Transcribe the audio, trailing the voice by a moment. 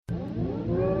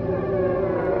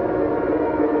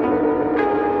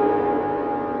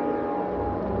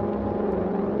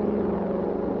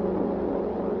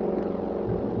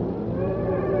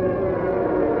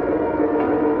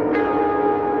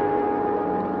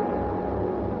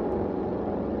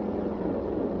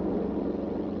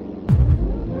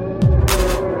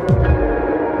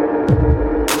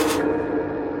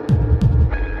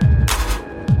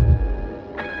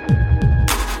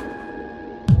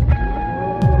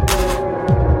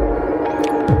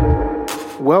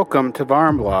Welcome to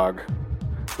Varmblog,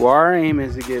 where our aim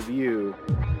is to give you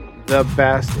the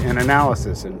best in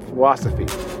analysis in philosophy,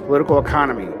 political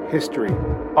economy, history,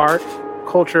 art,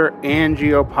 culture, and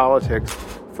geopolitics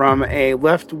from a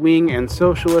left-wing and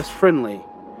socialist-friendly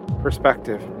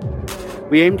perspective.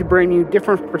 We aim to bring you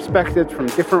different perspectives from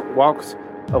different walks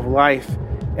of life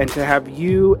and to have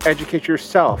you educate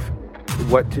yourself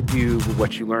what to do with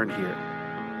what you learn here.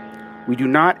 We do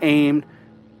not aim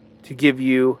to give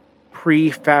you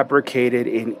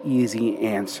prefabricated and easy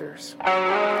answers.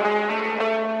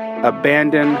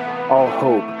 Abandon all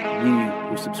hope, ye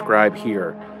who subscribe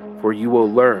here, for you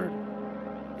will learn,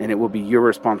 and it will be your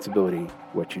responsibility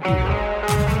what you do.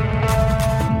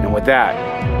 And with that,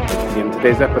 let's begin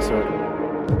today's episode.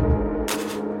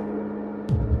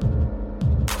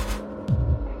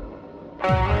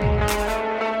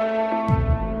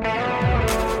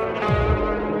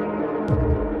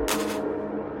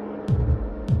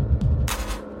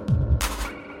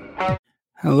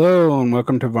 Hello and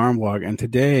welcome to Varmblog. And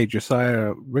today,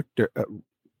 Josiah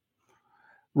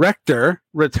Rector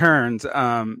returns.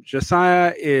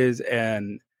 Josiah is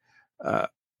an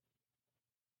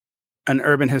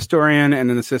urban historian and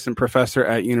an assistant professor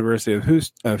at University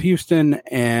of Houston,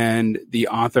 and the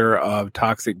author of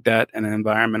Toxic Debt and an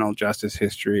Environmental Justice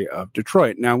History of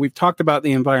Detroit. Now, we've talked about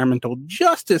the environmental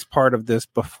justice part of this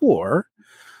before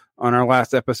on our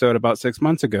last episode about 6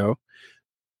 months ago.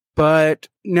 But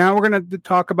now we're going to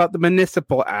talk about the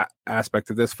municipal aspect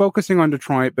of this, focusing on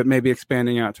Detroit, but maybe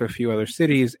expanding out to a few other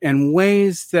cities, and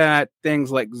ways that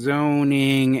things like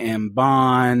zoning and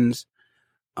bonds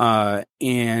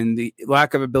and the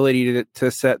lack of ability to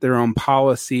set their own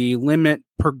policy limit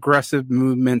progressive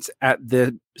movements at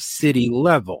the city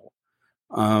level.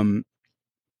 And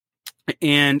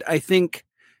I think,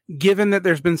 given that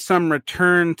there's been some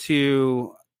return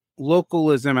to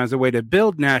localism as a way to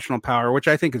build national power, which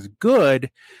I think is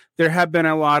good, there have been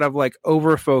a lot of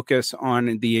over focus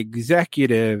on the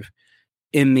executive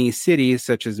in these cities,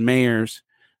 such as mayors,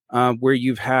 where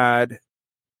you've had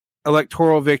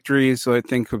electoral victories. So I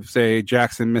think of, say,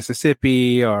 Jackson,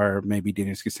 Mississippi, or maybe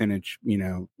Dennis Kucinich,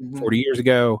 40 years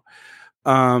ago.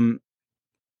 But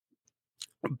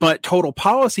total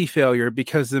policy failure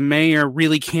because the mayor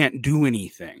really can't do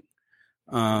anything.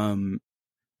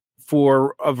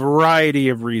 For a variety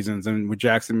of reasons. And with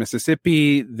Jackson,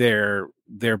 Mississippi, their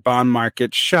bond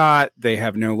market shot. They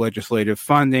have no legislative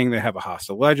funding. They have a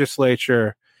hostile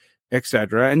legislature,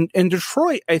 etc. And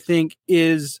Detroit, I think,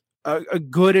 is a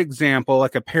good example,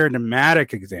 like a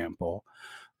paradigmatic example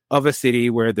of a city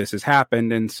where this has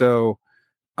happened. And so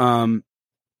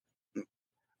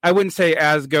I wouldn't say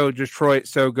as go Detroit,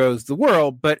 so goes the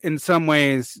world, but in some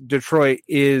ways, Detroit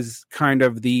is kind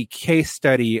of the case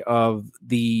study of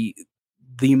the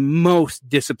most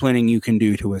disciplining you can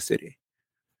do to a city.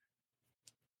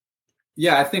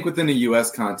 Yeah, I think within a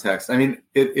U.S. context,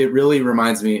 it really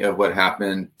reminds me of what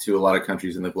happened to a lot of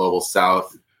countries in the global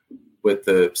South with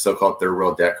the so-called third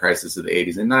world debt crisis of the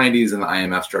 80s and 90s and the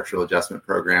IMF structural adjustment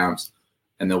programs,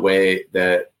 and the way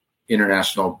that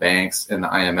international banks and the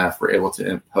IMF were able to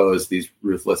impose these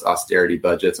ruthless austerity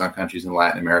budgets on countries in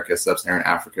Latin America, Sub-Saharan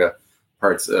Africa,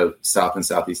 parts of South and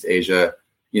Southeast Asia,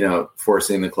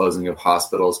 forcing the closing of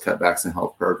hospitals, cutbacks in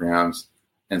health programs,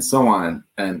 and so on.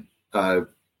 And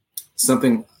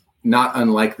something not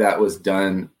unlike that was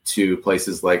done to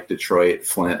places like Detroit,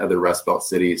 Flint, other Rust Belt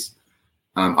cities.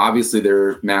 Obviously, there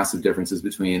are massive differences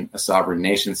between a sovereign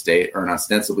nation state or an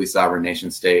ostensibly sovereign nation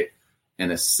state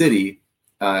and a city.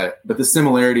 But the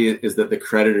similarity is that the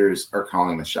creditors are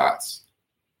calling the shots,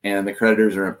 and the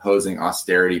creditors are imposing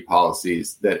austerity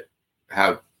policies that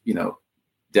have,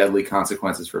 deadly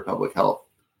consequences for public health.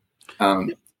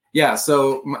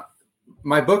 So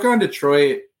my book on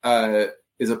Detroit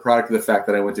is a product of the fact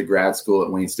that I went to grad school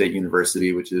at Wayne State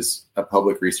University, which is a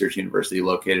public research university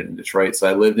located in Detroit. So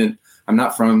I'm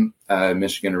not from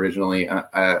Michigan originally.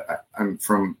 I'm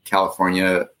from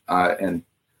California and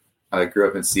I grew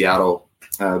up in Seattle.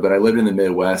 But I lived in the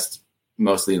Midwest,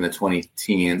 mostly in the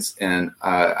 20-teens, and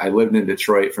I lived in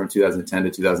Detroit from 2010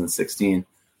 to 2016.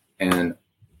 And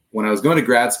when I was going to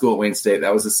grad school at Wayne State,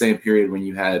 that was the same period when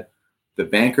you had the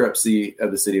bankruptcy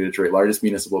of the city of Detroit, largest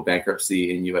municipal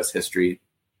bankruptcy in U.S. history.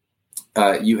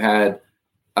 You had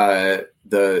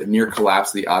the near collapse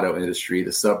of the auto industry,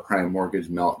 the subprime mortgage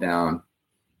meltdown,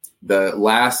 the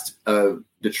last of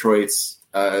Detroit's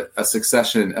a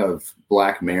succession of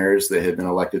black mayors that had been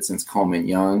elected since Coleman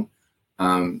Young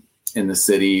in the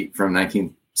city from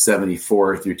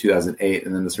 1974 through 2008,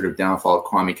 and then the sort of downfall of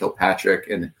Kwame Kilpatrick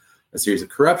and a series of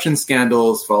corruption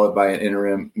scandals, followed by an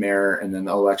interim mayor, and then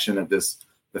the election of this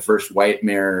the first white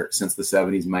mayor since the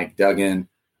 70s, Mike Duggan,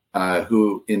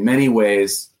 who in many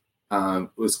ways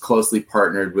was closely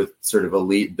partnered with sort of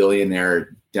elite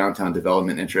billionaire downtown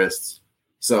development interests.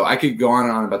 So I could go on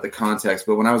and on about the context,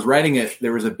 but when I was writing it,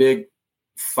 there was a big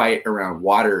fight around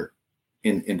water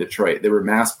in Detroit. There were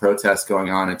mass protests going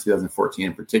on in 2014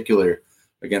 in particular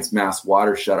against mass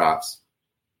water shutoffs.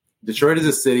 Detroit is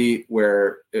a city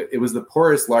where it was the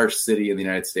poorest large city in the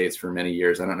United States for many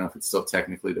years. I don't know if it's still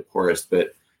technically the poorest,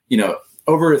 but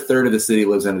over a third of the city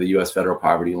lives under the U.S. federal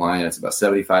poverty line. It's about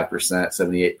 75%,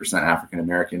 78%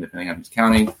 African-American, depending on who's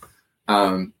counting.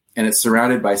 And it's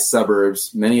surrounded by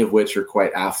suburbs, many of which are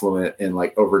quite affluent and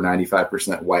like over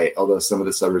 95% white, although some of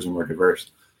the suburbs are more diverse.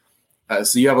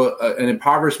 So you have an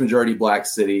impoverished majority Black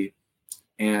city,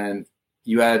 and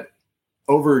you had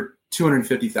over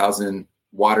 250,000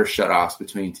 water shutoffs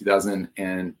between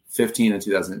 2015 and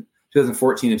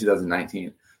 2014 and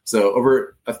 2019. So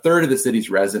over a third of the city's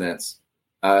residents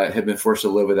have been forced to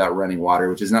live without running water,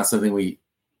 which is not something we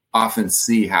often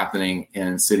see happening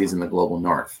in cities in the global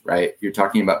north, right? You're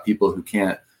talking about people who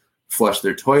can't flush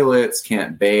their toilets,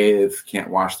 can't bathe, can't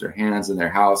wash their hands in their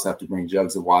house, have to bring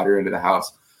jugs of water into the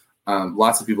house.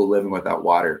 Lots of people living without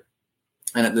water.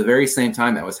 And at the very same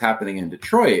time that was happening in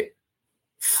Detroit,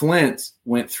 Flint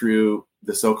went through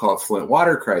the so-called Flint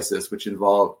water crisis, which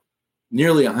involved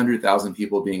nearly 100,000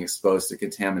 people being exposed to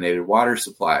contaminated water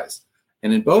supplies.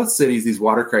 And in both cities, these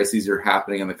water crises are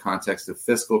happening in the context of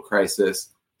fiscal crisis,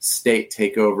 state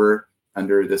takeover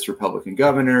under this Republican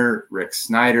governor, Rick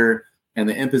Snyder, and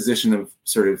the imposition of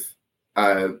sort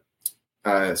of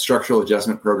structural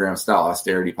adjustment program style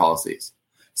austerity policies.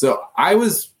 So I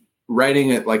was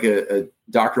writing it like a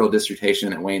doctoral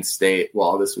dissertation at Wayne State while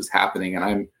all this was happening,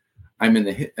 and I'm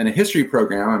in a history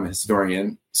program. I'm a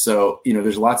historian, so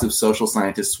there's lots of social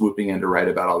scientists swooping in to write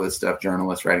about all this stuff,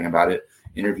 journalists writing about it,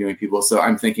 interviewing people. So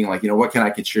I'm thinking like, what can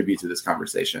I contribute to this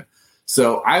conversation?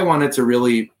 So I wanted to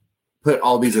really put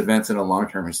all these events in a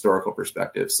long-term historical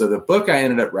perspective. So the book I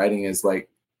ended up writing is like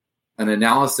an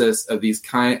analysis of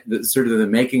sort of the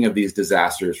making of these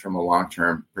disasters from a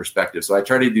long-term perspective. So I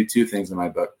try to do two things in my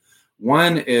book.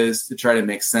 One is to try to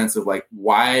make sense of like,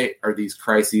 why are these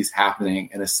crises happening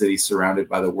in a city surrounded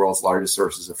by the world's largest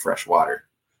sources of fresh water?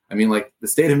 I mean, like the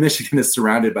state of Michigan is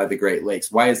surrounded by the Great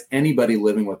Lakes. Why is anybody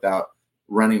living without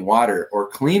running water or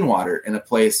clean water in a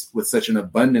place with such an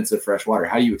abundance of fresh water?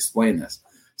 How do you explain this?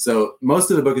 So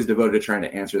most of the book is devoted to trying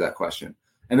to answer that question.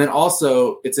 And then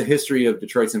also it's a history of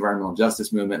Detroit's environmental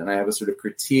justice movement. And I have a sort of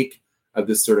critique of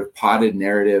this sort of potted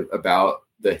narrative about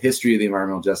the history of the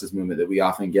environmental justice movement that we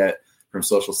often get from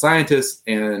social scientists.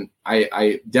 And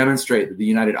I demonstrate that the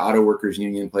United Auto Workers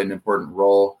Union played an important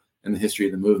role in the history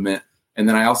of the movement. And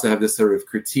then I also have this sort of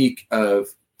critique of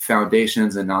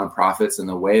foundations and nonprofits and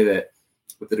the way that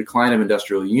with the decline of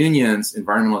industrial unions,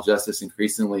 environmental justice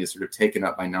increasingly is sort of taken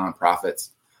up by nonprofits.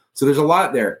 So there's a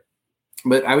lot there.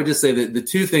 But I would just say that the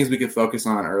two things we could focus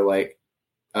on are like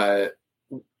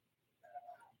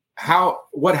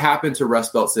what happened to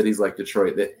Rust Belt cities like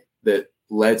Detroit that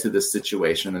led to this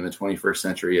situation in the 21st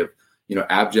century of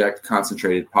abject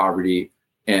concentrated poverty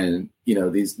and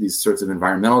these sorts of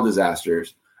environmental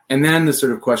disasters, and then the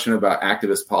sort of question about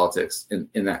activist politics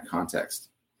in that context.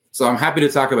 So I'm happy to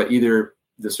talk about either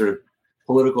the sort of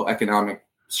political, economic,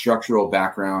 structural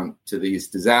background to these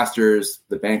disasters,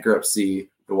 the bankruptcy,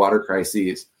 the water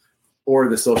crises, or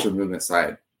the social movement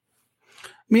side. I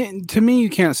mean, to me, you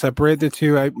can't separate the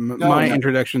two. My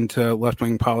introduction to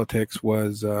left-wing politics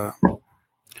was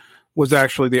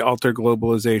actually the alter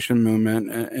globalization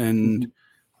movement, and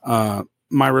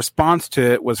my response to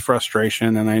it was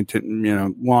frustration.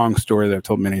 And long story that I've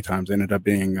told many times, I ended up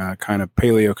being a kind of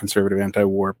paleo-conservative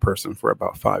anti-war person for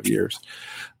about 5 years.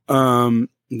 Then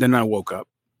I woke up.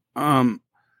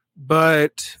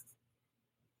 But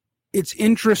it's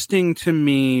interesting to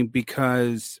me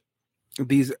because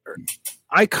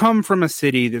I come from a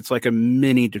city that's like a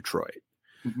mini Detroit.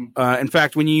 Mm-hmm. In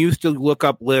fact, when you used to look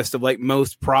up lists of like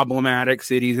most problematic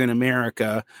cities in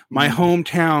America, my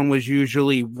hometown was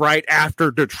usually right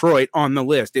after Detroit on the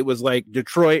list. It was like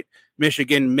Detroit,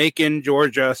 Michigan, Macon,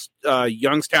 Georgia,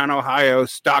 Youngstown, Ohio,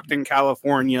 Stockton,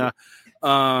 California.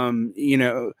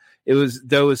 It was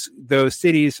those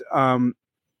cities.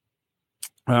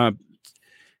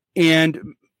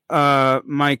 And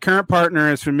my current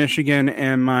partner is from Michigan,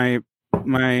 and my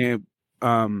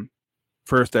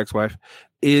first ex-wife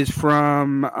is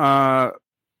from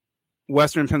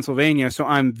Western Pennsylvania, so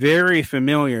I'm very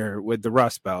familiar with the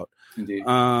Rust Belt. Indeed.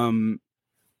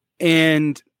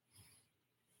 And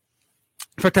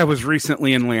fact, I was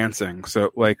recently in Lansing,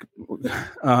 so like,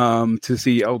 to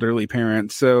see elderly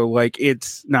parents. So like,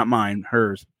 it's not mine,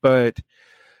 hers, but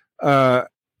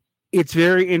it's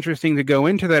very interesting to go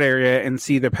into that area and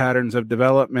see the patterns of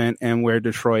development and where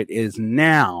Detroit is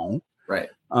now. Right.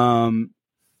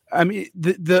 I mean,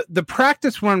 the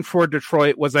practice run for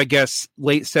Detroit was, I guess,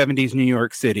 late 70s New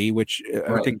York City, which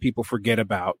I think people forget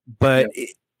about, but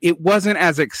it wasn't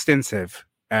as extensive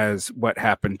as what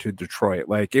happened to Detroit.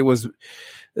 Like, it was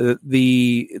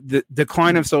the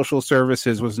decline of social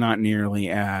services was not nearly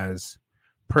as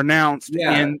pronounced.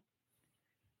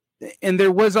 And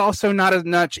there was also not as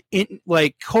much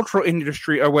like cultural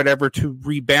industry or whatever to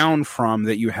rebound from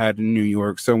that you had in New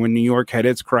York. So when New York had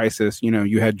its crisis, you know,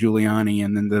 you had Giuliani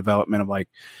and then the development of like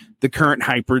the current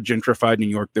hyper gentrified New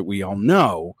York that we all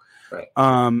know.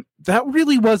 Right. That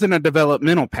really wasn't a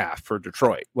developmental path for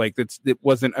Detroit. Like it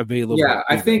wasn't available. Yeah,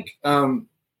 I think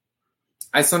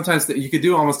I sometimes you could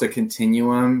do almost a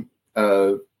continuum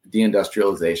of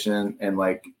deindustrialization, and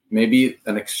like maybe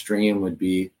an extreme would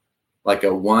be like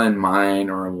a one mine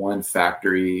or a one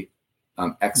factory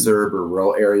exurb or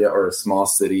rural area, or a small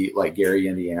city like Gary,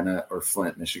 Indiana, or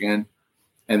Flint, Michigan.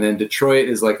 And then Detroit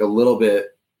is like a little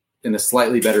bit in a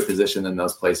slightly better position than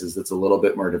those places. It's a little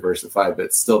bit more diversified, but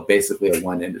it's still basically a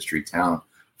one industry town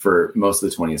for most of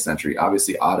the 20th century,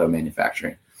 obviously auto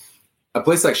manufacturing. A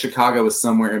place like Chicago was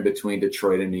somewhere in between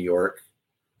Detroit and New York.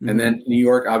 Mm-hmm. And then New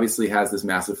York obviously has this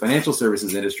massive financial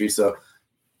services industry. So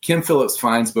Kim Phillips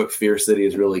Fine's book, Fear City,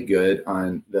 is really good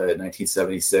on the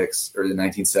 1976 or the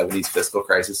 1970s fiscal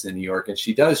crisis in New York. And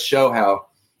she does show how,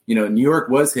 you know, New York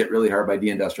was hit really hard by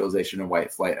deindustrialization and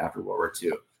white flight after World War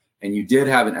II. And you did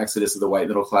have an exodus of the white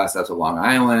middle class out to Long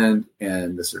Island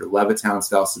and the sort of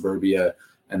Levittown-style suburbia,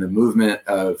 and the movement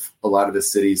of a lot of the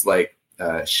cities like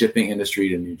shipping industry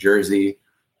to New Jersey.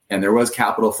 And there was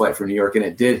capital flight from New York, and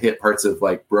it did hit parts of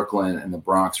like Brooklyn and the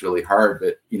Bronx really hard.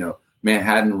 But, you know,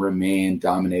 Manhattan remained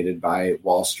dominated by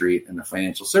Wall Street and the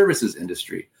financial services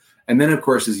industry. And then, of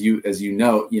course, as you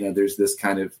know, there's this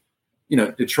kind of, you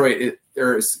know,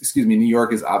 New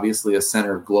York is obviously a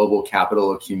center of global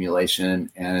capital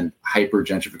accumulation and hyper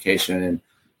gentrification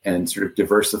and sort of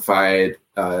diversified,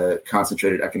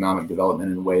 concentrated economic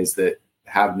development in ways that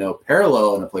have no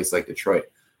parallel in a place like Detroit,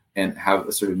 and have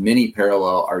a sort of mini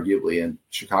parallel, arguably, in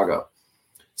Chicago.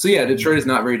 So yeah, Detroit is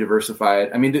not very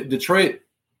diversified. I mean, Detroit.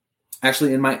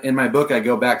 Actually, in my book, I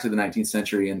go back to the 19th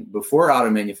century, and before auto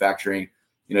manufacturing,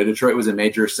 you know, Detroit was a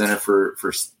major center for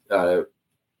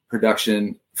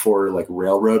production for like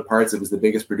railroad parts. It was the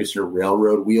biggest producer of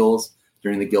railroad wheels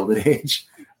during the Gilded Age,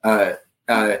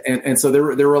 and so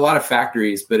there were a lot of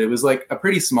factories, but it was like a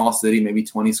pretty small city, maybe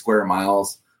 20 square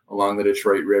miles along the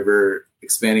Detroit River,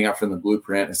 expanding out from the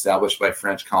blueprint established by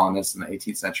French colonists in the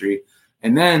 18th century,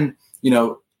 and then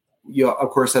you of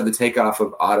course have the takeoff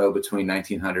of auto between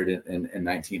 1900 and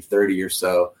 1930 or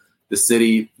so. The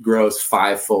city grows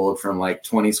fivefold from like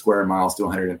 20 square miles to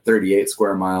 138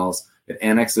 square miles. It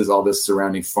annexes all this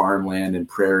surrounding farmland and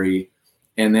prairie.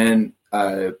 And then,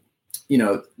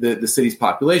 the city's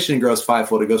population grows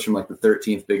fivefold. It goes from like the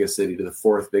 13th biggest city to the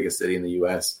fourth biggest city in the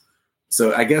U.S.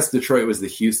 So I guess Detroit was the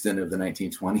Houston of the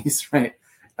 1920s, right?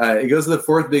 It goes to the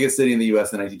fourth biggest city in the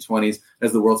U.S. in the 1920s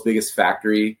as the world's biggest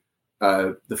factory.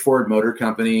 The Ford Motor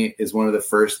Company is one of the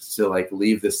first to like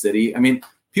leave the city. I mean,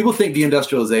 people think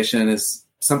deindustrialization is,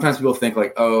 sometimes people think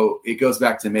like, oh, it goes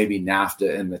back to maybe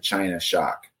NAFTA and the China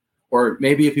shock. Or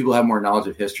maybe if people have more knowledge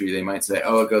of history, they might say,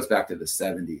 oh, it goes back to the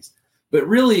 70s. But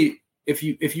really, if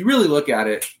you really look at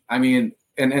it, I mean,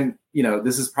 and you know,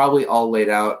 this is probably all laid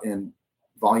out in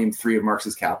volume 3 of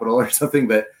Marx's Capital or something,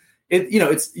 but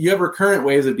you have recurrent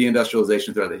waves of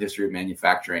deindustrialization throughout the history of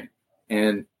manufacturing.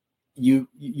 And you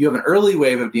have an early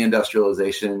wave of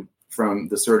deindustrialization from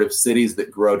the sort of cities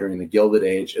that grow during the Gilded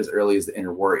Age as early as the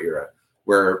interwar era,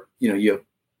 where you have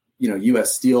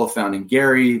U.S. Steel found in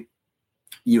Gary.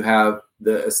 You have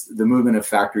the movement of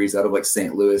factories out of like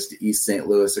St. Louis to East St.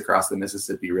 Louis across the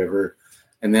Mississippi River,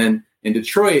 and then in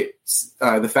Detroit,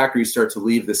 the factories start to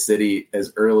leave the city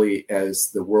as early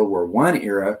as the World War I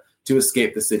era to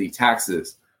escape the city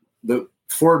taxes. The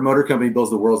Ford Motor Company builds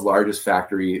the world's largest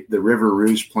factory, the River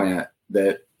Rouge plant,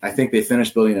 that I think they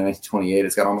finished building in 1928.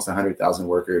 It's got almost 100,000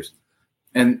 workers.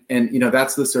 And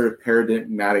that's the sort of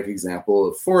paradigmatic example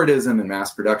of Fordism and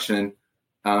mass production.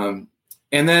 And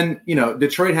then,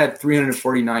 Detroit had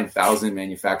 349,000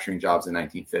 manufacturing jobs in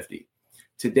 1950.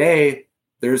 Today,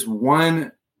 there's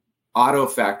one auto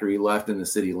factory left in the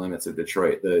city limits of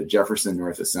Detroit, the Jefferson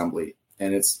North Assembly,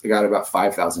 and it's got about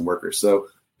 5,000 workers. So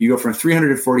you go from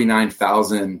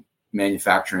 349,000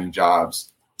 manufacturing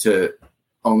jobs to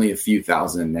only a few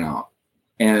thousand now.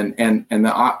 and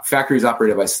the factory is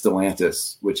operated by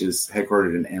Stellantis, which is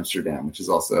headquartered in Amsterdam, which is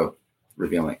also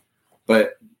revealing.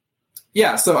 But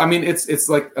yeah, so I mean, it's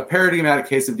like a paradigmatic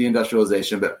case of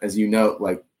deindustrialization. But as you note,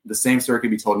 like the same story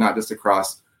could be told not just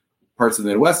across parts of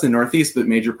the Midwest and Northeast, but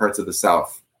major parts of the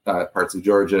South, parts of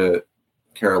Georgia,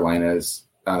 Carolinas,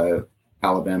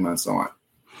 Alabama, and so on.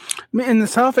 In the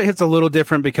South, it hits a little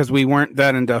different because we weren't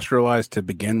that industrialized to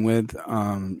begin with.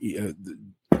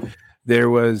 There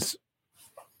was,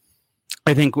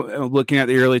 I think, looking at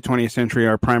the early 20th century,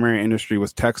 our primary industry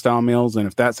was textile mills. And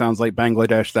if that sounds like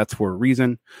Bangladesh, that's for a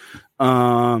reason.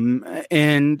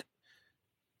 And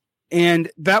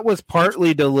that was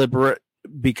partly deliberate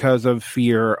because of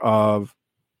fear of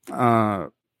a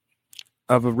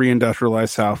reindustrialized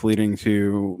South leading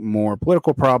to more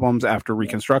political problems after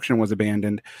Reconstruction was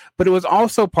abandoned. But it was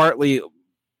also partly,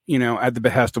 at the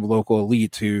behest of local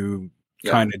elites who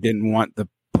kind of didn't want the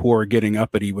poor getting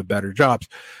uppity with better jobs.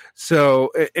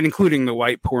 So, including the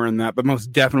white poor in that, but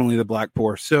most definitely the black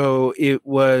poor. So we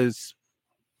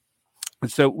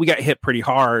got hit pretty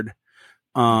hard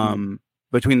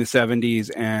between the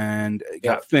 70s and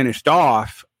got finished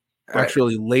off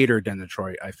actually later than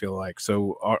Detroit, I feel like.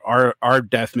 So our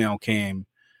death knell came,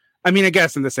 I mean, I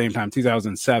guess in the same time,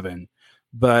 2007,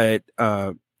 but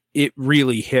it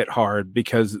really hit hard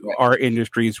because our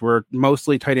industries were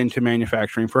mostly tied into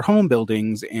manufacturing for home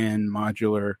buildings and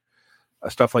modular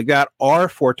stuff like that, or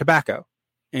for tobacco.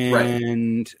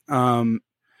 And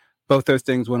both those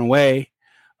things went away.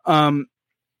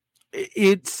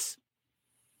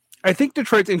 I think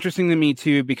Detroit's interesting to me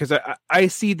too, because I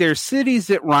see there's cities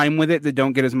that rhyme with it that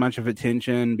don't get as much of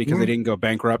attention because they didn't go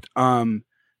bankrupt.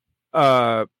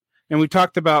 And we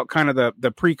talked about kind of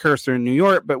the precursor in New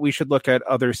York, but we should look at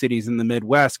other cities in the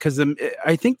Midwest because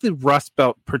I think the Rust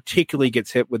Belt particularly gets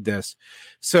hit with this.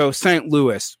 So St.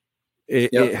 Louis,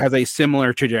 it has a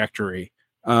similar trajectory.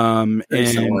 Very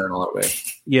similar in a lot of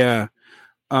ways. Yeah.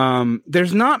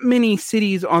 There's not many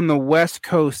cities on the West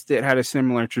Coast that had a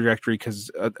similar trajectory because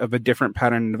of a different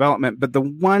pattern of development. But the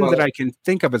one that I can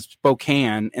think of is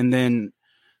Spokane and then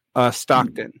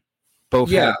Stockton. Both.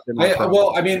 Yeah.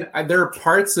 There are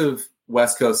parts of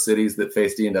West Coast cities that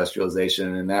face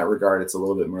deindustrialization. In that regard, it's a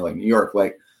little bit more like New York.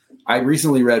 Like I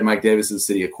recently read Mike Davis's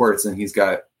City of Quartz, and he's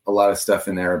got a lot of stuff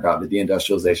in there about the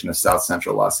deindustrialization of South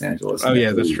Central Los Angeles. Oh,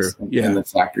 yeah, that's true. And the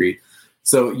factory.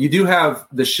 So you do have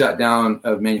the shutdown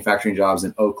of manufacturing jobs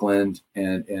in Oakland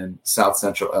and South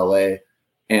Central LA,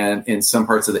 and in some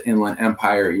parts of the Inland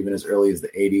Empire, even as early as the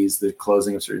 80s, the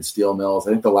closing of certain steel mills.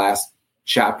 I think the last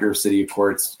chapter of City of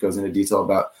Quartz goes into detail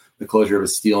about the closure of a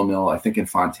steel mill, I think in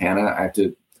Fontana. I have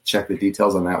to check the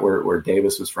details on that, where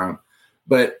Davis was from.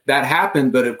 But that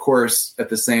happened. But of course, at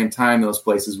the same time, those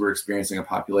places were experiencing a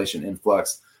population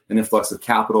influx, an influx of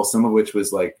capital, some of which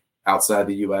was like outside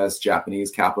the U.S.,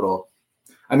 Japanese capital.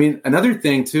 I mean, another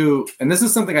thing too, and this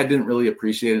is something I didn't really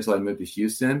appreciate until I moved to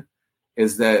Houston,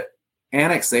 is that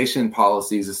annexation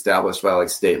policies established by like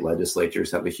state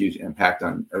legislatures have a huge impact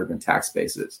on urban tax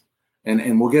bases.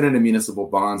 And we'll get into municipal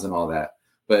bonds and all that.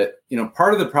 But,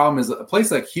 part of the problem is a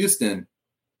place like Houston,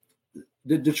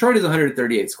 Detroit is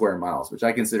 138 square miles, which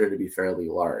I consider to be fairly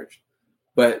large.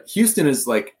 But Houston is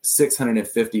like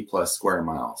 650 plus square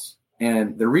miles.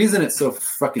 And the reason it's so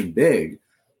fucking big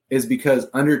is because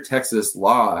under Texas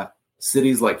law,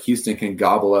 cities like Houston can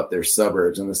gobble up their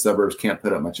suburbs, and the suburbs can't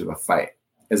put up much of a fight,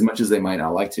 as much as they might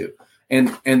not like to.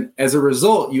 And as a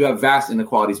result, you have vast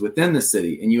inequalities within the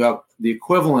city, and you have the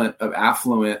equivalent of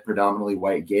affluent, predominantly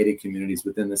white gated communities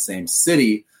within the same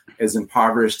city as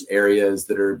impoverished areas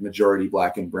that are majority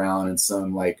black and brown, and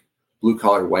some like blue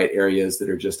collar white areas that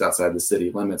are just outside the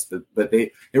city limits. But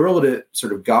they were able to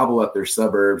sort of gobble up their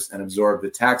suburbs and absorb the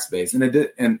tax base. And it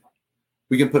did, and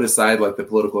we can put aside like the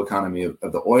political economy of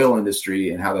the oil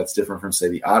industry and how that's different from, say,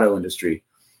 the auto industry.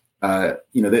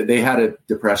 They had a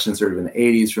depression sort of in the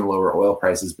 80s from lower oil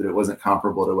prices, but it wasn't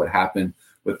comparable to what happened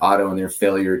with auto and their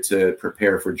failure to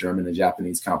prepare for German and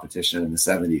Japanese competition in the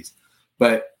 70s.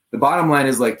 But the bottom line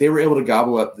is like they were able to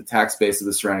gobble up the tax base of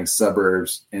the surrounding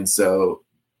suburbs. And so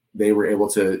they were able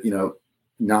to,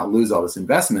 not lose all this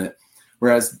investment.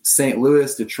 Whereas St.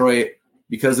 Louis, Detroit,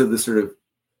 because of the sort of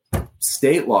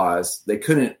state laws, they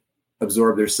couldn't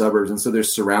absorb their suburbs. And so they're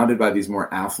surrounded by these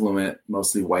more affluent,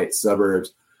 mostly white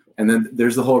suburbs. And then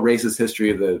there's the whole racist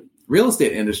history of the real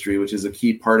estate industry, which is a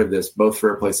key part of this, both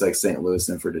for a place like St. Louis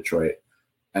and for Detroit.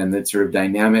 And the sort of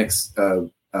dynamics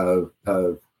of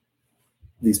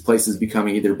these places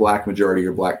becoming either black majority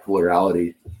or black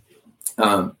plurality.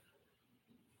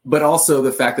 But also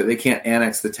the fact that they can't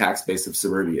annex the tax base of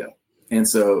suburbia. And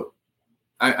so,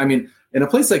 I mean, in a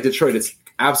place like Detroit, it's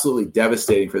absolutely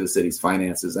devastating for the city's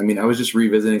finances. I mean, I was just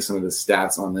revisiting some of the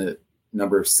stats on the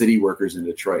number of city workers in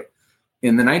Detroit.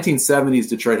 In the 1970s,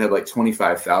 Detroit had like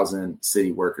 25,000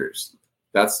 city workers.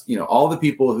 That's, all the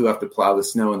people who have to plow the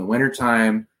snow in the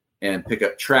wintertime and pick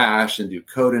up trash and do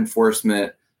code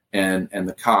enforcement and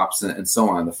the cops and so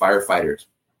on, the firefighters.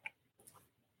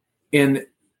 In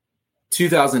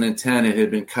 2010, it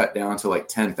had been cut down to like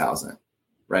 10,000,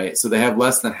 right? So they have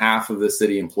less than half of the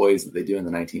city employees that they do in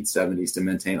the 1970s to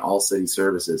maintain all city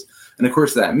services. And of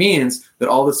course, that means that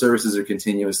all the services are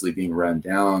continuously being run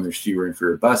down. There's fewer and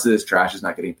fewer buses, trash is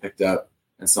not getting picked up,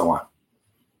 and so on.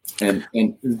 And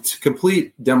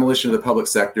complete demolition of the public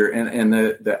sector and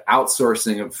the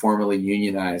outsourcing of formerly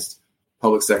unionized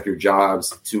public sector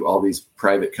jobs to all these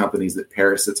private companies that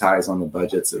parasitize on the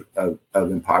budgets of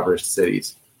impoverished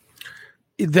cities.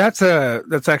 That's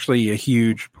actually a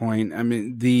huge point. I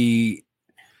mean, the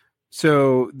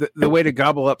way to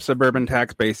gobble up suburban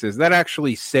tax bases, that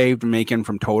actually saved Macon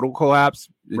from total collapse.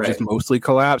 It just mostly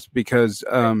collapsed because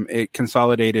it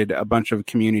consolidated a bunch of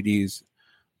communities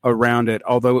around it,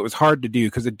 although it was hard to do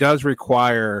because it does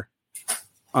require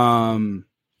voting.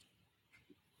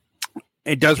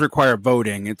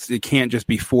 It can't just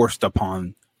be forced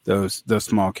upon those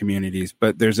small communities,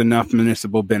 but there's enough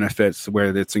municipal benefits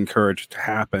where it's encouraged to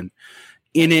happen.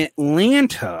 In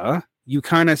Atlanta, you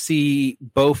kind of see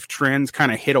both trends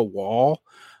kind of hit a wall.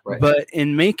 Right. But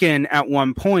in Macon, at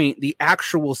one point, the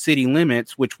actual city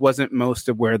limits, which wasn't most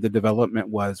of where the development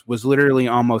was literally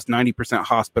almost 90%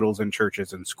 hospitals and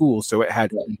churches and schools. So it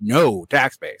had no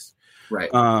tax base. Right.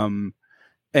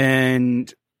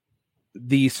 And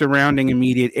the surrounding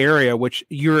immediate area, which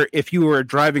if you were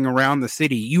driving around the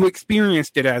city, you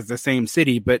experienced it as the same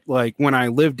city. But like when I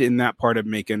lived in that part of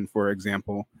Macon, for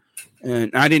example,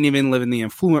 and I didn't even live in the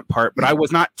affluent part, but I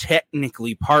was not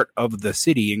technically part of the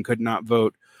city and could not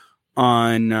vote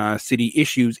on city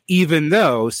issues, even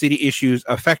though city issues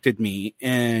affected me.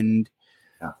 And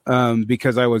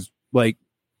because I was like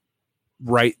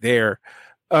right there,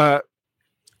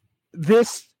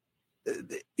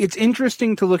 it's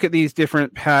interesting to look at these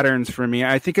different patterns for me.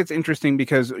 I think it's interesting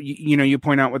because, you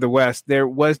point out with the West, there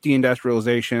was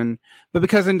deindustrialization, but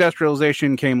because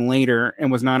industrialization came later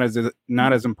and was not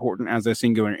as important as a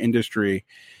singular industry,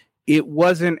 it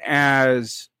wasn't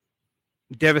as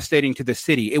devastating to the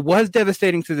city. It was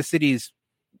devastating to the city's,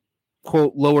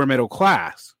 quote, lower middle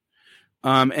class.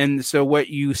 And so what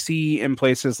you see in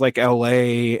places like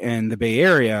LA and the Bay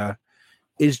Area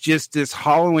is just this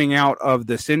hollowing out of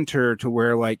the center to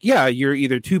where, like, yeah, you're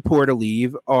either too poor to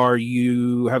leave or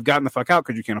you have gotten the fuck out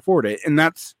because you can't afford it. And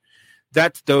that's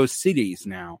those cities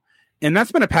now. And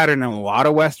that's been a pattern in a lot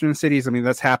of Western cities. I mean,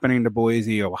 that's happening to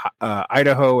Boise,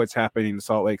 Idaho. It's happening to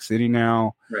Salt Lake City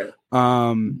now. Right.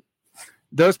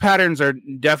 Those patterns are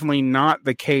definitely not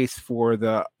the case for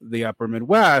the upper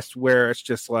Midwest, where it's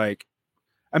just like,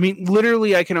 I mean,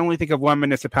 literally, I can only think of one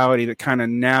municipality that kind of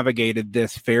navigated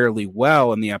this fairly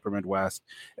well in the upper Midwest,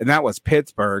 and that was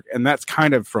Pittsburgh, and that's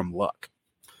kind of from luck.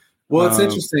 Well, it's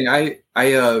interesting. I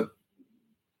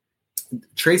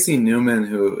Tracy Newman,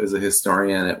 who is a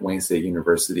historian at Wayne State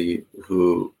University,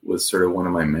 who was sort of one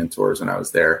of my mentors when I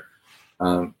was there,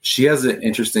 she has an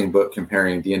interesting book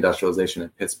comparing deindustrialization in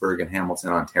Pittsburgh and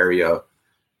Hamilton, Ontario.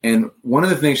 And one of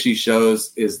the things she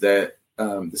shows is that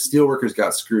the steelworkers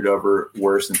got screwed over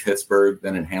worse in Pittsburgh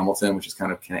than in Hamilton, which is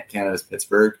kind of Canada's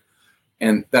Pittsburgh.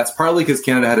 And that's partly because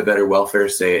Canada had a better welfare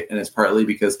state, and it's partly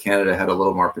because Canada had a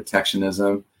little more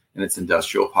protectionism in its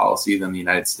industrial policy than the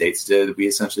United States did. We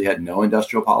essentially had no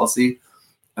industrial policy,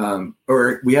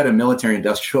 or we had a military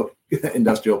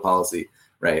industrial policy,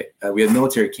 right? We had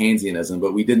military Keynesianism,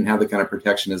 but we didn't have the kind of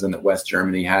protectionism that West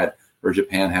Germany had or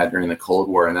Japan had during the Cold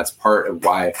War. And that's part of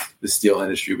why the steel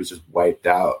industry was just wiped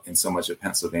out in so much of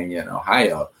Pennsylvania and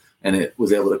Ohio. And it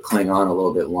was able to cling on a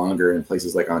little bit longer in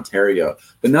places like Ontario.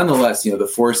 But nonetheless, the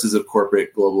forces of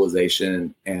corporate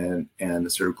globalization and the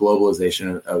sort of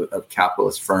globalization of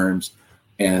capitalist firms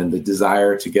and the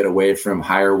desire to get away from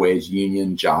higher wage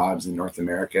union jobs in North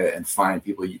America and find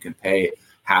people you can pay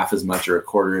half as much or a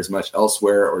quarter as much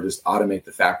elsewhere, or just automate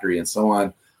the factory and so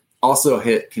on, also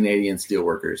hit Canadian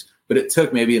steelworkers. But it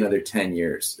took maybe another 10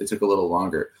 years. It took a little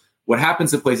longer. What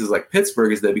happens in places like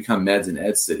Pittsburgh is they become meds and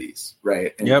ed cities,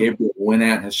 right? And Gabriel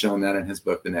Winant has shown that in his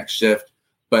book, The Next Shift.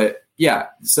 But yeah,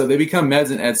 so they become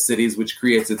meds and ed cities, which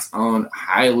creates its own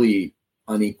highly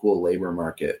unequal labor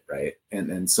market, right?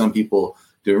 And some people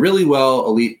do really well,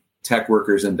 elite tech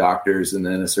workers and doctors, and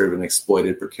then a sort of an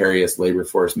exploited, precarious labor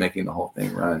force making the whole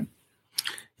thing run.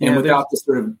 And without the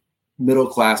sort of middle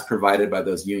class provided by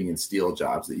those union steel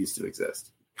jobs that used to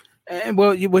exist.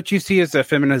 Well, what you see is a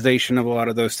feminization of a lot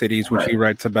of those cities, which he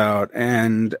writes about,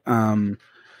 and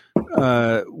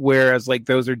whereas like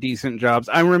those are decent jobs.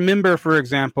 I remember, for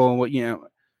example,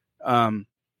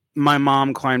 my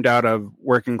mom climbed out of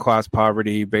working class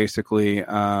poverty basically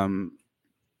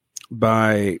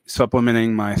by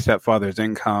supplementing my stepfather's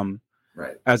income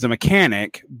as a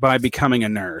mechanic by becoming a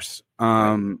nurse,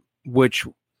 which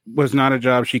was not a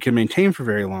job she could maintain for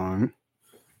very long,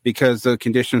 because the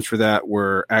conditions for that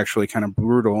were actually kind of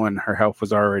brutal and her health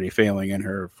was already failing in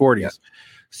her 40s. Yeah.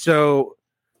 So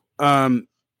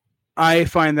I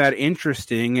find that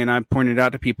interesting, and I've pointed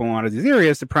out to people in a lot of these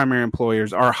areas, the primary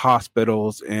employers are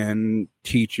hospitals and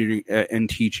teaching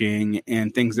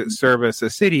and things that service a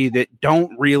city that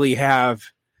don't really have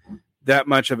that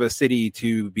much of a city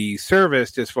to be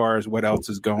serviced as far as what else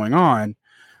is going on.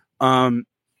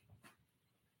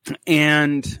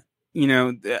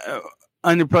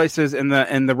 Other places in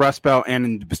the Rust Belt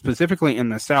and specifically in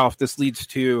the South, this leads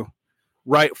to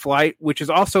right flight, which is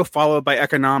also followed by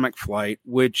economic flight,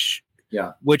 which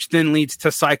then leads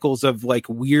to cycles of like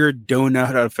weird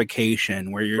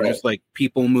donutification, where you're just like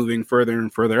people moving further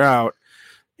and further out.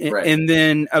 And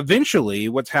then eventually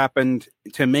what's happened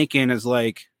to Macon is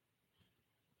like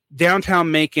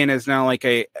downtown Macon is now like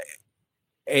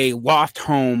a loft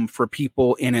home for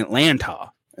people in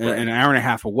Atlanta, an hour and a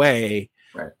half away.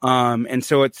 And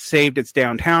so it's saved its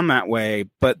downtown that way,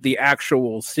 but the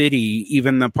actual city,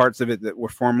 even the parts of it that were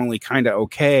formerly kind of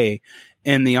okay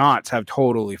in the aughts, have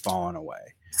totally fallen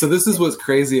away. So this is what's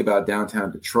crazy about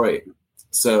downtown Detroit.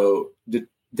 So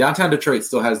downtown Detroit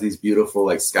still has these beautiful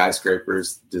like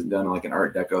skyscrapers done in like an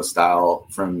Art Deco style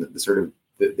from the sort of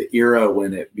the era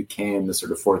when it became the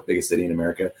sort of fourth biggest city in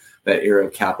America, that era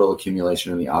of capital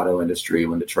accumulation in the auto industry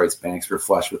when Detroit's banks were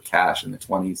flush with cash in the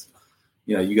 20s.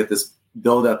 You get this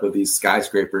buildup of these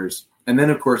skyscrapers. And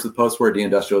then, of course, with post-war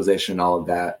deindustrialization and all of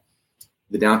that,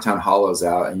 the downtown hollows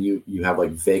out and you have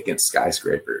like vacant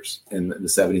skyscrapers in the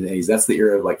 70s and 80s. That's the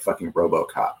era of like fucking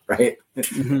RoboCop, right?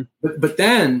 Mm-hmm. But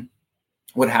then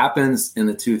what happens in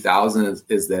the 2000s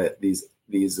is that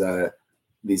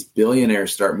these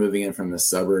billionaires start moving in from the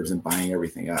suburbs and buying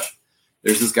everything up.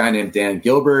 There's this guy named Dan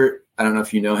Gilbert. I don't know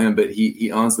if you know him, but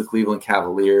he owns the Cleveland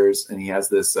Cavaliers and he has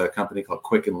this company called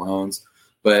Quicken Loans.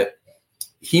 But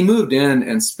he moved in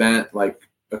and spent like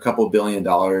a couple $1 billion,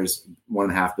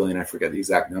 $1.5 billion, I forget the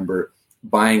exact number,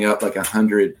 buying up like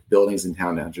 100 buildings in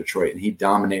downtown Detroit. And he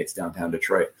dominates downtown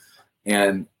Detroit.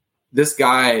 And this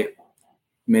guy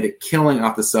made a killing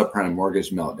off the subprime mortgage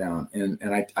meltdown.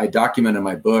 And I document in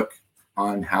my book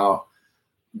on how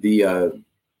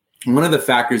one of the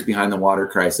factors behind the water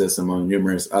crisis, among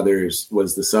numerous others,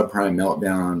 was the subprime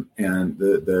meltdown and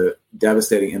the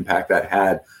devastating impact that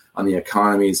had on the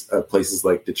economies of places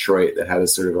like Detroit that had a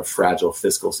sort of a fragile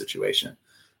fiscal situation.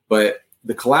 But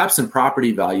the collapse in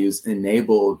property values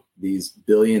enabled these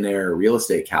billionaire real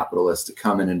estate capitalists to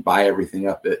come in and buy everything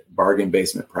up at bargain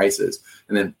basement prices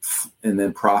and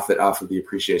then profit off of the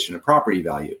appreciation of property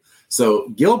value. So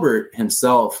Gilbert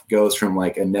himself goes from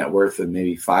like a net worth of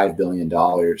maybe $5 billion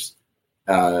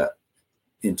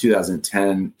in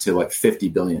 2010 to like 50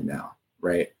 billion now,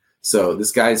 right? So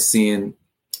this guy's seeing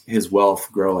his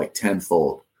wealth grow like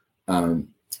tenfold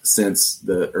since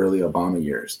the early Obama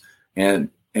years. And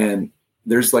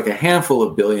there's like a handful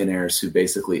of billionaires who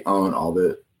basically own all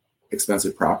the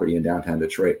expensive property in downtown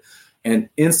Detroit. And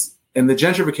the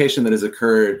gentrification that has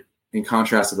occurred in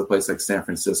contrast to the place like San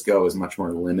Francisco is much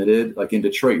more limited. Like in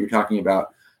Detroit, you're talking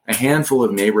about a handful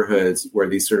of neighborhoods where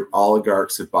these sort of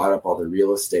oligarchs have bought up all the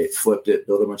real estate, flipped it,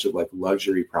 built a bunch of like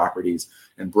luxury properties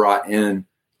and brought in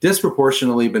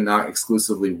disproportionately, but not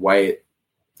exclusively white,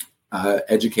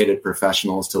 educated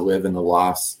professionals to live in the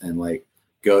lofts and like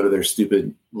go to their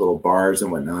stupid little bars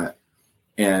and whatnot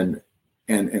and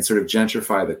sort of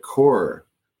gentrify the core,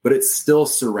 but it's still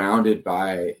surrounded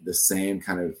by the same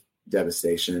kind of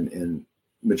devastation in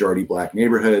majority Black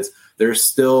neighborhoods. There's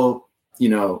still,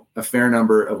 a fair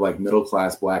number of like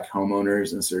middle-class Black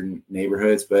homeowners in certain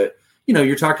neighborhoods, but,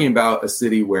 you're talking about a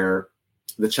city where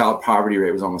the child poverty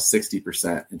rate was almost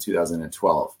 60% in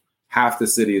 2012. Half the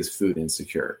city is food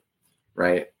insecure,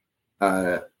 right?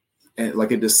 And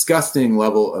like a disgusting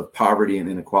level of poverty and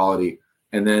inequality.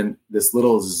 And then this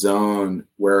little zone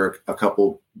where a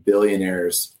couple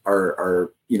billionaires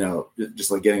are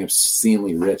just like getting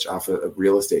obscenely rich off of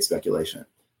real estate speculation.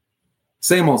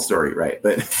 Same old story, right?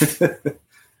 But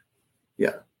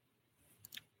yeah.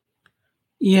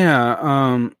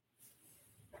 Yeah.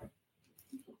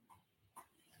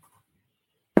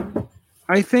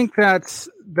 I think that's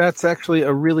actually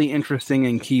a really interesting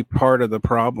and key part of the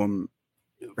problem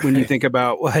when you think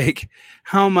about like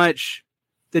how much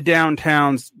the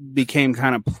downtowns became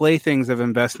kind of playthings of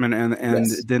investment and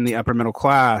Yes. then the upper middle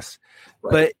class.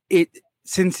 Right. But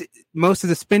since most of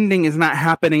the spending is not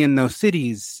happening in those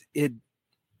cities,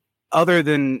 other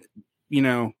than,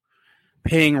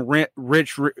 paying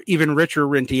even richer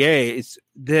rentiers,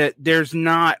 that there's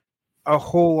not a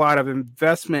whole lot of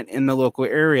investment in the local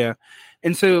area.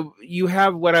 And so you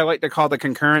have what I like to call the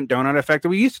concurrent donut effect.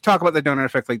 We used to talk about the donut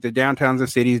effect, like the downtowns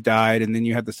of cities died, and then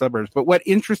you had the suburbs. But what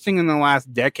interesting in the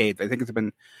last decade, I think it's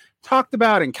been talked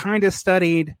about and kind of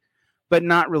studied, but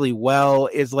not really well,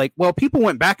 is people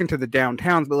went back into the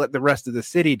downtowns, but let the rest of the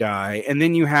city die. And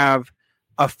then you have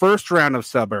a first round of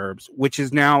suburbs, which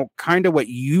is now kind of what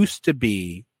used to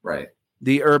be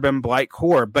the urban blight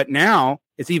core. But now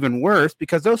it's even worse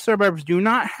because those suburbs do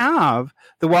not have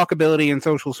the walkability and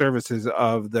social services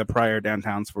of the prior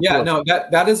downtowns.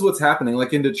 That is what's happening.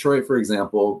 Like in Detroit, for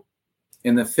example,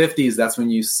 in the 50s, that's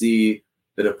when you see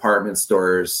the department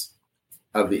stores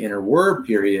of the interwar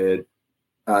period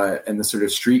and the sort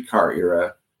of streetcar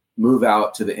era move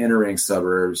out to the inner ring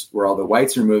suburbs where all the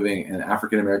whites are moving and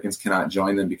African Americans cannot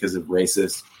join them because of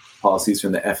racist policies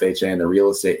from the FHA and the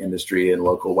real estate industry and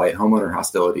local white homeowner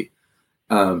hostility.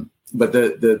 But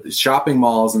the shopping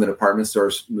malls and the department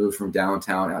stores move from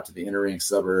downtown out to the inner ring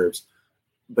suburbs.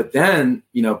 But then,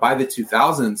 by the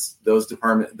 2000s,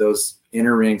 those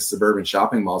inner ring suburban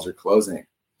shopping malls are closing,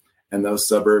 and those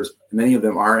suburbs, many of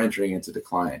them are entering into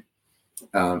decline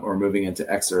or moving into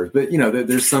exurbs. But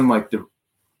there's some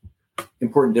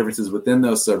important differences within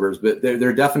those suburbs. But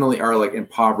there definitely are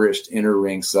impoverished inner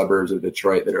ring suburbs of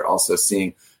Detroit that are also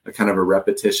seeing a kind of a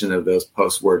repetition of those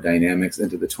post-war dynamics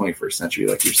into the 21st century,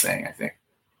 like you're saying, I think.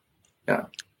 Yeah.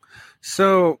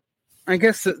 So I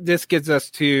guess this gets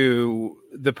us to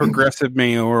the progressive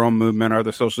mayoral movement or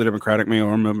the socially democratic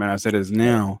mayoral movement as it is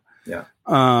now. Yeah.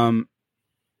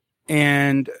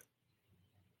 And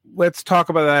let's talk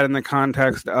about that in the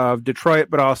context of Detroit,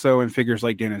 but also in figures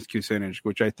like Dennis Kucinich,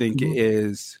 which I think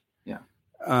is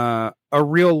a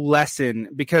real lesson,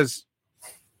 because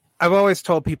I've always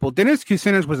told people Dennis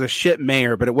Kucinich was a shit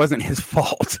mayor, but it wasn't his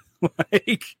fault.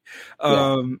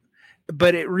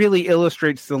 But it really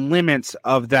illustrates the limits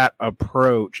of that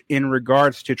approach in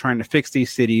regards to trying to fix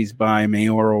these cities by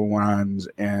mayoral runs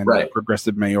and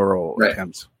progressive mayoral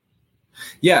attempts.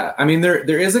 Yeah, I mean,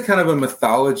 there is a kind of a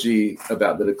mythology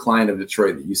about the decline of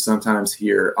Detroit that you sometimes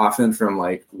hear, often from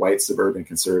white suburban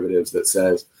conservatives, that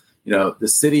says, the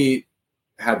city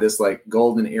had this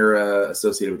golden era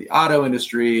associated with the auto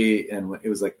industry, and it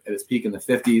was at its peak in the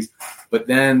 50s. But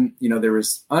then, there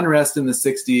was unrest in the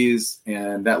 60s,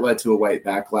 and that led to a white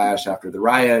backlash after the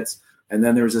riots. And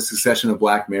then there was a succession of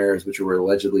black mayors, which were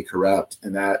allegedly corrupt,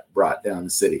 and that brought down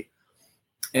the city.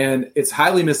 And it's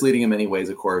highly misleading in many ways,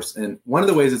 of course. And one of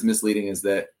the ways it's misleading is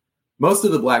that most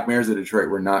of the black mayors of Detroit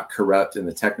were not corrupt in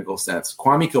the technical sense.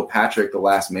 Kwame Kilpatrick, the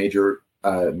last major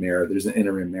mayor, there's an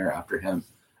interim mayor after him,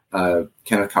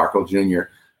 Kenneth Cockrell Jr.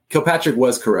 Kilpatrick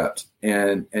was corrupt,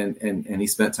 and he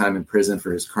spent time in prison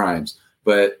for his crimes.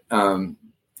 But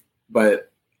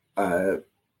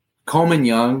Coleman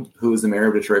Young, who was the mayor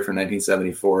of Detroit from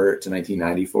 1974 to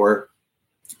 1994,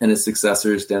 and his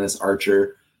successors, Dennis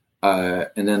Archer,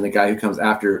 and then the guy who comes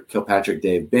after Kilpatrick,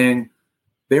 Dave Bing,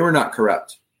 they were not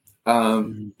corrupt.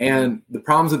 And the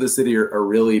problems of the city are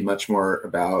really much more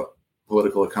about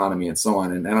political economy and so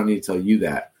on. And I don't need to tell you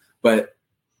that. But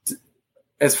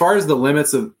as far as the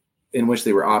limits in which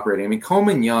they were operating, I mean,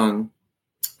 Coleman Young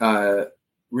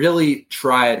really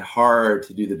tried hard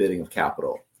to do the bidding of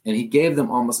capital, and he gave them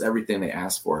almost everything they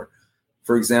asked for.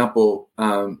 For example,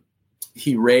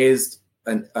 he raised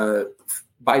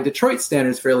by Detroit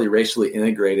standards, fairly racially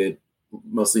integrated,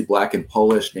 mostly black and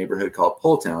Polish neighborhood called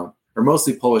Poletown, or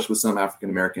mostly Polish with some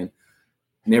African-American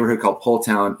neighborhood called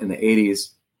Poletown in the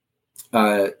 80s,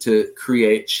 to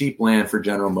create cheap land for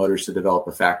General Motors to develop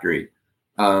a factory.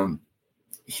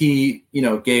 He,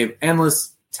 gave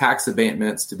endless tax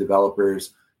abatements to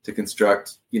developers to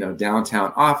construct,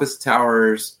 downtown office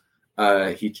towers.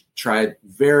 He tried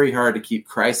very hard to keep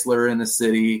Chrysler in the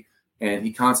city, and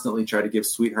he constantly tried to give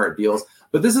sweetheart deals.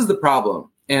 But this is the problem.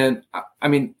 And I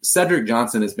mean, Cedric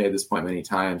Johnson has made this point many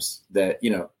times that,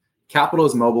 capital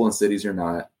is mobile and cities are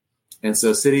not. And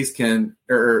so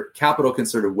capital can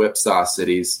sort of whipsaw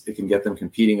cities. It can get them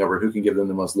competing over who can give them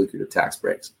the most lucrative tax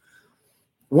breaks.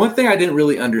 One thing I didn't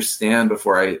really understand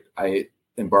before I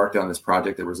embarked on this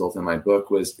project that resulted in my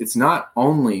book was it's not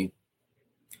only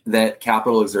that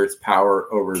capital exerts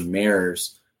power over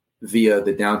mayors via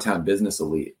the downtown business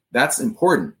elite. That's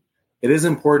important. It is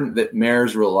important that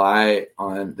mayors rely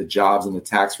on the jobs and the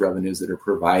tax revenues that are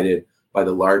provided by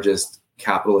the largest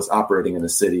capitalists operating in the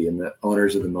city and the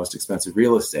owners of the most expensive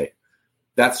real estate.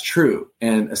 That's true.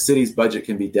 And a city's budget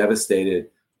can be devastated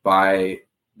by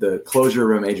the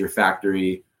closure of a major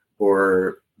factory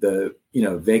or the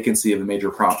vacancy of a major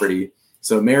property.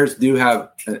 So mayors do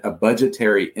have a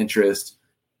budgetary interest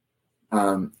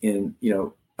in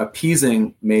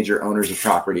appeasing major owners of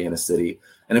property in a city.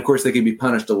 And of course, they can be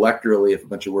punished electorally if a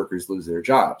bunch of workers lose their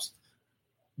jobs.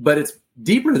 But it's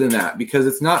deeper than that, because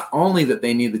it's not only that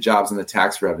they need the jobs and the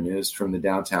tax revenues from the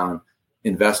downtown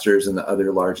investors and the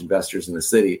other large investors in the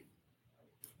city.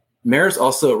 Mayors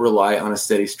also rely on a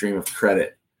steady stream of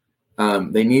credit.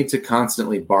 They need to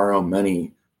constantly borrow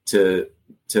money to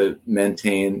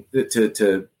maintain,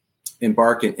 to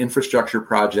embark in infrastructure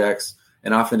projects,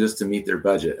 and often just to meet their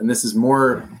budget. And this is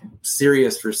more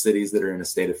serious for cities that are in a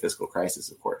state of fiscal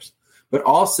crisis, of course. But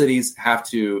all cities have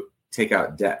to take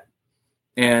out debt.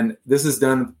 And this is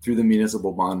done through the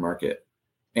municipal bond market.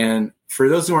 And for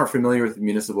those who aren't familiar with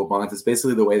municipal bonds, it's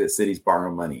basically the way that cities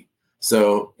borrow money.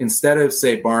 So instead of,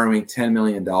 say, borrowing $10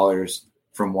 million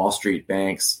from Wall Street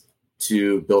banks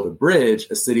to build a bridge,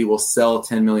 a city will sell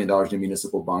 $10 million in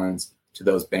municipal bonds to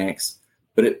those banks.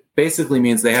 But it basically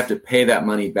means they have to pay that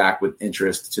money back with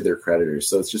interest to their creditors.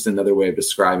 So it's just another way of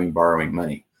describing borrowing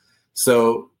money.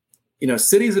 So,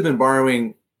 cities have been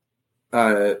borrowing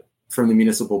from the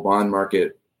municipal bond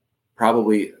market,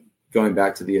 probably going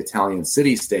back to the Italian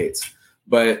city-states.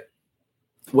 But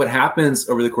what happens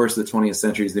over the course of the 20th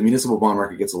century is the municipal bond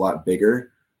market gets a lot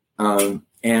bigger.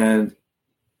 And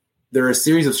there are a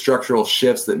series of structural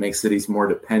shifts that make cities more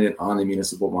dependent on the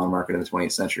municipal bond market in the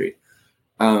 20th century.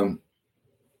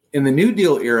 In the New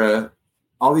Deal era,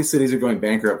 all these cities are going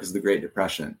bankrupt because of the Great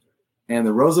Depression. And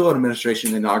the Roosevelt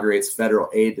administration inaugurates federal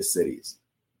aid to cities.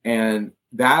 And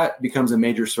that becomes a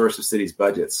major source of cities'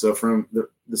 budgets. So from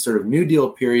the sort of New Deal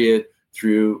period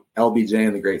through LBJ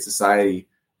and the Great Society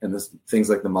and things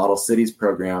like the Model Cities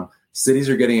program, cities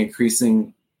are getting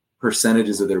increasing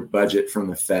percentages of their budget from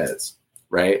the feds,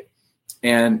 right?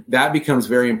 And that becomes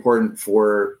very important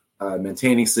for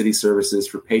maintaining city services,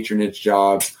 for patronage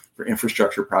jobs, for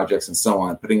infrastructure projects, and so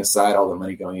on, putting aside all the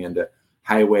money going into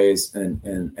highways and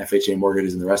FHA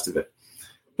mortgages and the rest of it.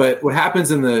 But what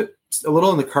happens a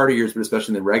little in the Carter years, but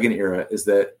especially in the Reagan era, is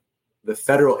that the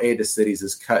federal aid to cities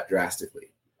is cut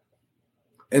drastically.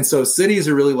 And so cities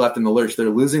are really left in the lurch. They're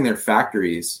losing their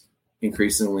factories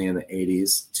increasingly in the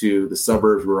 80s to the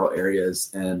suburbs, rural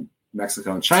areas, and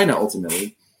Mexico and China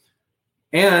ultimately.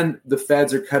 And the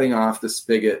feds are cutting off the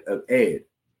spigot of aid,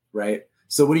 right?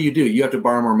 So what do? You have to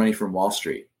borrow more money from Wall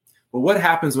Street. Well, what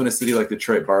happens when a city like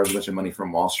Detroit borrows a bunch of money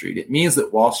from Wall Street? It means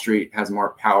that Wall Street has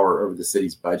more power over the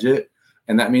city's budget,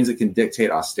 and that means it can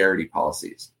dictate austerity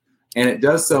policies. And it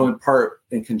does so in part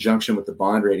in conjunction with the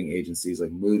bond rating agencies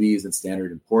like Moody's and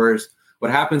Standard & Poor's.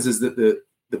 What happens is that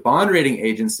the bond rating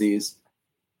agencies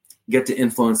get to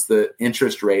influence the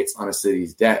interest rates on a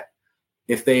city's debt.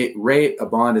 If they rate a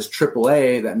bond as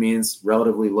AAA, that means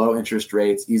relatively low interest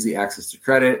rates, easy access to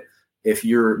credit. If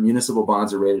your municipal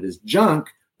bonds are rated as junk,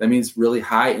 that means really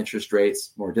high interest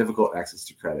rates, more difficult access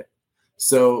to credit.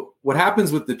 So what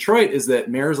happens with Detroit is that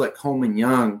mayors like Coleman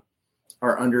Young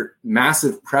are under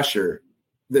massive pressure.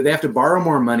 They have to borrow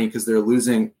more money because they're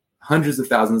losing hundreds of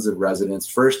thousands of residents,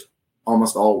 first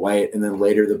almost all white, and then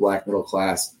later the black middle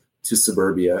class to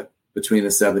suburbia between the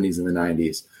 70s and the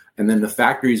 90s. And then the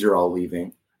factories are all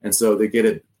leaving. And so they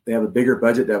have a bigger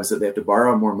budget deficit. They have to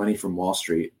borrow more money from Wall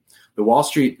Street. The Wall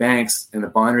Street banks and the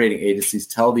bond rating agencies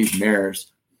tell these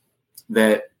mayors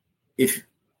that if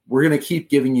we're going to keep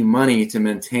giving you money to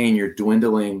maintain your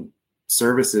dwindling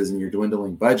services and your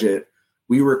dwindling budget,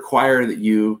 we require that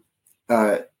you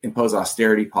impose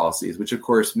austerity policies, which of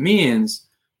course means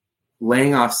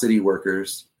laying off city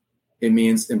workers. It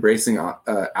means embracing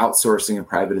outsourcing and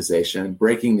privatization,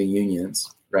 breaking the unions,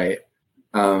 right?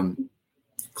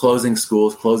 Closing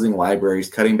schools, closing libraries,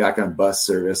 cutting back on bus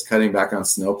service, cutting back on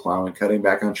snow plowing, cutting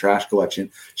back on trash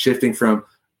collection, shifting from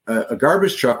a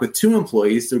garbage truck with 2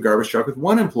 employees to a garbage truck with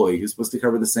 1 employee who's supposed to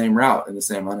cover the same route in the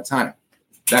same amount of time,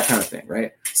 that kind of thing,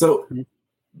 right? So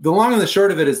the long and the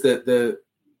short of it is that the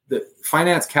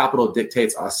finance capital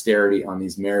dictates austerity on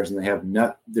these mayors,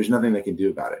 and there's nothing they can do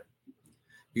about it.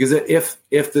 Because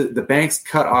if the banks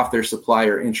cut off their supply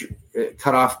or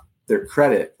cut off their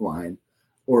credit line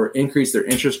or increase their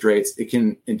interest rates, it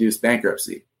can induce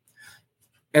bankruptcy.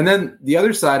 And then the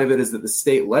other side of it is that the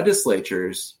state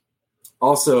legislatures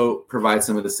also provide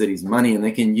some of the city's money, and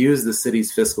they can use the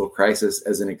city's fiscal crisis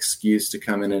as an excuse to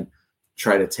come in and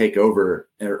try to take over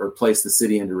or place the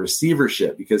city into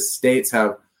receivership, because states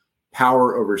have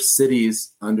power over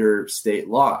cities under state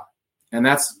law. And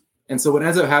And so what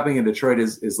ends up happening in Detroit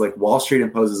is like Wall Street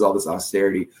imposes all this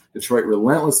austerity. Detroit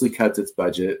relentlessly cuts its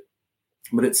budget,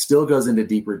 but it still goes into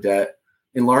deeper debt,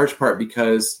 in large part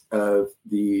because of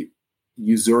the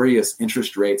usurious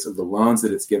interest rates of the loans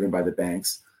that it's given by the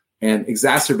banks, and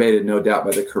exacerbated, no doubt,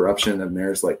 by the corruption of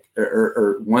mayors like,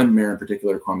 or one mayor in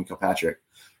particular, Kwame Kilpatrick.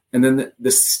 And then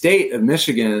the state of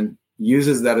Michigan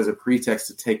uses that as a pretext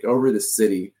to take over the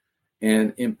city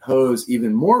and impose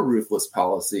even more ruthless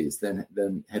policies than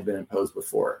had been imposed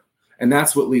before. And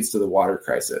that's what leads to the water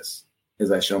crisis,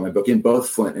 as I show in my book, in both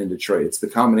Flint and Detroit. It's the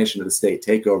combination of the state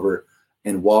takeover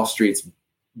and Wall Street's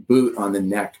boot on the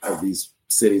neck of these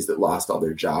cities that lost all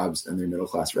their jobs and their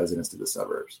middle-class residents to the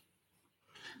suburbs.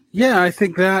 Yeah, I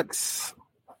think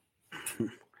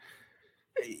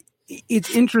it's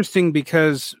interesting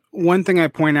because one thing I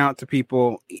point out to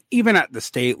people, even at the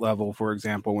state level, for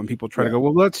example, when people try to go,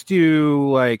 well, let's do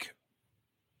like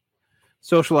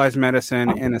socialized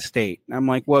medicine in a state. I'm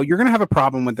like, well, you're going to have a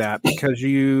problem with that because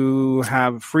you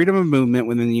have freedom of movement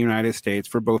within the United States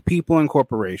for both people and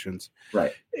corporations.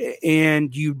 Right.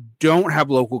 And you don't have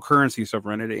local currency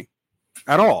sovereignty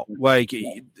at all. Like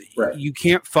you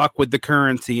can't fuck with the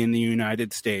currency in the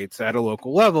United States at a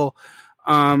local level.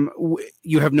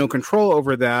 You have no control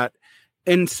over that.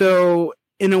 And so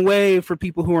in a way, for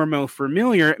people who are more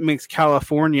familiar, it makes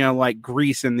California like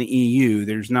Greece in the EU.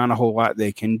 There's not a whole lot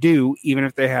they can do, even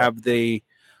if they have the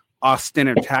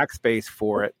ostensive tax base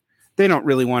for it. They don't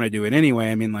really want to do it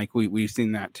anyway. I mean, like we've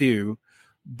seen that too.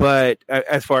 But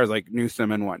as far as like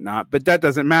Newsom and whatnot, but that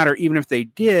doesn't matter. Even if they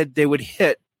did, they would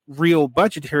hit real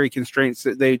budgetary constraints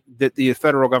that the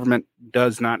federal government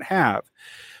does not have.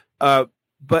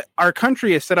 But our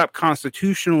country is set up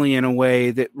constitutionally in a way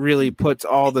that really puts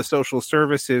all the social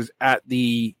services at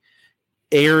the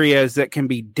areas that can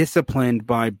be disciplined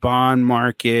by bond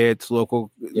markets, local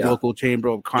chamber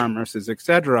of commerces,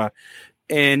 etc.,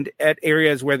 and at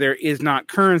areas where there is not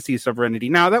currency sovereignty.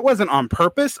 Now, that wasn't on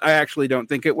purpose. I actually don't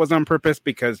think it was on purpose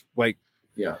because, I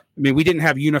mean, we didn't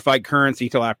have unified currency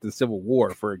till after the Civil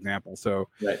War, for example. So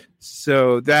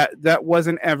that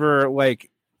wasn't ever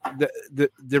like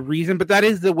the reason, but that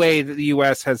is the way that the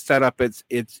U.S. has set up its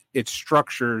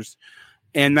structures,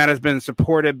 and that has been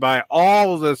supported by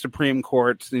all of the Supreme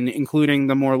Courts, including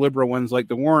the more liberal ones like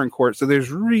the Warren Court. So there's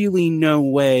really no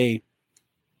way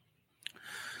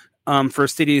for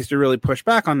cities to really push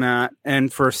back on that,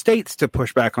 and for states to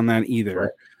push back on that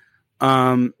either.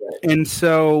 Right. And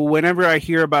so whenever I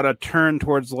hear about a turn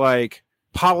towards like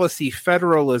policy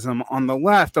federalism on the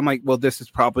left, I'm like, well, this is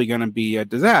probably going to be a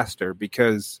disaster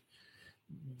because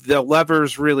the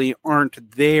levers really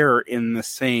aren't there in the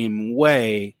same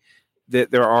way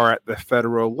that there are at the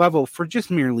federal level for just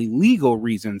merely legal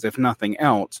reasons, if nothing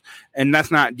else. And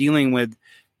that's not dealing with,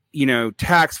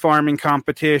 tax farming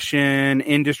competition,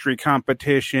 industry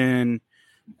competition.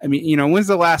 I mean, when's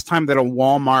the last time that a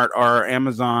Walmart or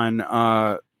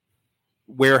Amazon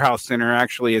warehouse center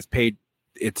actually has paid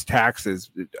its taxes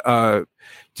to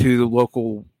the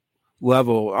local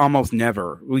level? Almost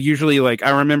never. Well, usually, like, I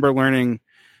remember learning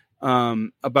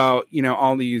about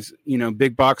all these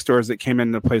big box stores that came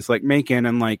into a place like Macon,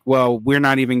 and like, well, we're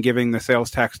not even giving the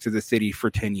sales tax to the city for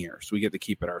 10 years. We get to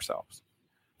keep it ourselves.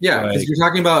 Yeah, because you're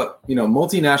talking about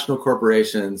multinational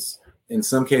corporations, in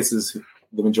some cases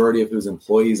the majority of whose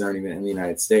employees aren't even in the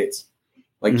United States.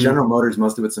 Like General Motors,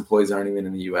 most of its employees aren't even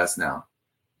in the US now.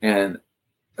 And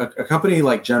a company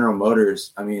like General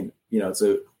Motors, I mean, it's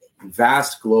a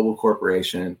vast global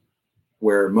corporation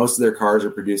where most of their cars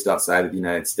are produced outside of the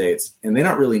United States, and they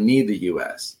don't really need the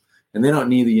US, and they don't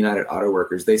need the United Auto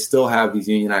Workers. They still have these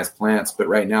unionized plants, but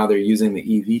right now they're using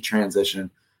the EV transition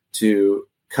to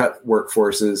cut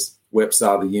workforces,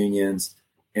 whipsaw the unions,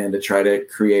 and to try to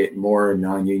create more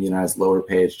non-unionized, lower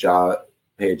paid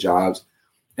jobs.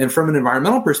 And from an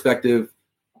environmental perspective,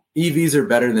 EVs are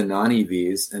better than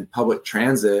non-EVs, and public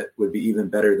transit would be even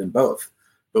better than both.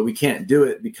 But we can't do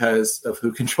it because of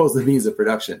who controls the means of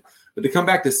production. But to come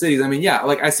back to cities, I mean,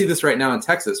 like I see this right now in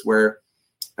Texas where,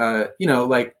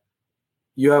 like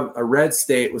you have a red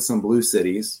state with some blue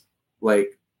cities,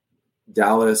 like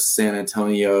Dallas, San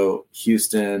Antonio,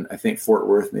 Houston, I think Fort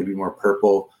Worth, maybe more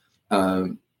purple,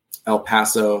 El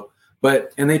Paso.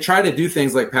 And they try to do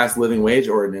things like pass living wage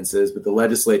ordinances, but the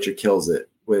legislature kills it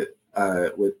with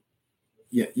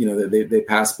they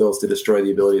pass bills to destroy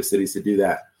the ability of cities to do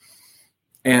that.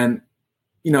 And,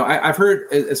 I've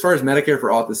heard, as far as Medicare for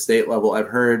all at the state level, I've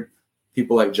heard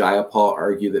people like Jayapal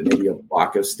argue that maybe a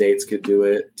block of states could do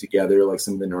it together, like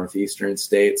some of the northeastern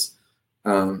states.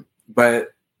 But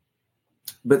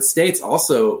states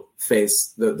also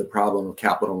face the problem of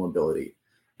capital mobility.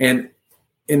 And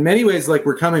in many ways, like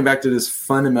we're coming back to this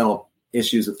fundamental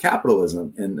issues with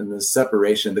capitalism and the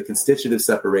separation, the constitutive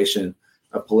separation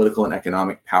of political and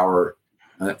economic power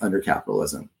under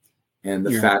capitalism. And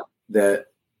the fact that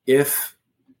if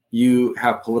you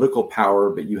have political power,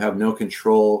 but you have no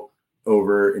control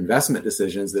over investment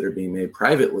decisions that are being made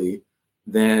privately,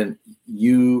 then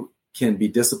you can be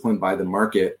disciplined by the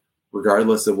market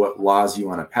regardless of what laws you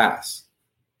want to pass.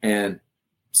 And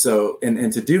so,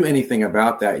 and to do anything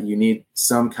about that, you need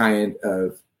some kind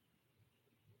of,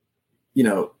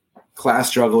 class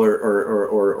struggle or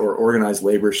organized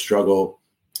labor struggle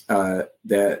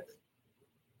that,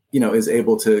 is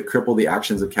able to cripple the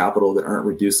actions of capital that aren't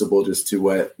reducible just to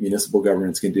what municipal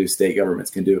governments can do, state governments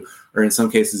can do, or in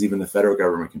some cases, even the federal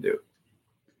government can do.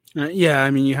 Yeah, I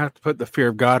mean, you have to put the fear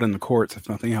of God in the courts, if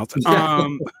nothing else.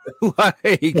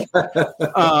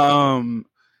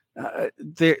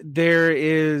 There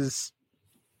is.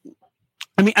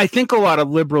 I mean, I think a lot of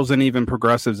liberals and even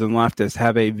progressives and leftists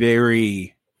have a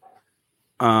very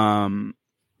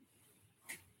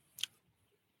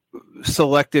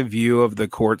selective view of the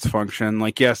court's function.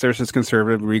 Like, yes, there's this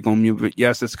conservative legal movement.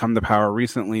 Yes, it's come to power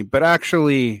recently. But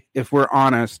actually, if we're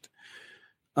honest,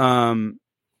 from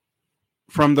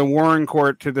the Warren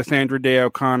Court to the Sandra Day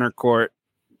O'Connor Court,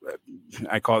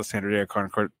 I call it Sandra Day O'Connor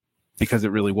Court because it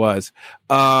really was.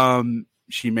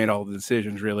 She made all the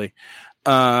decisions, really.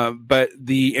 But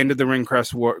the end of the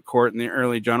Ringcrest Court and the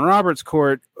early John Roberts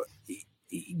Court,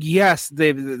 yes,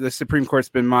 the Supreme Court's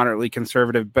been moderately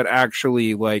conservative, but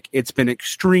actually, like, it's been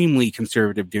extremely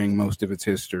conservative during most of its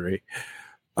history.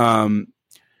 And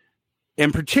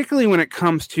particularly when it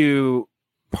comes to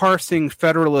parsing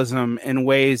federalism in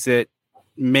ways that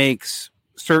makes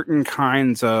certain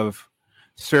kinds of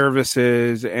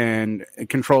services and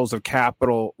controls of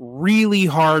capital really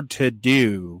hard to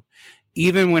do,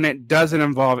 even when it doesn't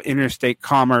involve interstate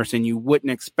commerce, and you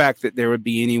wouldn't expect that there would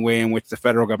be any way in which the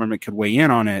federal government could weigh in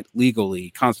on it legally,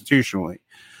 constitutionally.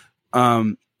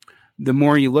 The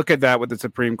more you look at that with the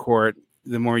Supreme Court,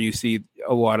 the more you see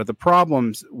a lot of the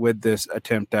problems with this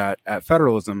attempt at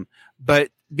federalism. But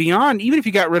beyond, even if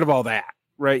you got rid of all that,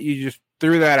 right, you just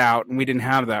threw that out and we didn't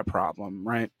have that problem,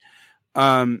 right?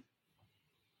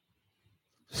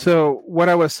 So what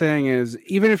I was saying is,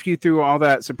 even if you threw all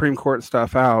that Supreme Court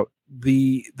stuff out,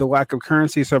 the lack of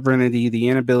currency sovereignty, the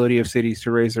inability of cities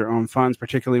to raise their own funds,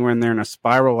 particularly when they're in a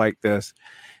spiral like this,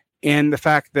 and the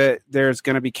fact that there's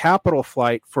going to be capital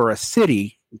flight for a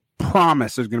city,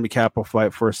 promise there's going to be capital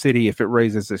flight for a city if it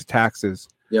raises its taxes.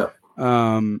 Yeah.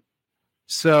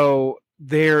 So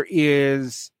there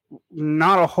is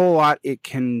not a whole lot it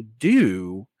can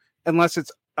do unless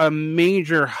it's a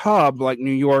major hub like New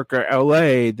York or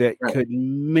LA that could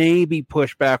maybe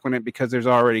push back on it because there's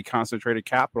already concentrated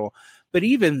capital. But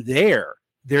even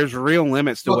there's real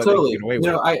limits to what they can get away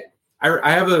with.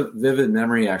 I have a vivid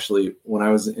memory, actually, when I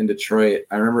was in Detroit.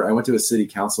 I remember I went to a city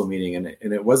council meeting, and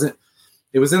it was in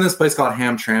this place called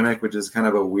Hamtramck, which is kind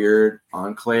of a weird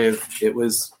enclave. It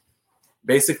was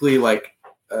basically like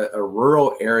a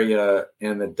rural area,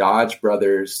 and the Dodge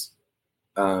brothers,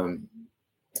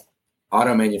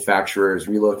 auto manufacturers,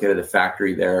 relocated a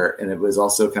factory there. And it was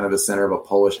also kind of the center of a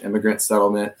Polish immigrant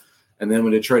settlement. And then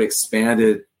when Detroit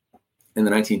expanded in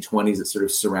the 1920s, it sort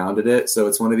of surrounded it. So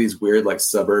it's one of these weird, like,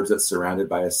 suburbs that's surrounded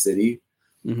by a city.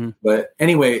 Mm-hmm. But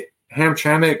anyway,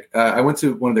 Hamtramck, I went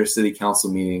to one of their city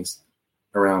council meetings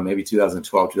around maybe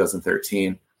 2012,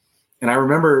 2013. And I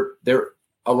remember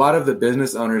a lot of the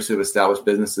business owners who have established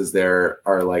businesses there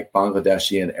are like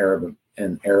Bangladeshi and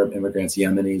Arab immigrants,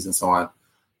 Yemenis, and so on.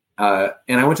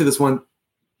 And I went to this one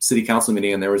city council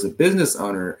meeting, and there was a business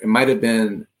owner. It might have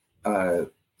been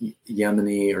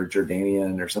Yemeni or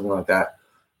Jordanian or something like that.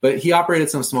 But he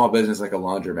operated some small business like a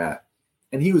laundromat.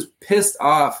 And he was pissed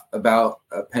off about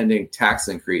a pending tax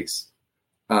increase.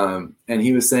 And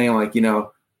he was saying, like,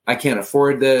 I can't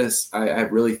afford this. I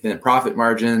have really thin profit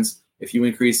margins. If you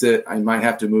increase it, I might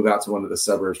have to move out to one of the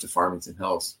suburbs to Farmington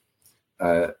Hills.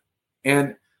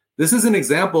 And this is an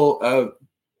example of,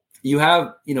 you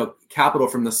have, capital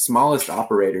from the smallest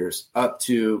operators up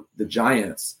to the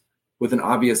giants with an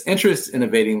obvious interest in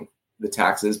evading the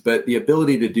taxes, but the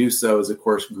ability to do so is, of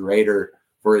course, greater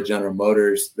for a General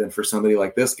Motors than for somebody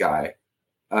like this guy,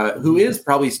 who is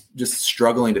probably just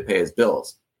struggling to pay his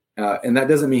bills. And that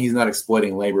doesn't mean he's not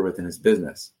exploiting labor within his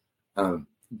business.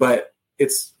 But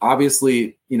it's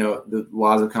obviously, the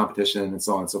laws of competition and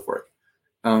so on and so forth.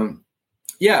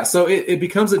 So it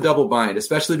becomes a double bind,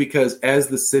 especially because as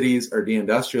the cities are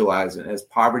deindustrialized and as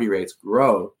poverty rates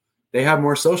grow, they have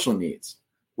more social needs.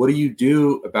 What do you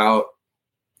do about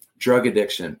drug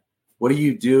addiction? What do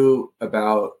you do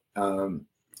about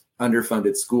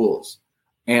underfunded schools?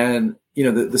 And,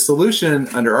 the solution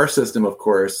under our system, of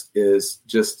course, is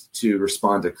just to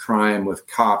respond to crime with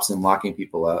cops and locking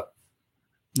people up.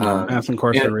 Mass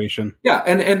incarceration.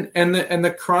 And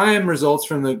the crime results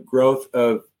from the growth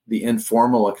of the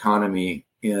informal economy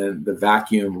in the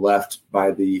vacuum left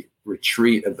by the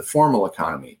retreat of the formal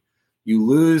economy. You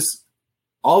lose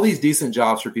all these decent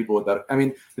jobs for people without. I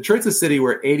mean, Detroit's a city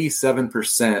where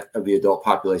 87% of the adult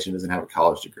population doesn't have a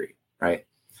college degree, right?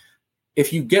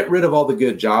 If you get rid of all the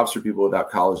good jobs for people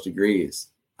without college degrees,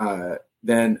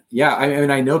 then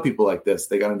I know people like this.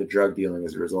 They got into drug dealing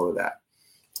as a result of that.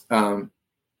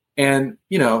 And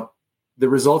the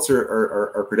results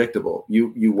are predictable.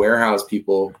 You warehouse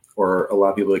people or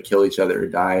allow people to kill each other or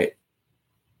die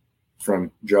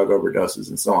from drug overdoses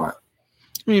and so on.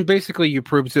 I mean, basically, you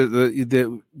prove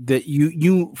that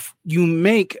you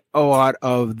make a lot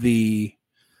of the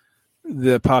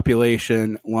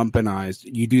population lumpenized.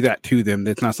 You do that to them.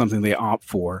 That's not something they opt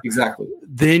for. Exactly.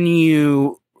 Then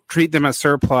you treat them as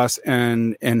surplus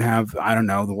and have, I don't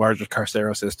know, the largest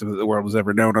carceral system that the world has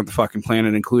ever known on the fucking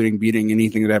planet, including beating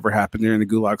anything that ever happened during the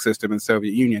Gulag system in the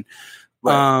Soviet Union.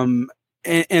 Right.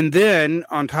 And then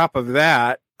on top of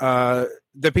that,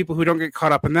 the people who don't get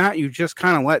caught up in that, you just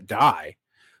kind of let die.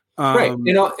 Right.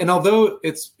 And although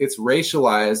it's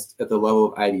racialized at the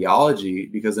level of ideology,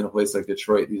 because in a place like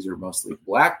Detroit, these are mostly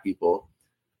black people,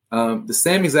 the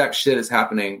same exact shit is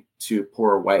happening to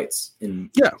poor whites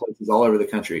in places all over the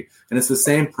country. And it's the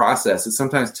same process. It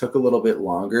sometimes took a little bit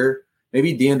longer.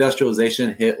 Maybe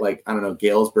deindustrialization hit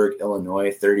Galesburg,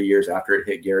 Illinois, 30 years after it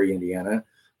hit Gary, Indiana.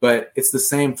 But it's the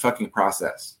same fucking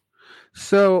process.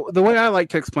 So the way I like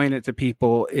to explain it to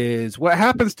people is what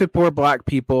happens to poor black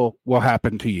people will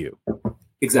happen to you.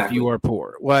 Exactly. If you are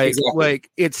poor. Like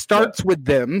it starts with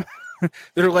them.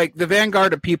 They're like the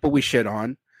vanguard of people we shit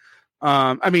on.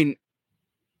 Not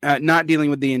dealing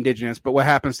with the indigenous, but what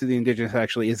happens to the indigenous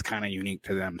actually is kind of unique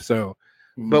to them. So,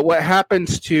 but what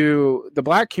happens to the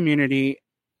black community,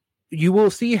 you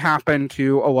will see happen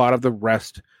to a lot of the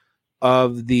rest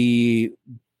of the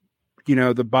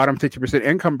bottom 50%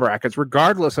 income brackets,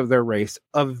 regardless of their race,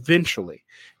 eventually.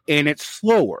 And it's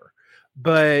slower.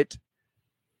 But,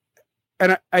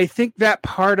 and I think that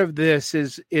part of this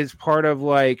is part of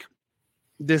like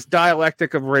this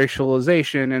dialectic of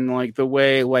racialization and like the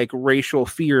way like racial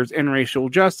fears and racial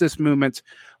justice movements,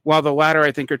 while the latter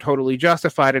I think are totally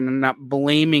justified, and I'm not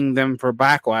blaming them for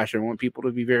backlash. I want people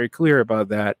to be very clear about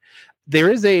that.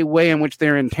 There is a way in which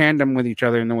they're in tandem with each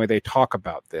other in the way they talk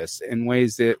about this, in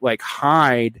ways that like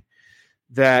hide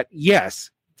that, yes,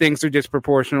 things are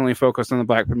disproportionately focused on the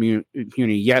black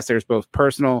community. Yes, there's both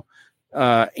personal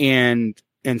and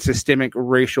systemic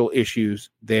racial issues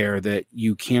there that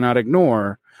you cannot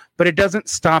ignore, but it doesn't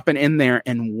stop and end there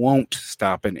and won't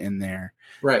stop and end there.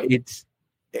 Right. It's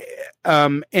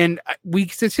and we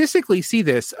statistically see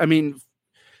this. I mean,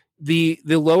 the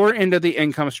lower end of the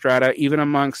income strata, even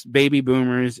amongst baby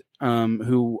boomers,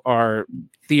 who are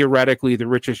theoretically the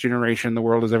richest generation the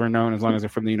world has ever known, as long as they're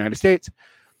from the United States,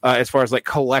 as far as like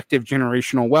collective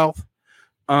generational wealth.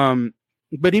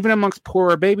 But even amongst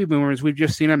poorer baby boomers, we've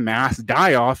just seen a mass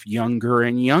die off younger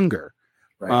and younger.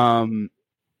 Right.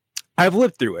 I've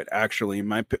lived through it, actually.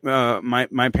 My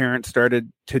parents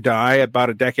started to die about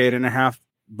a decade and a half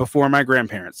before my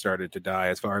grandparents started to die,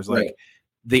 as far as like right.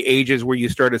 the ages where you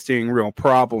started seeing real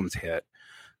problems hit.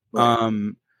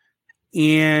 Right.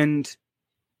 And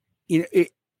you know,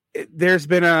 there's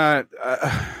been the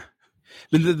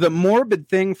morbid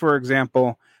thing, for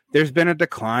example, there's been a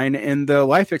decline in the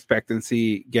life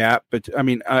expectancy gap, but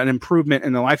an improvement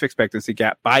in the life expectancy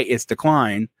gap by its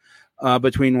decline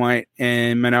between white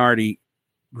and minority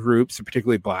groups,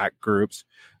 particularly black groups.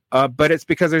 But it's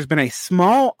because there's been a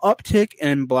small uptick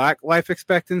in black life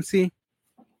expectancy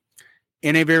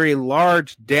and a very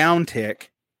large downtick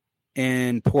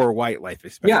in poor white life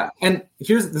expectancy. Yeah, and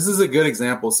this is a good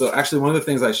example. So actually, one of the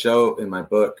things I show in my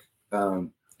book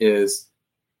is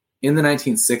in the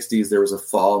 1960s, there was a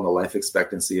fall in the life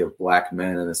expectancy of black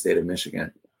men in the state of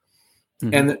Michigan.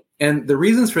 Mm-hmm. And the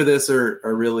reasons for this are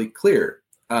really clear.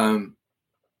 And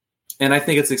I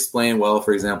think it's explained well,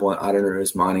 for example, in Adonir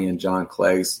Usmani and John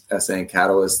Clegg's essay in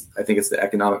Catalyst. I think it's the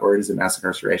economic origins of mass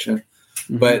incarceration.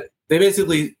 Mm-hmm. But they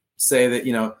basically say that,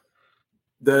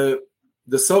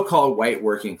 the so-called white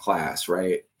working class,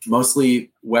 right,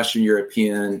 mostly Western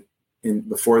European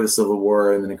before the Civil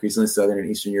War, and then increasingly Southern and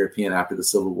Eastern European after the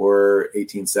Civil War,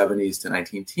 1870s to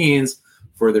 19-teens,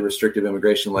 for the restrictive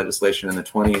immigration legislation in the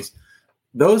 20s.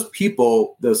 Those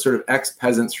people, those sort of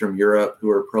ex-peasants from Europe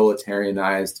who are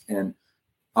proletarianized and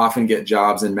often get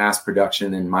jobs in mass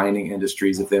production and mining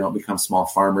industries if they don't become small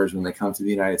farmers when they come to the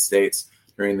United States.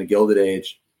 during the Gilded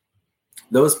Age,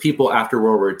 those people after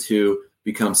World War II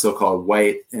become so-called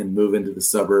white and move into the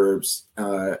suburbs,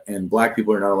 and black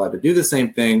people are not allowed to do the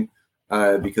same thing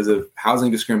because of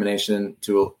housing discrimination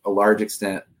to a large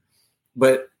extent.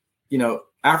 But,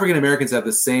 African Americans have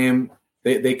the same,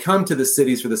 they come to the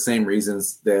cities for the same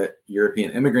reasons that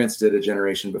European immigrants did a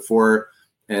generation before.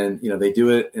 And, they do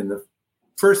it in the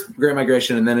first Great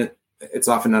Migration, and then it's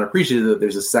often not appreciated that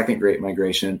there's a second Great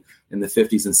Migration in the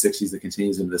 50s and 60s that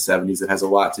continues into the 70s that has a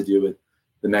lot to do with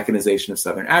the mechanization of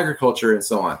Southern agriculture and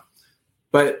so on.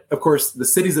 But of course, the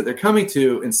cities that they're coming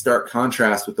to in stark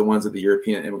contrast with the ones that the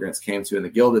European immigrants came to in the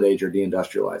Gilded Age are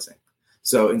deindustrializing.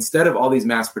 So instead of all these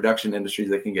mass production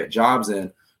industries they can get jobs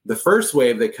in, the first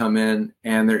wave they come in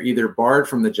and they're either barred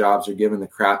from the jobs or given the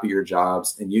crappier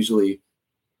jobs. And usually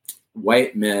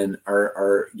white men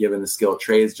are given the skilled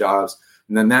trades jobs.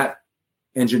 And then that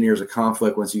engineers a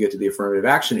conflict once you get to the affirmative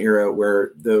action era,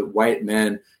 where the white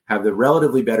men have the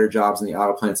relatively better jobs in the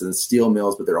auto plants and the steel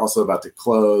mills, but they're also about to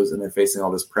close and they're facing all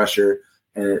this pressure.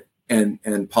 And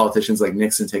politicians like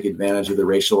Nixon take advantage of the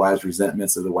racialized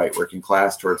resentments of the white working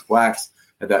class towards blacks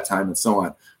at that time and so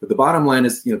on. But the bottom line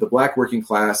is, the black working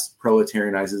class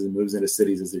proletarianizes and moves into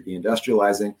cities as they're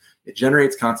deindustrializing. It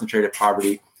generates concentrated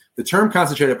poverty. The term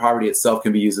concentrated poverty itself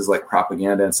can be used as like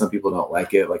propaganda, and some people don't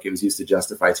like it. Like it was used to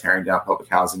justify tearing down public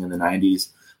housing in the 90s.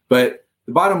 But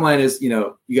the bottom line is,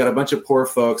 you got a bunch of poor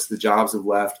folks, the jobs have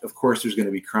left. Of course, there's going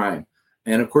to be crime.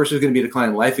 And of course, there's going to be a decline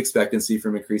in life expectancy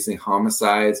from increasing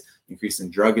homicides, increasing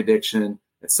drug addiction,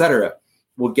 et cetera.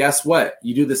 Well, guess what?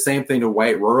 You do the same thing to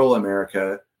white rural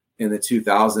America in the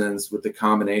 2000s with the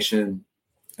combination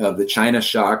of the China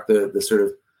shock, the sort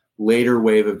of later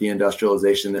wave of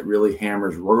deindustrialization that really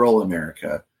hammers rural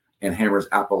America and hammers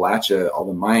Appalachia, all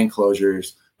the mine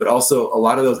closures, but also a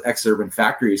lot of those exurban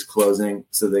factories closing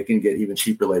so they can get even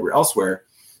cheaper labor elsewhere.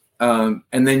 And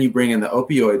then you bring in the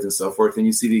opioids and so forth, and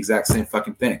you see the exact same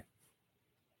fucking thing.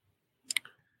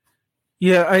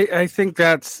 Yeah, I think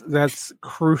that's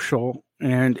crucial,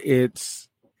 and it's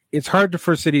hard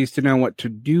for cities to know what to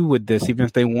do with this, even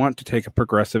if they want to take a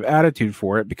progressive attitude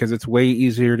for it, because it's way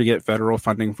easier to get federal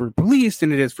funding for police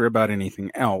than it is for about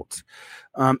anything else.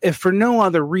 If for no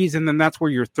other reason, then that's where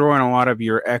you're throwing a lot of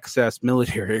your excess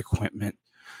military equipment.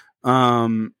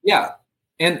 Yeah.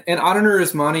 And Auditor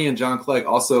Usmani and John Clegg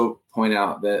also point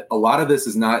out that a lot of this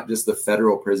is not just the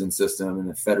federal prison system and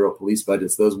the federal police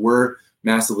budgets. Those were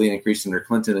massively increased under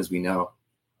Clinton, as we know.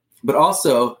 But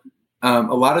also, a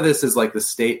lot of this is like the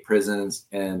state prisons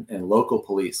and local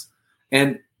police.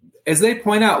 And as they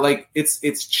point out, like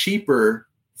it's cheaper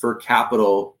for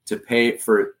capital to pay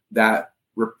for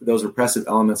those repressive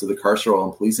elements of the carceral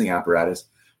and policing apparatus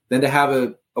than to have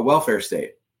a welfare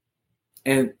state.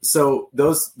 And so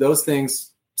those things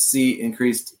see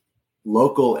increased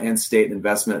local and state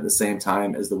investment at the same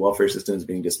time as the welfare system is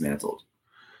being dismantled.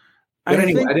 But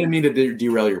anyway, I didn't mean to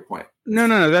derail your point.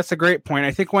 No, that's a great point.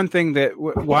 I think one thing that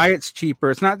why it's cheaper,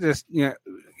 it's not just,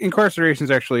 incarceration is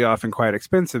actually often quite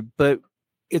expensive, but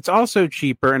it's also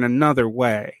cheaper in another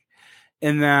way,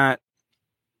 in that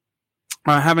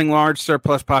having large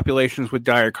surplus populations with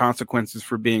dire consequences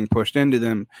for being pushed into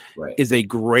them is a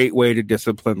great way to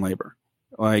discipline labor.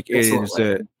 Like Excellent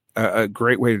it is a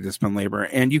great way to discipline labor.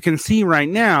 And you can see right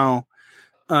now,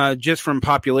 just from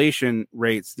population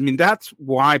rates, I mean, that's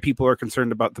why people are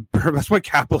concerned about that's why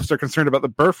capitalists are concerned about the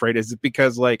birth rate, is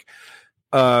because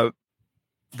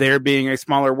there being a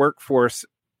smaller workforce,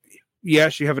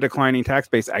 yes, you have a declining tax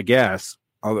base, I guess,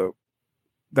 although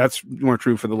that's more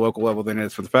true for the local level than it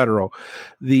is for the federal.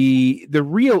 The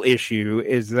real issue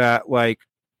is that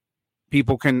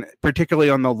people can, particularly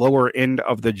on the lower end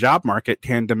of the job market,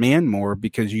 can demand more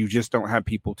because you just don't have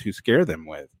people to scare them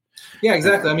with. Yeah,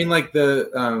 exactly. I mean,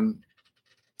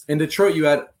 in Detroit, you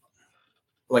had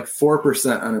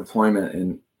 4%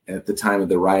 unemployment at the time of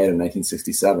the riot in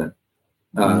 1967.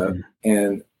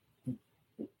 And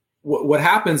what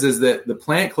happens is that the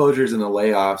plant closures and the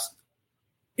layoffs,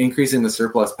 increasing the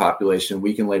surplus population,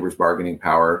 weaken labor's bargaining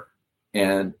power.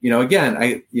 And, again,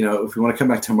 if we want to come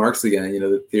back to Marx again,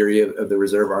 the theory of the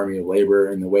reserve army of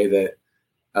labor and the way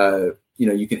that,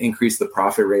 you can increase the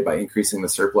profit rate by increasing the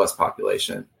surplus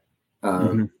population.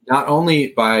 Not only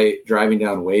by driving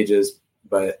down wages,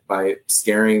 but by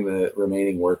scaring the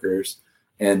remaining workers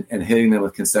and hitting them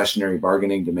with concessionary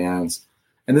bargaining demands.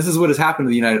 And this is what has happened to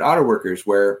the United Auto Workers,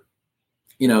 where,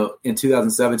 in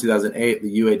 2007, 2008,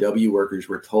 the UAW workers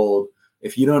were told,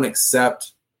 if you don't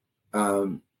accept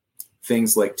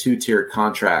things like two-tier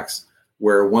contracts,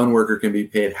 where one worker can be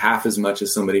paid half as much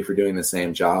as somebody for doing the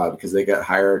same job because they got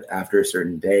hired after a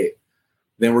certain date,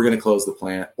 then we're going to close the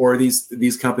plant, or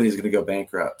these companies are going to go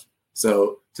bankrupt.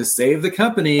 So to save the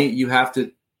company, you have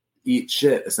to eat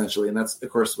shit, essentially. And that's, of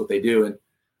course, what they do. And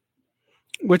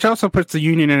which also puts the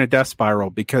union in a death spiral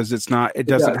because it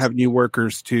doesn't have new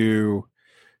workers to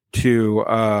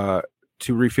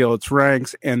refill its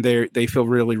ranks, and they feel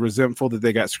really resentful that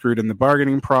they got screwed in the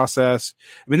bargaining process.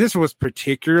 I mean, this was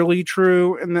particularly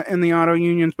true in the auto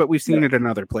unions, but we've seen it in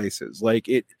other places. Like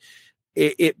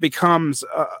it becomes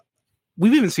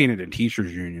we've even seen it in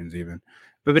teachers unions even,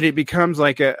 but it becomes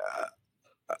like a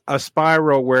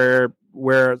spiral where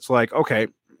it's like, okay,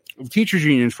 teachers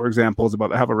unions, for example, is about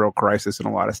to have a real crisis in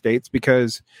a lot of states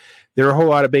because there are a whole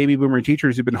lot of baby boomer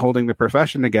teachers who've been holding the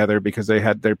profession together because they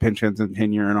had their pensions and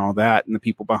tenure and all that, and the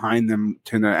people behind them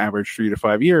tend to average 3 to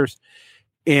 5 years,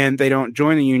 and they don't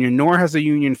join the union, nor has the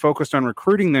union focused on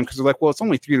recruiting them because they're like, well, it's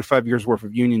only 3 to 5 years worth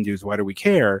of union dues. Why do we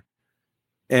care?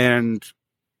 And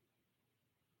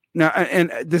now,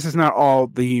 and this is not all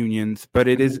the unions, but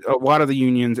it is a lot of the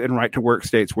unions in right to work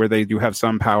states where they do have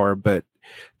some power, but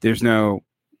there's no.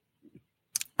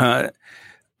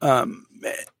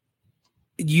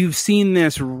 You've seen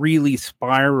this really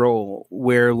spiral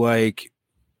where like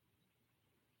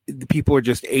the people are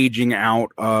just aging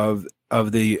out of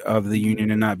the union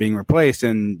and not being replaced,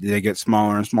 and they get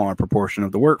smaller and smaller proportion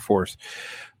of the workforce.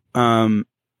 I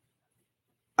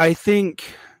think,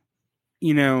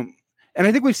 and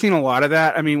I think we've seen a lot of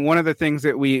that. I mean, one of the things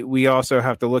that we also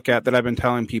have to look at that I've been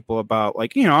telling people about,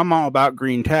 like, I'm all about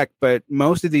green tech, but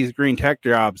most of these green tech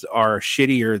jobs are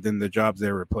shittier than the jobs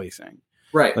they're replacing.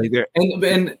 Right. Like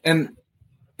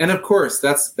and of course,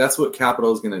 that's what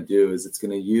capital is going to do, is it's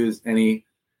going to use any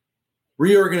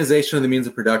reorganization of the means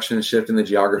of production and shift in the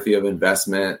geography of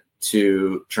investment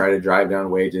to try to drive down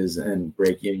wages and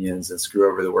break unions and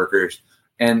screw over the workers.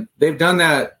 And they've done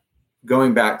that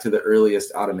going back to the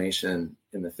earliest automation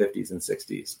in the 50s and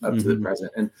 60s up to the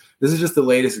present. And this is just the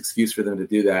latest excuse for them to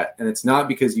do that. And it's not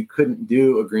because you couldn't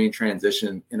do a green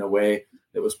transition in a way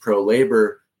that was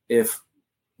pro-labor if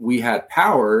we had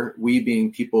power, we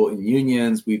being people in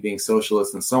unions, we being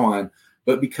socialists and so on.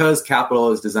 But because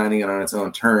capital is designing it on its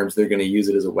own terms, they're going to use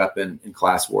it as a weapon in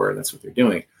class war. And that's what they're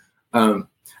doing. I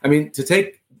mean, to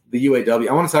take the UAW,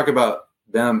 I want to talk about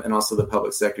them and also the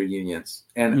public sector unions.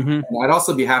 And I'd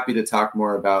also be happy to talk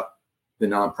more about the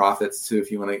nonprofits too, if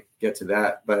you want to get to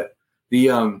that. But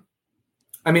I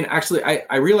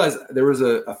realized there was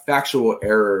a factual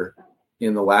error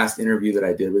in the last interview that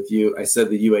I did with you. I said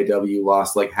the UAW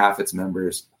lost like half its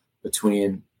members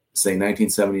between, say,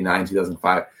 1979,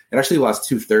 2005. It actually lost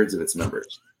 2/3 of its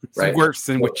members. Right? It's worse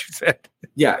than what you said.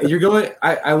 Yeah,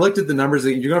 I looked at the numbers.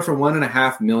 You're going from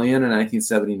 1.5 million in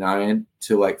 1979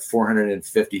 to like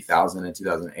 450,000 in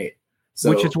 2008. So,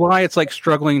 which is why it's like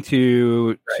struggling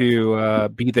to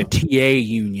be the TA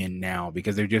union now,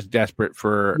 because they're just desperate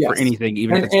for anything,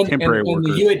 even if it's temporary workers.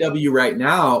 And the UAW right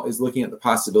now is looking at the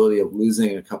possibility of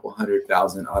losing a couple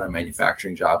 100,000 auto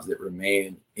manufacturing jobs that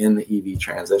remain in the EV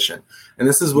transition. And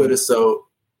this is what is so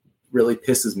really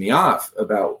pisses me off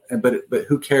about, but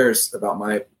who cares about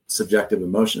my subjective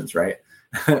emotions, right?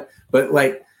 But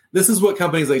like, this is what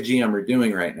companies like GM are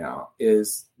doing right now,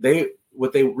 is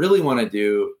what they really want to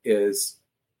do is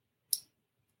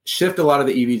shift a lot of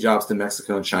the EV jobs to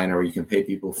Mexico and China, where you can pay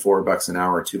people $4 an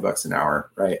hour, $2 an hour,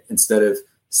 right? Instead of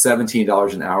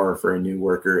 $17 an hour for a new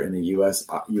worker in the US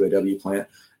UAW plant,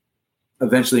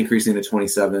 eventually increasing to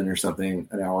 27 or something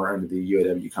an hour under the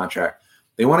UAW contract.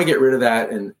 They want to get rid of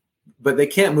that, but they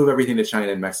can't move everything to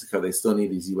China and Mexico. They still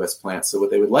need these US plants. So what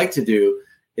they would like to do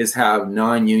is have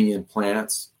non-union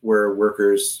plants where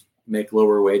workers make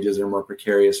lower wages, or more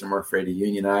precarious, or more afraid to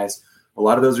unionize. A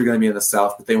lot of those are going to be in the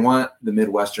South, but they want the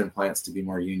Midwestern plants to be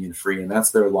more union free. And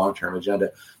that's their long-term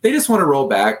agenda. They just want to roll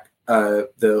back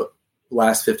the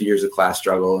last 50 years of class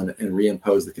struggle and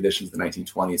reimpose the conditions of the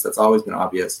 1920s. That's always been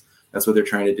obvious. That's what they're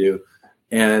trying to do.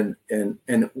 And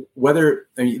whether,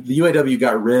 the UAW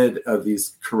got rid of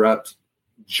these corrupt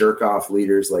jerk off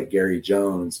leaders like Gary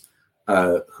Jones,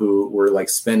 who were like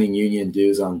spending union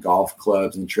dues on golf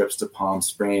clubs and trips to Palm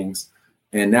Springs.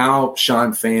 And now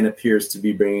Sean Fain appears to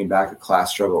be bringing back a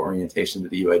class struggle orientation to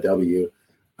the UAW.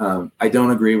 I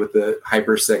don't agree with the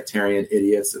hyper-sectarian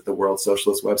idiots at the World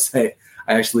Socialist website.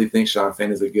 I actually think Sean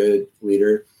Fain is a good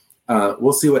leader.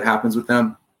 We'll see what happens with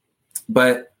them.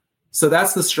 But so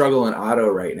that's the struggle in auto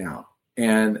right now.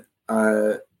 And,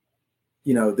 there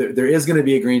is going to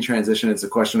be a green transition. It's a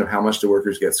question of how much do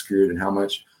workers get screwed and how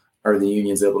much are the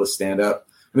unions able to stand up.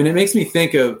 I mean, it makes me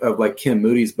think of like Kim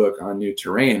Moody's book on New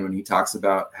Terrain, when he talks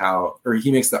about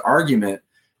he makes the argument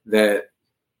that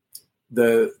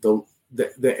the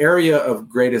area of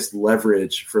greatest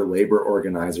leverage for labor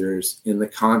organizers in the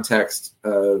context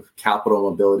of capital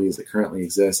mobility as it currently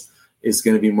exists is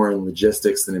going to be more in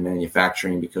logistics than in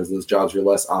manufacturing because those jobs are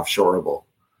less offshoreable.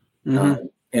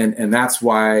 And that's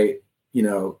why,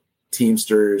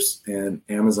 Teamsters and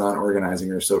Amazon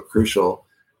organizing are so crucial.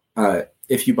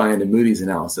 If you buy into Moody's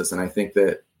analysis, and I think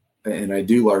that, and I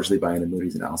do largely buy into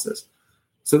Moody's analysis.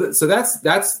 So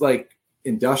that's like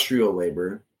industrial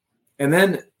labor. And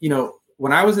then,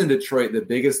 when I was in Detroit, the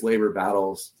biggest labor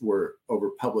battles were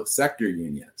over public sector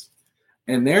unions.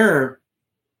 And there,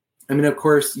 of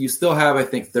course, you still have, I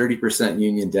think, 30%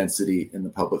 union density in the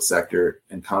public sector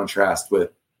in contrast with,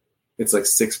 it's like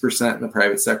 6% in the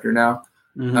private sector now.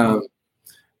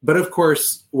 But of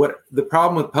course, what the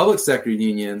problem with public sector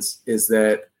unions is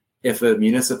that if a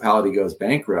municipality goes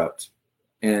bankrupt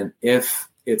and if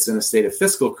it's in a state of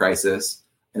fiscal crisis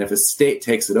and if a state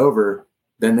takes it over,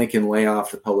 then they can lay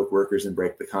off the public workers and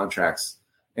break the contracts.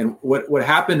 And what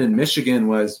happened in Michigan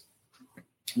was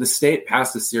the state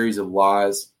passed a series of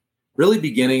laws really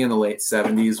beginning in the late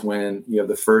 70s when you have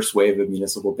the first wave of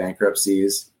municipal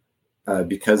bankruptcies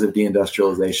because of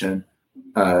deindustrialization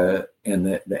and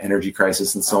the energy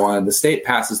crisis and so on. The state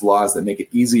passes laws that make it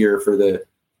easier for the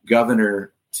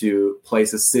governor to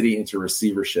place a city into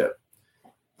receivership.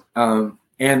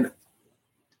 And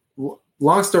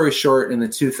long story short, in the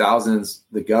 2000s,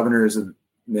 the governors of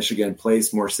Michigan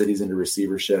placed more cities into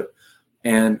receivership,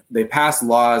 and they passed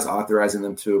laws authorizing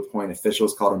them to appoint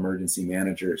officials called emergency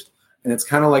managers. And it's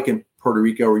kind of like in Puerto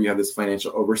Rico where you have this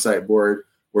financial oversight board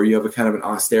where you have a kind of an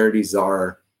austerity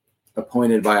czar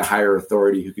appointed by a higher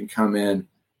authority who can come in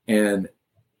and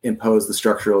impose the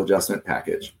structural adjustment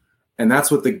package. And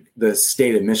that's what the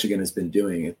state of Michigan has been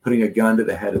doing, putting a gun to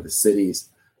the head of the cities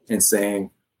and saying,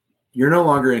 you're no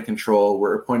longer in control.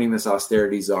 We're appointing this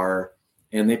austerity czar.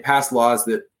 And they pass laws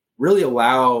that really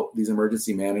allow these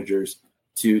emergency managers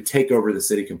to take over the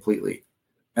city completely.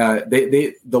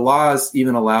 The laws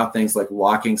even allow things like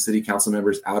locking city council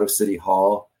members out of City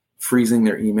Hall, freezing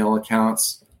their email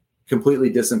accounts,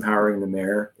 completely disempowering the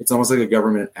mayor. It's almost like a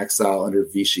government exile under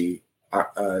Vichy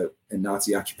and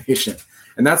Nazi occupation.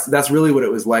 And that's really what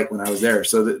it was like when I was there.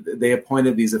 So they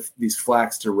appointed these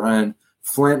flags to run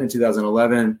Flint in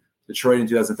 2011, Detroit in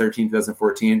 2013,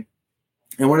 2014.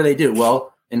 And what do they do?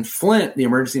 Well, in Flint, the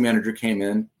emergency manager came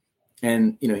in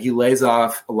and, he lays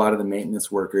off a lot of the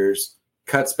maintenance workers,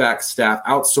 cuts back staff,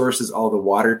 outsources all the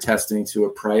water testing to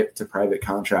private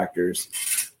contractors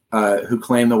who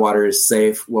claim the water is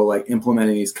safe while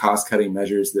implementing these cost-cutting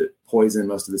measures that poison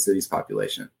most of the city's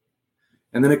population.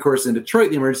 And then, of course, in Detroit,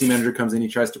 the emergency manager comes in. He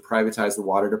tries to privatize the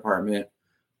water department.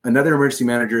 Another emergency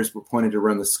manager is appointed to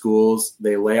run the schools.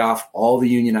 They lay off all the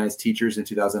unionized teachers in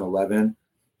 2011,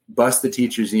 bust the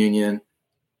teachers union,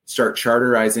 start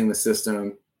charterizing the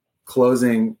system,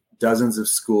 closing dozens of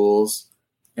schools,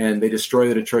 and they destroy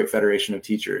the Detroit Federation of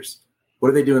Teachers. What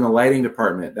do they do in the lighting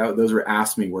department? Those were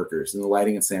AFSCME workers in the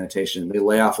lighting and sanitation. They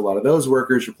lay off a lot of those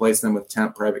workers, replace them with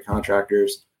temp private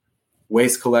contractors,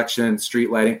 waste collection,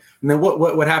 street lighting. And then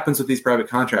what happens with these private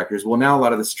contractors? Well, now a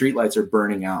lot of the street lights are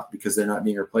burning out because they're not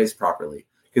being replaced properly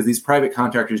because these private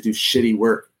contractors do shitty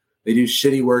work. They do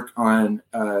shitty work on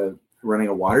running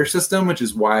a water system, which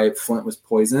is why Flint was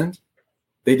poisoned.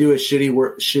 They do a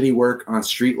shitty work on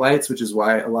street lights, which is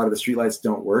why a lot of the street lights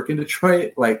don't work in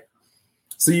Detroit.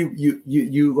 So you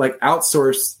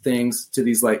outsource things to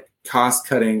these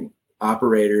cost-cutting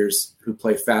operators who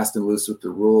play fast and loose with the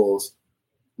rules,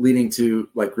 leading to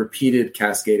repeated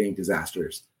cascading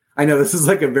disasters. I know this is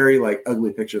a very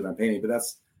ugly picture that I'm painting, but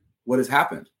that's what has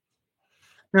happened.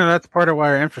 No, that's part of why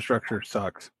our infrastructure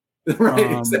sucks.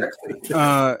 Right, exactly.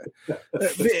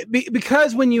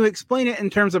 Because when you explain it in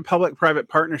terms of public-private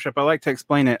partnership, I like to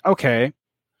explain it. Okay,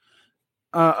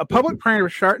 a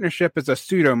public-private partnership is a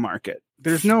pseudo market.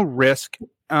 There's no risk,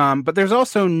 but there's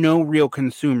also no real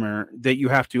consumer that you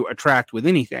have to attract with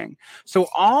anything. So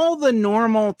all the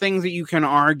normal things that you can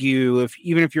argue,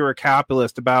 even if you're a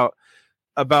capitalist, about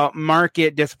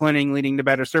market disciplining leading to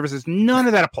better services, none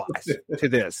of that applies to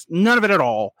this. None of it at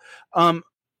all.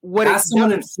 Ask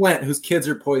someone in Flint whose kids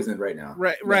are poisoned right now.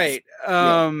 Right.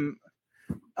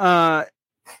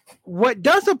 What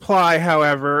does apply,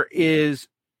 however, is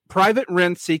private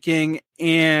rent seeking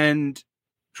and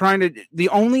the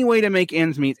only way to make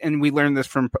ends meet, and we learned this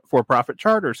from for-profit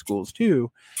charter schools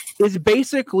too, is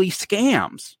basically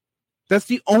scams. That's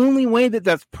the only way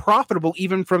that's profitable,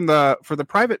 even for the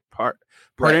private part.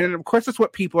 Right. And of course, that's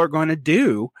what people are going to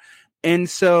do. And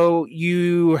so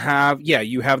you have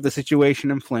the situation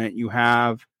in Flint. You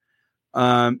have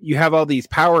all these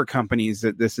power companies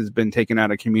that this has been taken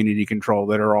out of community control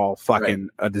that are all fucking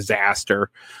a disaster.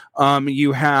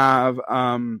 You have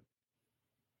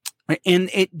And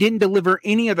it didn't deliver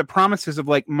any of the promises of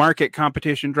like market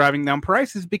competition driving down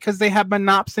prices because they have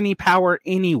monopsony power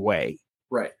anyway.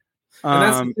 Right. And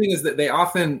that's the thing, is that they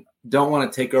often don't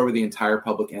want to take over the entire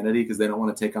public entity because they don't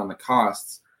want to take on the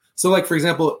costs. So like, for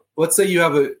example, let's say you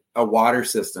have a water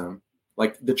system.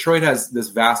 Like Detroit has this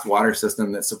vast water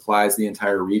system that supplies the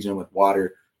entire region with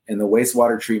water, and the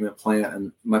wastewater treatment plant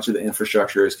and much of the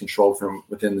infrastructure is controlled from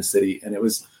within the city. And it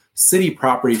was city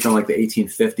property from like the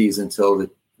 1850s until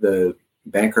the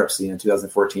bankruptcy in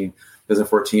 2014,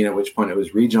 at which point it was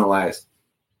regionalized.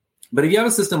 But if you have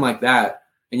a system like that,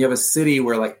 and you have a city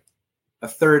where like a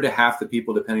third to half the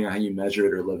people, depending on how you measure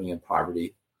it, are living in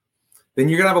poverty, then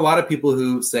you're going to have a lot of people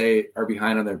who say are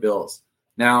behind on their bills.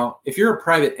 Now, if you're a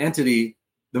private entity,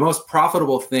 the most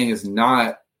profitable thing is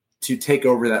not to take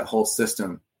over that whole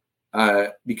system,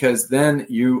 because then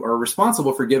you are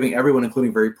responsible for giving everyone,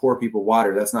 including very poor people,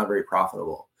 water. That's not very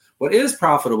profitable. What is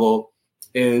profitable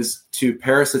is to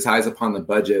parasitize upon the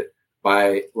budget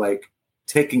by like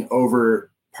taking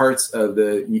over parts of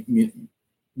the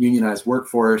unionized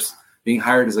workforce, being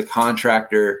hired as a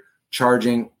contractor,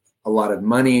 charging a lot of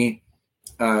money,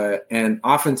 and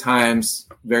oftentimes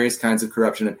various kinds of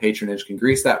corruption and patronage can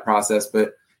grease that process.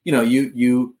 But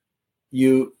you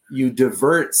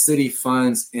divert city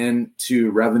funds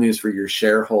into revenues for your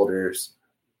shareholders,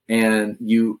 and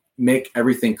you make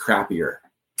everything crappier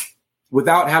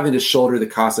without having to shoulder the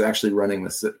cost of actually running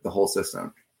the whole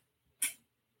system.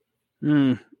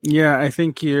 Yeah, I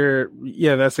think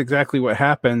that's exactly what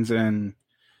happens, and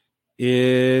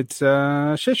it's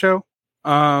a shit show.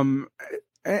 And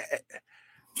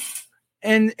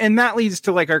that leads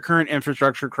to like our current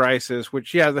infrastructure crisis,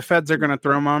 which the Feds are going to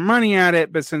throw more money at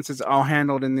it, but since it's all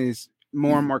handled in these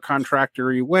more and more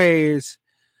contractory ways,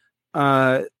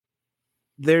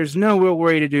 there's no real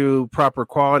way to do proper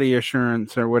quality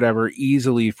assurance or whatever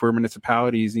easily for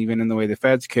municipalities, even in the way the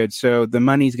Feds could. So the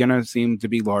money's going to seem to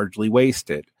be largely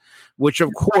wasted, which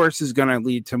of course is going to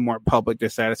lead to more public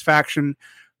dissatisfaction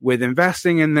with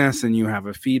investing in this, and you have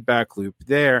a feedback loop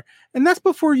there. And that's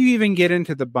before you even get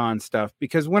into the bond stuff,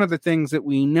 because one of the things that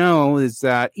we know is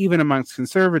that even amongst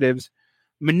conservatives,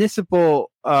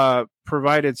 municipal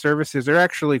provided services are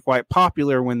actually quite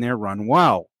popular when they're run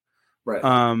well. Right.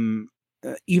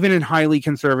 Even in highly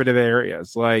conservative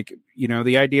areas, like,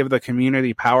 the idea of the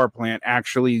community power plant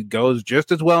actually goes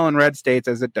just as well in red states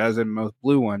as it does in most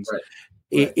blue ones. Right.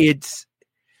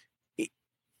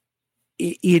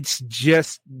 It's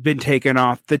just been taken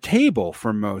off the table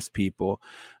for most people.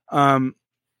 And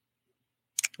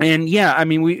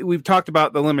we've talked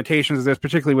about the limitations of this,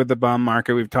 particularly with the bond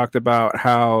market. We've talked about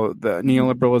how the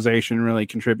neoliberalization really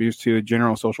contributes to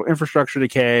general social infrastructure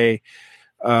decay.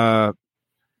 One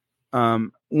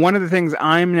of the things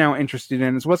I'm now interested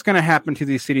in is what's going to happen to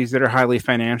these cities that are highly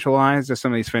financialized as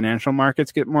some of these financial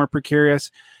markets get more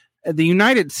precarious. The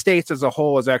United States as a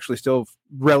whole is actually still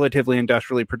relatively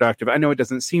industrially productive. I know it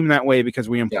doesn't seem that way because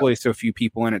we employ so few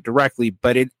people in it directly,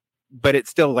 but it's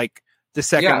still like the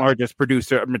second largest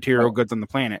producer of material goods on the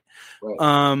planet.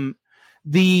 Right.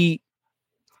 The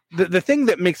thing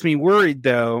that makes me worried,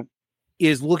 though,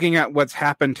 is looking at what's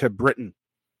happened to Britain,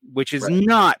 which is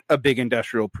not a big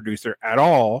industrial producer at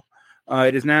all.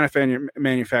 It is not a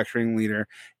manufacturing leader,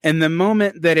 and the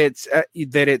moment that its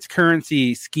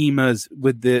currency schemas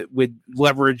with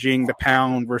leveraging the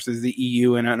pound versus the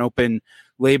EU in an open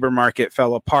labor market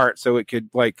fell apart, so it could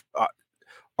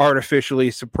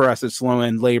artificially suppress its low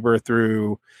end labor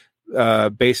through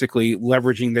basically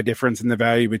leveraging the difference in the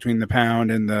value between the pound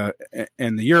and the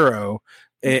euro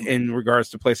in regards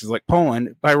to places like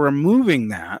Poland. By removing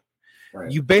that,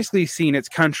 you've basically seen its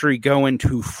country go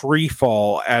into free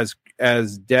fall as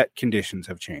debt conditions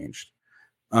have changed.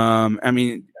 I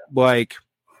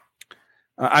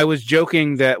was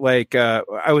joking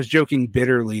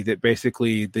bitterly that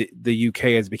basically the UK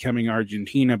is becoming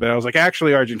Argentina, but I was like,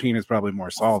 actually, Argentina is probably more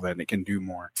solvent. It can do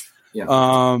more.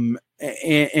 Yeah.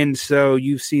 And so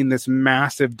you've seen this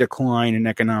massive decline in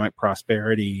economic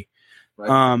prosperity.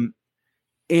 Right.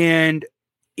 And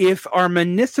if our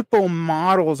municipal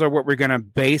models are what we're going to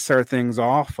base our things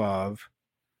off of,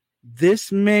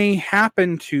 this may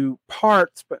happen to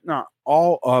parts, but not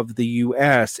all of the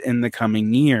U.S. in the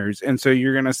coming years. And so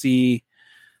you're going to see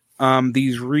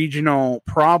these regional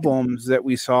problems that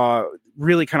we saw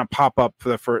really kind of pop up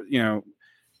in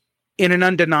an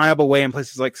undeniable way in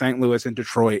places like St. Louis and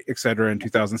Detroit, et cetera, in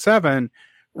 2007. Right.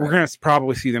 We're going to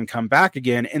probably see them come back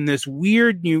again in this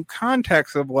weird new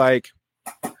context of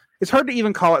it's hard to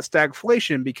even call it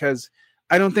stagflation, because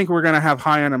I don't think we're going to have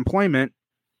high unemployment.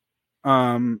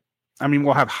 I mean,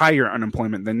 we'll have higher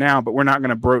unemployment than now, but we're not going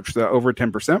to broach the over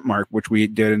 10% mark, which we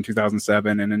did in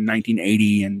 2007 and in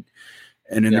 1980 and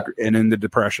in the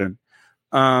Depression.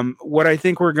 What I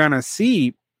think we're going to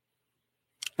see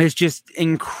is just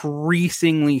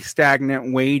increasingly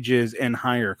stagnant wages and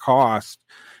higher costs.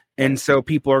 And so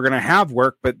people are going to have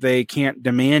work, but they can't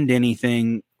demand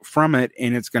anything from it.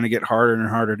 And it's going to get harder and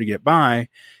harder to get by.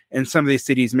 And some of these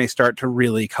cities may start to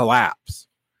really collapse.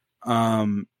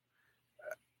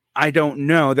 I don't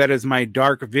know. That is my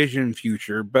dark vision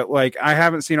future, but like, I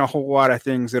haven't seen a whole lot of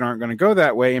things that aren't going to go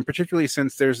that way. And particularly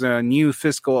since there's a new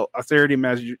fiscal authority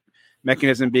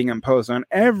mechanism being imposed on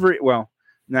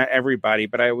not everybody,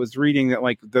 but I was reading that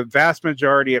like the vast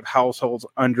majority of households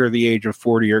under the age of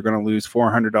 40 are going to lose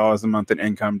 $400 a month in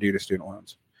income due to student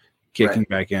loans kicking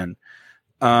back in.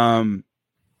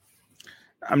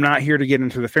 I'm not here to get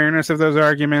into the fairness of those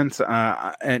arguments,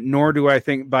 and nor do I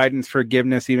think Biden's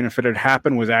forgiveness, even if it had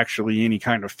happened, was actually any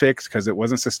kind of fix, because it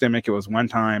wasn't systemic. It was one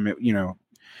time, and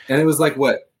it was like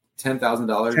what, $10,000,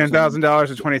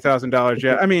 $10,000 to $20,000.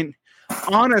 Yeah, I mean,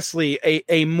 honestly,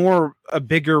 a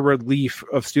bigger relief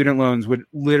of student loans would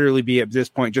literally be, at this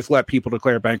point, just let people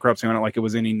declare bankruptcy on it like it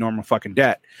was any normal fucking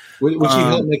debt. Which he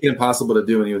helped make it impossible to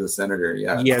do when he was a senator.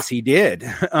 Yeah. Yes, he did.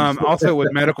 Also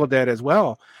with medical debt as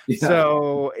well. Yeah.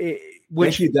 So,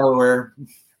 thank you, Delaware.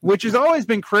 Which has always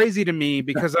been crazy to me,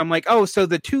 because I'm like, oh, so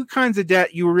the two kinds of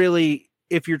debt you really,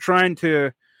 if you're trying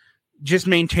to just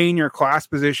maintain your class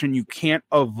position, you can't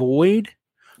avoid.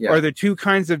 Yeah. Are the two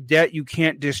kinds of debt you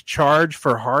can't discharge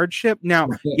for hardship. Now,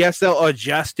 yes, they'll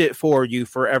adjust it for you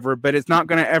forever, but it's not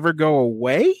going to ever go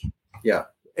away. Yeah.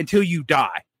 Until you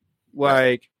die.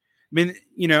 Like, I mean,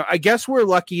 I guess we're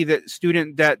lucky that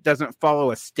student debt doesn't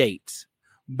follow estates,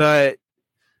 but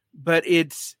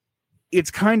it's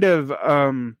kind of,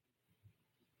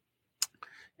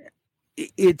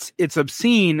 it's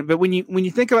obscene. But when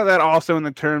you think about that also in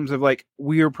the terms of like,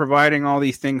 we are providing all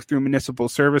these things through municipal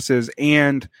services,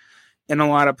 and in a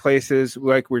lot of places,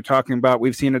 like we're talking about,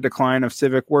 we've seen a decline of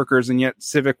civic workers, and yet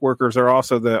civic workers are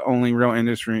also the only real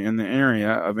industry in the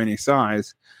area of any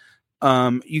size.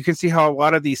 You can see how a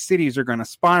lot of these cities are going to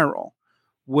spiral,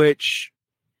 which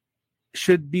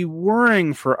should be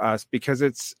worrying for us, because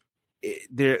it's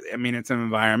an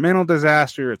environmental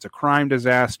disaster. It's a crime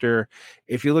disaster.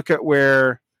 If you look at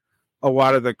where a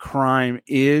lot of the crime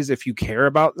is, if you care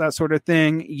about that sort of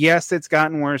thing, yes, it's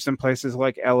gotten worse in places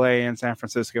like LA and San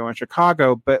Francisco and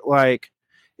Chicago, but like,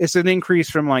 it's an increase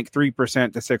from like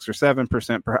 3% to 6 or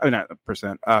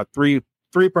 7%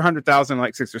 three per 100,000,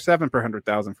 like 6 or 7 per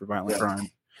 100,000 for violent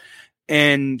crime.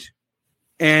 And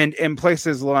in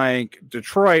places like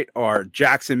Detroit or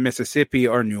Jackson, Mississippi,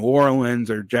 or New Orleans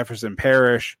or Jefferson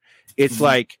Parish, it's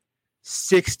like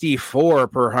 64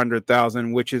 per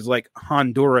 100,000, which is like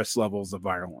Honduras levels of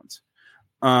violence.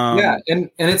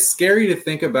 And it's scary to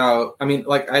think about. I mean,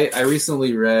 like I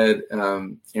recently read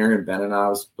Aaron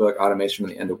Benenov's book, Automation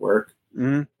from the End of Work.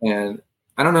 And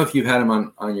I don't know if you've had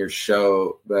him on your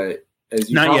show, but as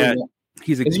you not yet.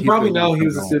 You probably know, he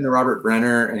was a student of Robert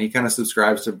Brenner, and he kind of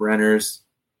subscribes to Brenner's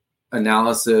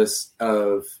analysis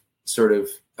of sort of,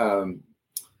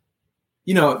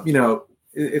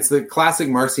 it's the classic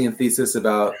Marxian thesis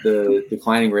about the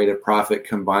declining rate of profit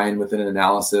combined with an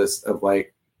analysis of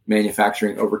like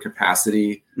manufacturing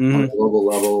overcapacity on a global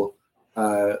level,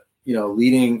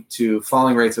 leading to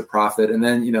falling rates of profit. And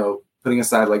then, putting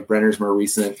aside like Brenner's more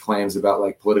recent claims about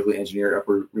like politically engineered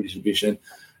upward redistribution,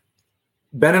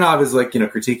 Benenov is like,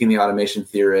 critiquing the automation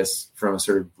theorists from a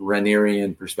sort of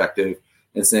Brennerian perspective,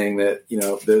 and saying that,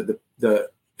 the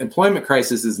employment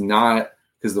crisis is not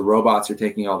because the robots are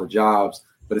taking all the jobs,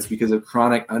 but it's because of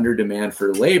chronic underdemand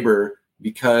for labor,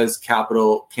 because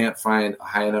capital can't find a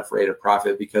high enough rate of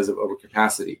profit because of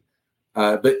overcapacity.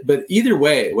 But either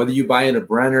way, whether you buy into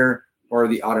Brenner or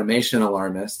the automation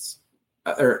alarmists,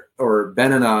 or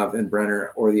Benenov and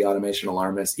Brenner or the automation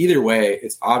alarmists, either way,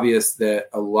 it's obvious that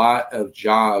a lot of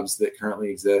jobs that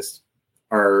currently exist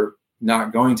are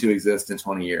not going to exist in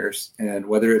 20 years. And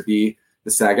whether it be the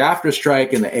SAG-AFTRA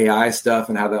strike and the AI stuff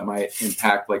and how that might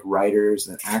impact like writers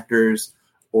and actors,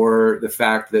 or the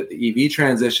fact that the EV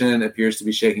transition appears to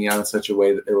be shaking out in such a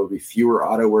way that there will be fewer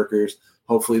auto workers.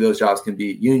 Hopefully those jobs can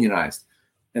be unionized,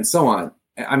 and so on.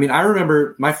 I mean, I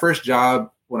remember my first job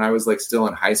when I was like still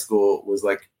in high school was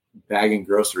like bagging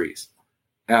groceries.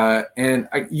 And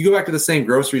you go back to the same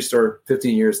grocery store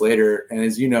 15 years later, and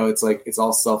as you know, it's like, it's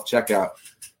all self-checkout.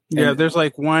 Yeah, there's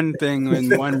like one thing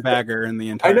and one bagger in the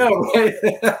entire. I know,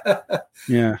 right?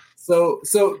 Yeah. So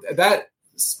that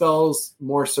spells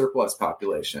more surplus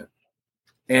population,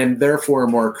 and therefore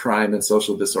more crime and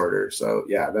social disorder. So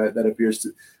yeah, that appears to.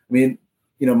 I mean,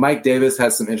 Mike Davis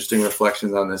has some interesting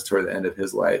reflections on this toward the end of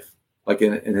his life. Like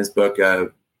in his book, I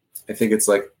think it's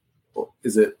like,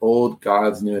 is it Old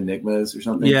Gods, New Enigmas or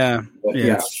something? Yeah.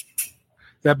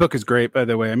 That book is great, by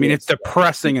the way. I mean, it's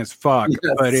depressing as fuck,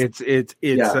 but it's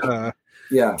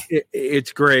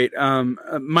great.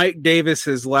 Mike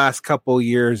Davis's last couple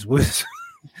years was,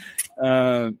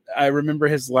 I remember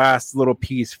his last little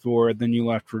piece for the New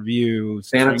Left Review.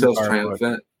 Thanatos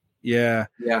Triumphant. Yeah.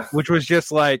 Which was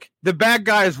just like, the bad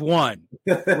guys won.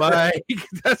 Like,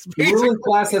 that's basically the ruling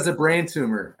class has a brain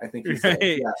tumor, I think he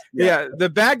said. Yeah, the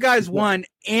bad guys won,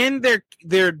 and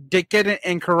they're decadent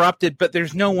and corrupted, but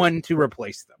there's no one to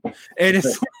replace them. And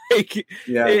it's like,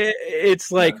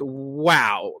 it's like,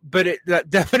 wow. But that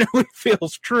definitely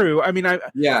feels true. I mean, I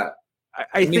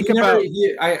think about.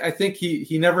 I think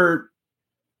he never,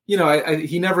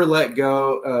 he never let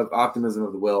go of optimism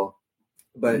of the will.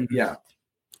 But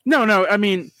No. I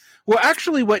mean, well,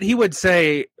 actually, what he would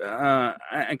say,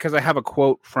 because I have a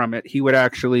quote from it, he would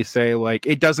actually say, like,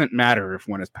 it doesn't matter if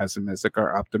one is pessimistic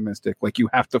or optimistic. Like, you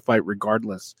have to fight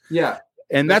regardless. Yeah.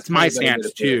 And that's my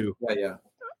stance, too. Yeah.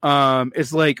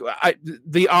 It's like,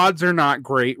 the odds are not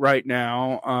great right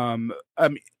now.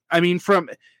 I mean,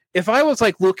 if I was,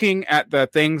 like, looking at the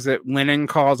things that Lenin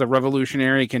calls a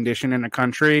revolutionary condition in a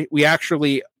country, we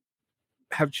actually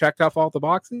have checked off all the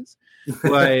boxes.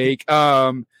 Like,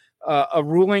 a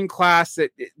ruling class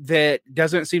that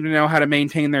doesn't seem to know how to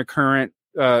maintain their current.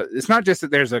 It's not just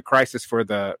that there's a crisis for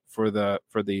the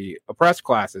oppressed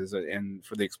classes and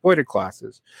for the exploited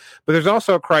classes, but there's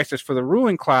also a crisis for the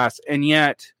ruling class. And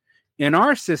yet, in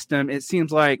our system, it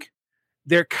seems like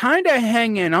they're kind of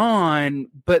hanging on,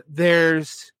 but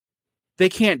they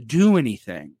can't do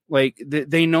anything. Like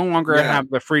they no longer have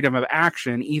the freedom of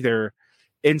action either,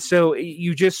 and so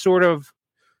you just sort of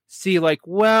see like,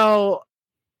 well,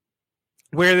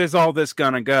 where is all this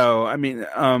gonna go? I mean,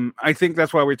 I think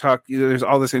that's why we talk. There's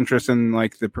all this interest in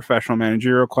like the professional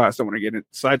managerial class. I want to get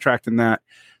sidetracked in that.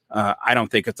 I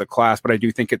don't think it's a class, but I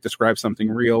do think it describes something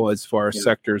real as far as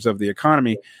sectors of the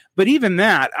economy. But even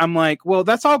that, I'm like, well,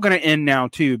 that's all going to end now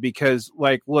too, because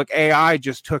like, look, AI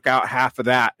just took out half of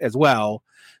that as well.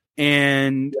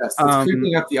 And it's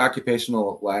creeping up the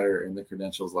occupational ladder and the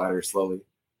credentials ladder slowly.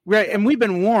 Right, and we've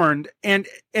been warned, and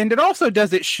it also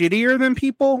does it shittier than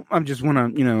people. I just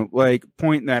want to, like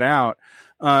point that out.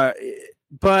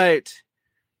 But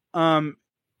I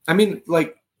mean,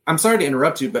 like, I'm sorry to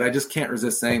interrupt you, but I just can't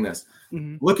resist saying this.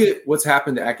 Mm-hmm. Look at what's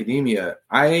happened to academia.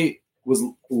 I was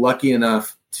lucky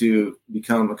enough to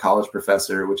become a college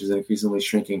professor, which is an increasingly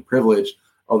shrinking privilege,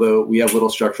 although we have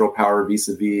little structural power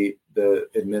vis-a-vis the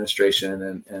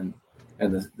administration and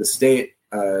the state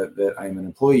that I'm an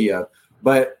employee of.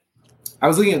 But I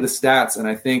was looking at the stats, and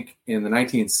I think in the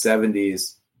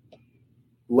 1970s,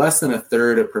 less than a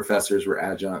third of professors were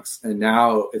adjuncts, and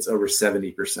now it's over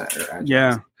 70% are adjuncts.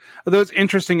 Yeah. Although it's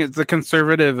interesting, it's the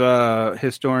conservative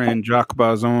historian Jacques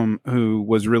Bazin who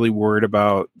was really worried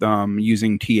about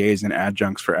using TAs and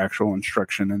adjuncts for actual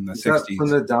instruction in the 60s. From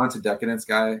the Dawn to Decadence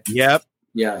guy? Yep.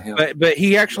 Yeah, him. But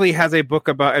he actually has a book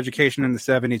about education in the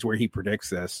 70s where he predicts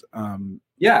this.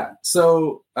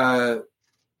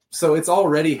 So it's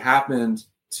already happened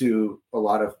to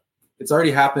it's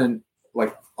already happened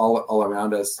like all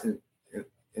around us in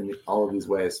all of these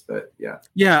ways. But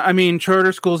yeah. I mean,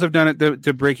 charter schools have done it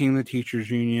to breaking the teachers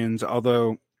unions.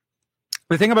 Although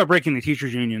the thing about breaking the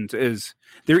teachers unions is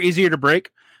they're easier to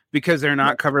break because they're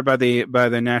not covered by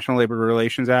the National Labor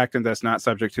Relations Act, and that's not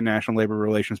subject to National Labor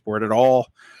Relations Board at all.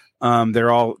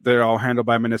 They're all handled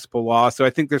by municipal law. So I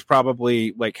think there's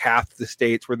probably like half the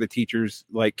states where the teachers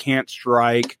like can't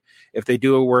strike. If they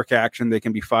do a work action, they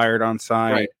can be fired on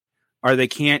site, or they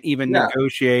can't even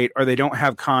negotiate, or they don't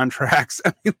have contracts.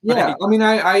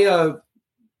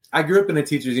 I grew up in a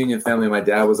teachers union family. My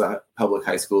dad was a public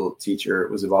high school teacher.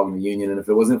 It was involved in the union. And if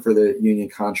it wasn't for the union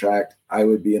contract, I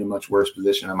would be in a much worse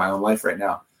position in my own life right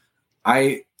now.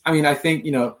 I think,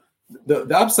 the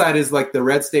upside is like the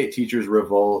red state teachers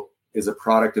revolt is a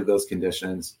product of those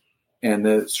conditions. And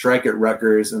the strike at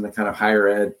Rutgers and the kind of higher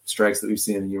ed strikes that we've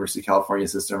seen in the University of California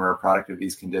system are a product of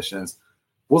these conditions.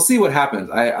 We'll see what happens.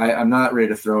 I'm not ready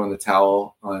to throw in the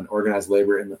towel on organized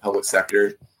labor in the public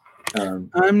sector.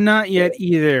 I'm not yet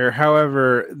either.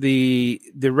 However, the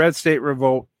red state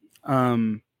revolt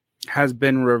has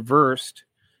been reversed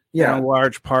in a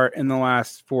large part in the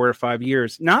last 4 or 5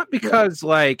 years. Not because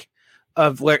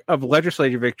of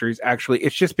legislative victories, actually.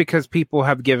 It's just because people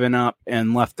have given up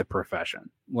and left the profession.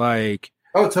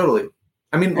 Oh, totally.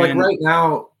 I mean, right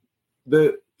now,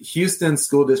 the Houston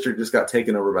school district just got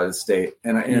taken over by the state,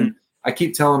 and I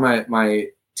keep telling my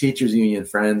teachers union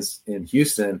friends in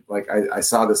Houston, like I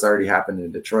saw this already happen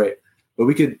in Detroit, but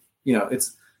we could,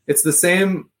 it's the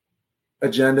same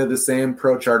agenda, the same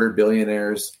pro-charter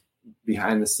billionaires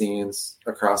behind the scenes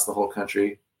across the whole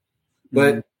country.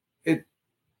 But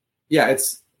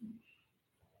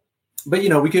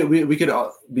we could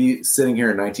all be sitting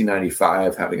here in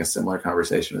 1995 having a similar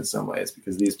conversation in some ways,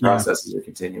 because these processes are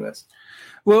continuous.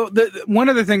 Well, one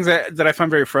of the things that I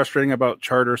find very frustrating about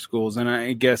charter schools, and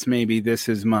I guess maybe this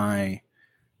may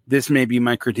be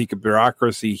my critique of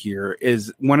bureaucracy here,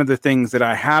 is one of the things that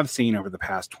I have seen over the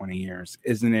past 20 years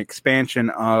is an expansion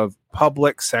of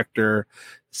public sector,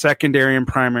 secondary and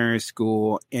primary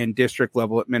school, and district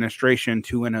level administration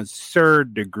to an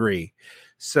absurd degree.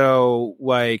 So,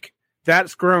 like,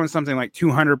 that's grown something like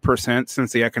 200%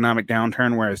 since the economic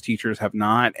downturn, whereas teachers have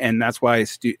not. And that's why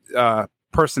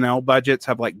personnel budgets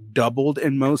have like doubled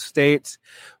in most states.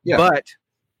 Yeah. But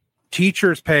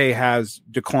teachers' pay has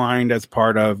declined as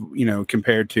part of,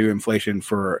 compared to inflation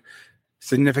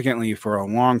significantly for a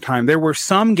long time. There were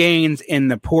some gains in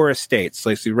the poorest states.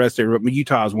 Like the rest of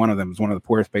Utah is one of them. It's one of the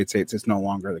poorest paid states. It's no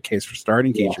longer the case for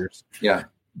starting teachers. Yeah.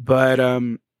 But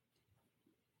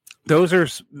those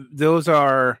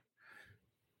are,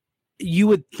 you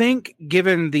would think,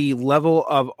 given the level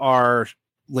of our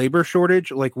labor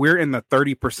shortage, like we're in the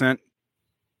 30%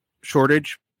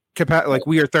 shortage like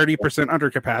we are 30%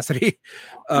 under capacity,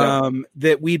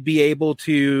 that we'd be able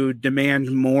to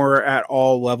demand more at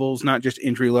all levels, not just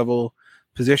entry level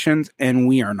positions, and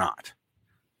we are not.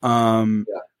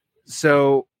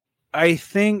 So I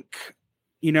think,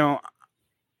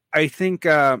 I think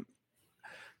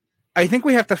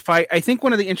we have to fight. I think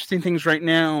one of the interesting things right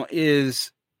now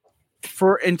is,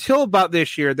 until about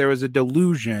this year, there was a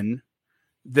delusion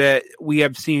that we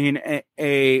have seen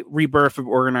a rebirth of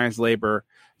organized labor.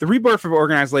 The rebirth of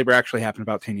organized labor actually happened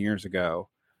about 10 years ago.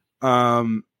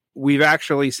 We've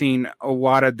actually seen a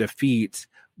lot of defeats,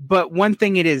 but one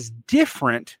thing it is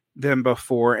different than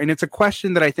before, and it's a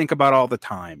question that I think about all the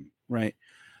time, right?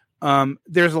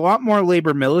 There's a lot more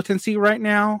labor militancy right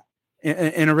now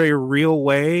in a very real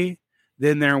way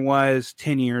than there was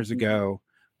 10 years ago,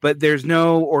 but there's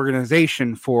no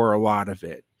organization for a lot of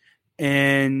it.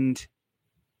 And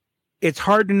it's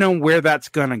hard to know where that's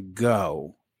going to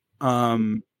go.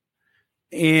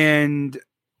 And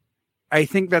I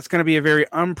think that's going to be a very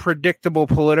unpredictable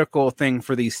political thing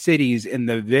for these cities in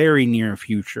the very near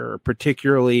future,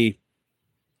 particularly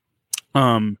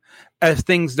as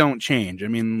things don't change. I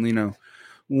mean,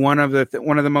 one of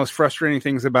the most frustrating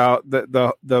things about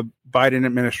the Biden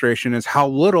administration is how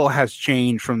little has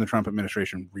changed from the Trump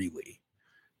administration, really.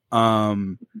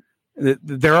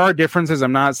 There are differences.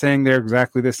 I'm not saying they're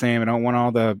exactly the same. I don't want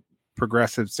all the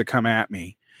progressives to come at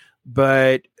me,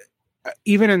 but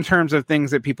even in terms of things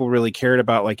that people really cared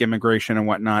about, like immigration and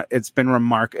whatnot, it's been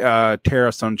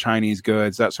tariffs on Chinese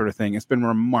goods, that sort of thing. It's been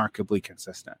remarkably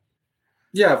consistent.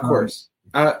 Yeah, of course.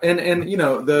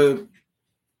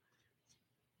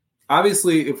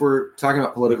 Obviously, if we're talking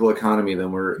about political economy,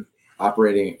 then we're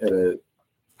operating at a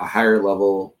higher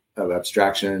level of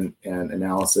abstraction and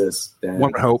analysis than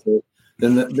one would hope.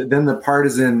 Than the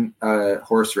partisan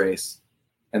horse race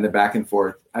and the back and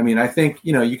forth. I mean, I think,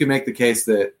 you can make the case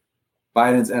that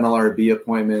Biden's NLRB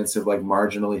appointments have like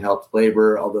marginally helped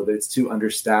labor, although it's too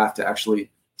understaffed to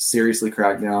actually seriously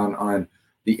crack down on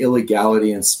the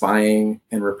illegality and spying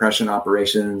and repression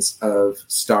operations of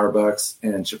Starbucks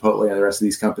and Chipotle and the rest of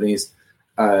these companies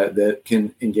that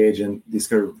can engage in these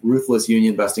kind of ruthless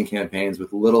union busting campaigns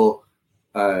with little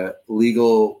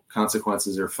legal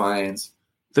consequences or fines.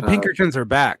 The Pinkertons are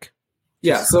back.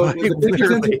 Yeah, so the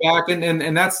Pinkertons are back,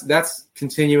 and that's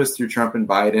continuous through Trump and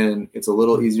Biden. It's a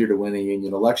little easier to win a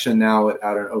union election now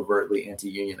without an overtly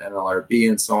anti-union NLRB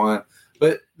and so on.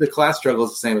 But the class struggle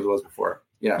is the same as it was before.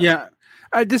 Yeah.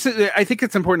 I think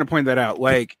it's important to point that out.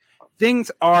 Like, things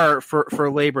are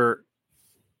for labor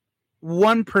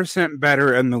 1%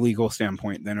 better in the legal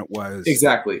standpoint than it was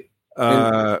exactly.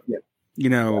 3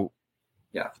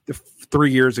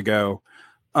 years ago.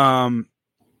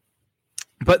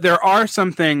 But there are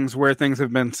some things where things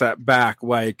have been set back,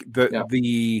 like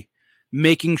the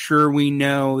making sure we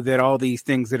know that all these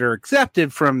things that are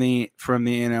accepted from the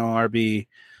NLRB,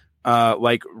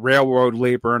 like railroad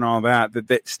labor and all that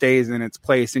stays in its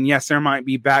place. And yes, there might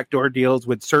be backdoor deals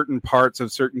with certain parts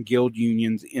of certain guild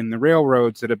unions in the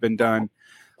railroads that have been done,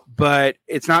 but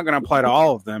it's not going to apply to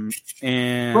all of them.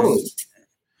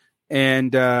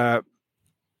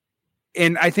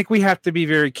 And I think we have to be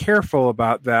very careful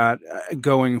about that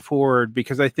going forward,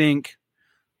 because I think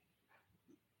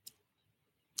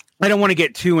I don't want to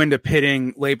get too into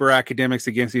pitting labor academics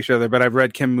against each other, but I've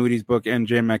read Kim Moody's book and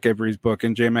Jay McEvery's book,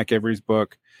 and Jay McEvery's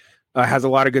book has a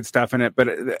lot of good stuff in it, but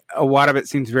a lot of it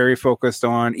seems very focused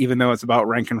on, even though it's about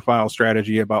rank and file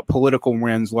strategy, about political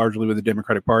wins largely with the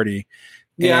Democratic Party.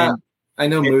 Yeah, I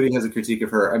know Moody has a critique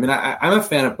of her. I mean, I'm a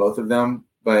fan of both of them,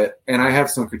 and I have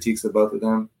some critiques of both of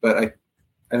them, but I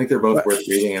think they're both worth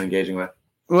reading and engaging with.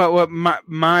 Well,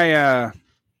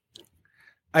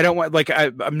 I don't want,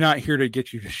 I'm not here to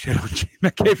get you to shit on Jay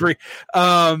McEvery.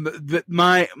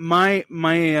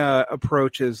 My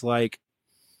approach is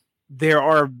there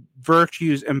are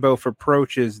virtues in both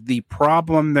approaches. The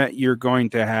problem that you're going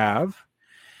to have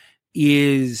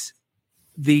is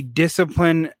the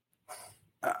discipline.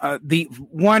 The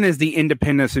one is the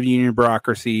independence of union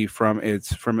bureaucracy from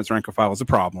its rank and file is a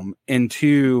problem, and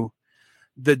two,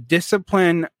 the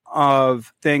discipline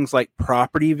of things like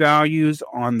property values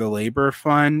on the labor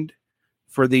fund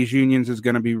for these unions is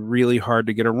going to be really hard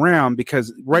to get around,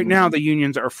 because right now the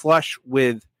unions are flush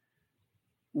with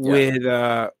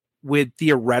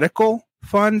theoretical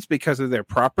funds because of their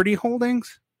property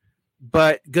holdings,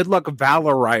 but good luck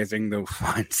valorizing those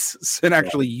funds and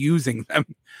actually using them.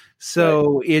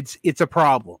 So it's a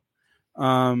problem.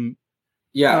 No,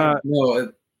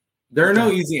 there are no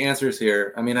easy answers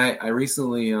here. I mean, I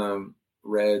recently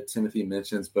read Timothy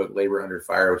Minchin's book Labor Under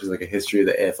Fire, which is like a history of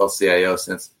the AFL-CIO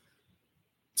since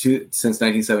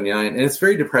 1979, and it's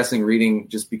very depressing reading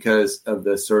just because of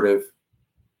the sort of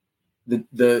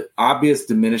the obvious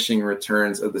diminishing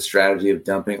returns of the strategy of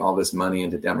dumping all this money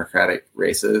into Democratic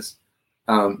races.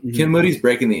 Kim Moody's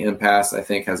Breaking the Impasse, I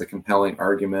think, has a compelling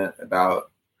argument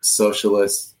about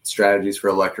socialist strategies for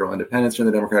electoral independence from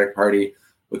the Democratic Party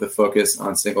with a focus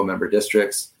on single-member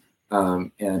districts.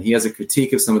 And he has a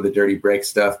critique of some of the dirty break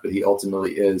stuff, but he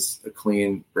ultimately is a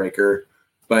clean breaker.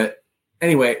 But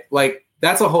anyway,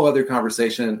 that's a whole other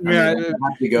conversation. I mean,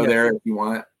 have to go there if you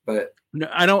want, but no,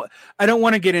 I don't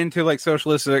want to get into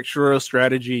socialist electoral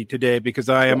strategy today, because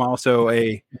I am also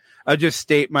I'll just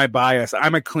state my bias.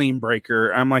 I'm a clean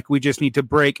breaker. I'm we just need to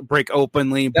break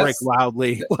openly, break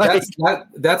loudly.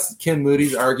 That's Kim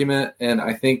Moody's argument, and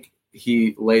I think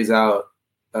he lays out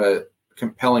a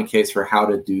compelling case for how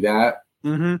to do that.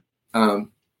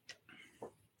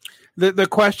 The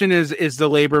question is the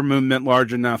labor movement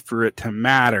large enough for it to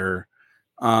matter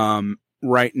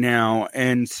right now?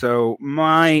 And so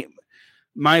my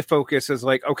focus is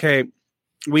okay,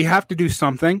 we have to do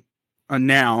something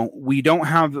now. We don't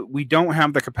have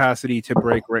the capacity to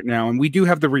break right now, and we do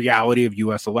have the reality of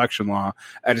U.S. election law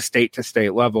at a state to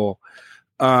state level.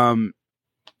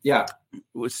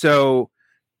 So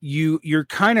you're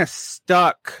kind of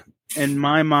stuck, in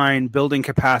my mind, building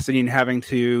capacity and having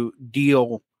to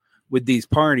deal with these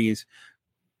parties.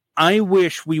 I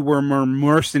wish we were more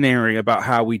mercenary about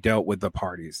how we dealt with the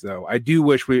parties, though. I do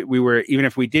wish we were, even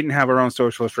if we didn't have our own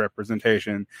socialist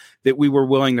representation, that we were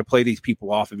willing to play these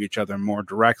people off of each other more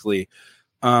directly.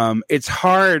 It's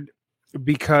hard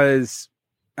because,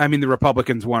 I mean, the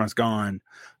Republicans want us gone,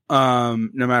 no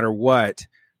matter what,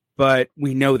 but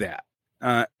we know that.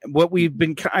 What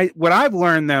I've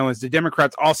learned, though, is the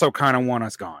Democrats also kind of want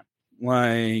us gone.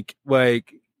 They're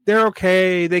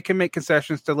okay. They can make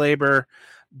concessions to labor,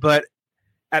 but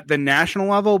at the national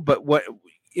level,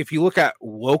 if you look at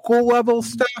local level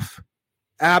stuff,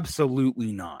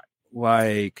 absolutely not.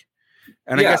 I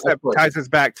guess that ties us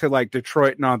back to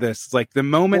Detroit and all this. It's the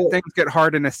moment things get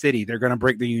hard in a city, they're going to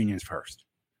break the unions first.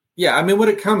 Yeah. I mean, what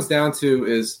it comes down to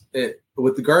is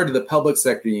with regard to the public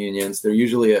sector unions, they're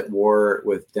usually at war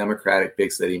with Democratic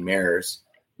big city mayors.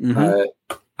 I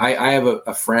have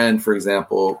a friend, for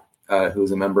example,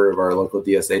 who's a member of our local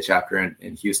DSA chapter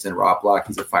in Houston, Rob Block.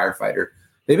 He's a firefighter.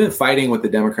 They've been fighting with the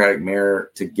Democratic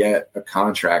mayor to get a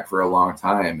contract for a long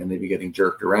time, and they've been getting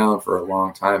jerked around for a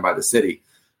long time by the city.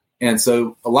 And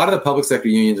so a lot of the public sector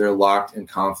unions are locked in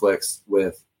conflicts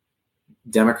with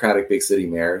Democratic big city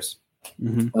mayors.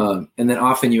 And then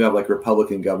often you have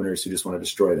Republican governors who just want to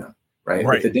destroy them, right?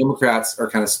 But the Democrats are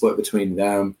kind of split between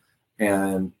them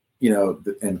and,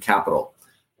 and capital.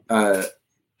 But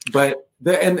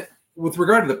with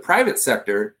regard to the private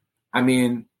sector, I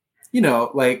mean,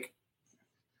 the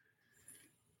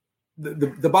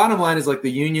bottom line is the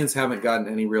unions haven't gotten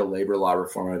any real labor law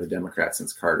reform out of the Democrats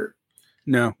since Carter.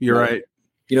 No, you're right.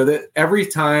 That every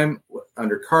time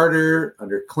under Carter,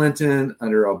 under Clinton,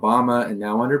 under Obama, and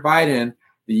now under Biden,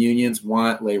 the unions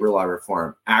want labor law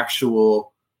reform,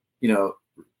 actual,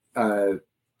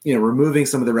 removing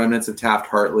some of the remnants of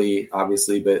Taft-Hartley,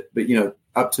 obviously, but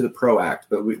up to the PRO Act.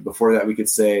 But before that, we could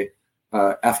say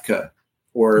EFCA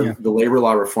or the Labor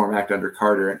Law Reform Act under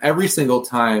Carter. And every single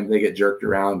time they get jerked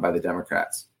around by the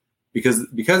Democrats. because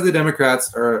the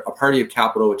Democrats are a party of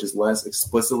capital, which is less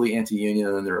explicitly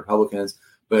anti-union than the Republicans,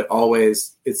 but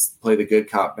always it's play the good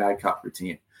cop, bad cop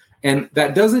routine. And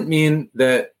that doesn't mean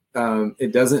that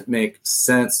it doesn't make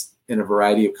sense in a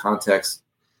variety of contexts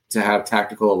to have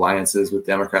tactical alliances with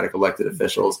Democratic elected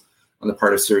officials on the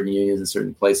part of certain unions in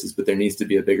certain places, but there needs to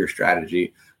be a bigger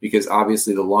strategy, because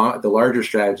obviously the larger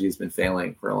strategy has been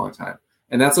failing for a long time.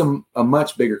 And that's a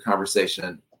much bigger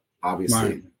conversation,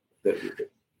 obviously.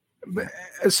 Right.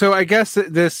 So I guess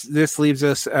this leaves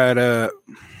us at a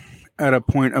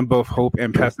point of both hope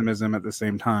and pessimism at the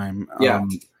same time. Yeah.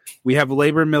 We have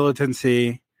labor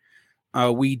militancy.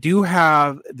 We do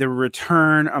have the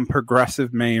return of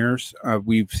progressive mayors.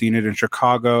 We've seen it in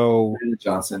Chicago.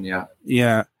 Johnson, yeah.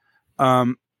 Yeah.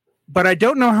 But I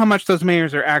don't know how much those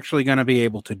mayors are actually going to be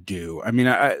able to do. I mean,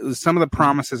 some of the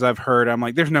promises I've heard, I'm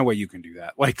like, there's no way you can do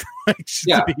that.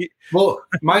 Yeah. Well,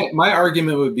 my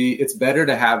argument would be it's better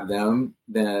to have them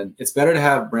it's better to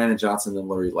have Brandon Johnson than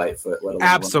Lori Lightfoot.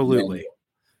 Absolutely.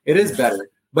 It is better.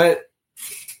 But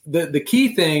the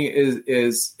key thing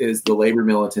is the labor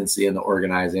militancy and the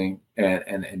organizing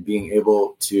and being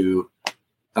able to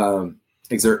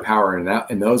exert power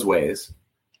in those ways.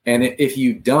 And if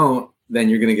you don't, then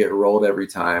you're going to get rolled every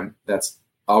time. That's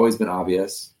always been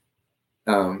obvious.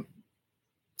 But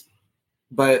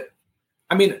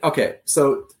I mean, okay.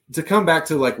 So to come back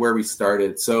to like where we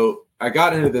started. So I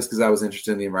got into this because I was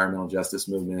interested in the environmental justice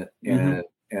movement, and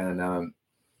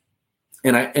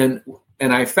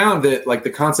I found that like the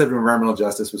concept of environmental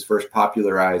justice was first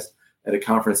popularized at a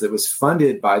conference that was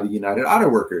funded by the United Auto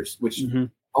Workers, which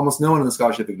almost no one in the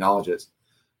scholarship acknowledges.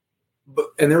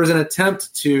 And there was an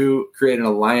attempt to create an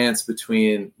alliance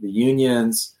between the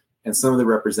unions and some of the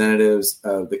representatives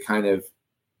of the kind of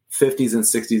 50s and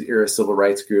 60s era civil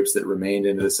rights groups that remained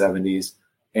into the 70s,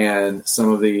 and some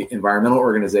of the environmental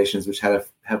organizations, which had a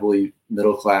heavily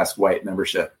middle-class white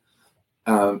membership.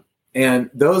 And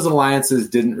those alliances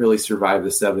didn't really survive the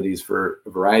 70s for a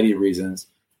variety of reasons.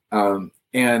 And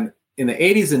in the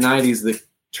 80s and 90s, the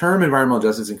term environmental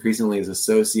justice increasingly is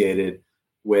associated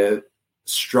with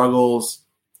struggles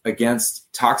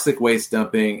against toxic waste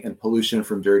dumping and pollution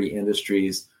from dirty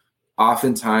industries,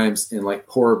 oftentimes in like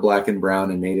poor Black and brown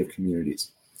and Native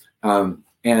communities.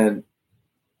 And,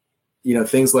 you know,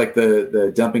 things like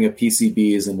the dumping of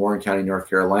PCBs in Warren County, North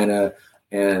Carolina,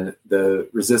 and the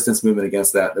resistance movement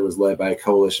against that was led by a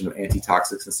coalition of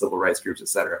anti-toxics and civil rights groups, et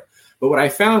cetera. But what I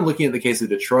found looking at the case of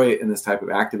Detroit and this type of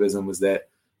activism was that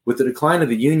with the decline of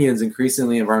the unions,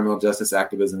 increasingly environmental justice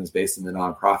activism is based in the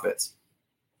nonprofits.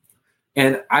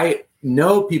 And I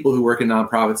know people who work in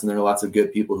nonprofits, and there are lots of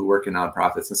good people who work in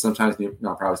nonprofits, and sometimes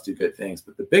nonprofits do good things.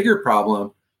 But the bigger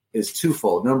problem is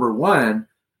twofold. Number one,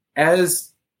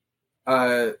 as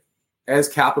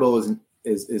capital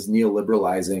is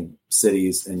neoliberalizing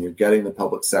cities and you're gutting the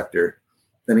public sector,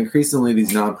 then increasingly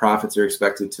these nonprofits are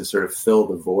expected to sort of fill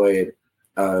the void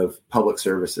of public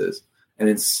services. And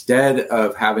instead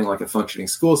of having like a functioning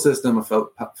school system, a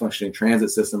functioning transit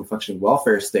system, a functioning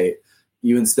welfare state,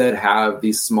 you instead have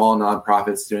these small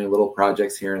nonprofits doing little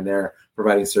projects here and there,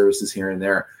 providing services here and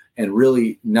there, and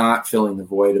really not filling the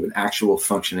void of an actual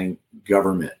functioning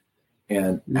government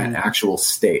and an actual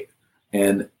state.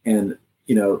 And you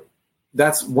know,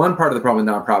 that's one part of the problem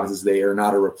with nonprofits is they are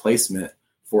not a replacement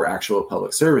for actual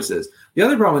public services. The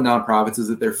other problem with nonprofits is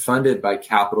that they're funded by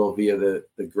capital via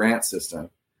the grant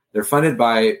system. They're funded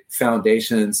by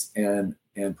foundations and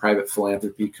private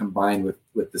philanthropy combined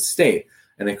with the state.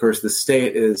 And of course, the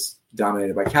state is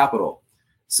dominated by capital.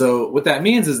 So what that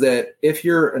means is that if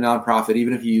you're a nonprofit,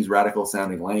 even if you use radical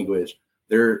sounding language,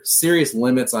 there are serious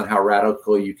limits on how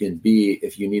radical you can be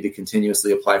if you need to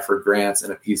continuously apply for grants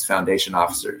and appease foundation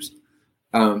officers.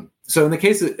 So in the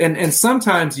case of, and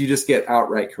sometimes you just get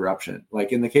outright corruption.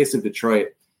 Like in the case of Detroit,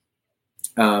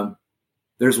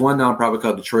 there's one nonprofit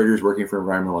called Detroiters Working for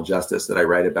Environmental Justice that I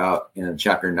write about in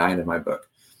chapter 9 of my book.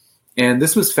 And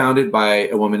this was founded by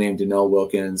a woman named Danelle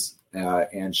Wilkins,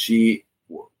 and she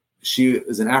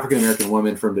is an African-American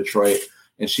woman from Detroit,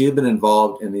 and she had been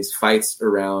involved in these fights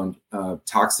around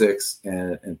toxics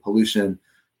and pollution.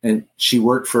 And she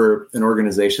worked for an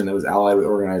organization that was allied with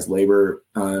organized labor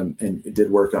and did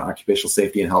work on occupational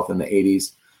safety and health in the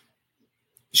 80s.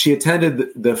 She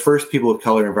attended the first People of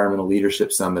Color Environmental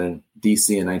Leadership Summit in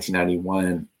DC in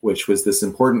 1991, which was this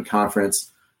important conference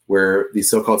where these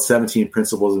so-called 17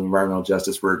 principles of environmental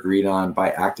justice were agreed on by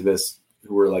activists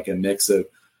who were like a mix of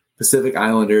Pacific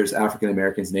Islanders, African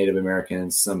Americans, Native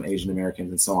Americans, some Asian Americans,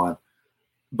 and so on.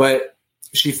 But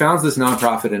she founds this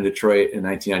nonprofit in Detroit in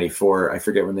 1994. I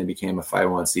forget when they became a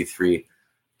 501c3.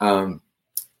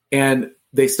 And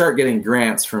they start getting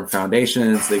grants from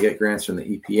foundations. They get grants from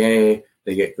the EPA.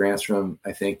 They get grants from,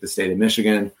 I think, the state of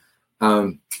Michigan.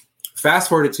 Fast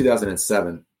forward to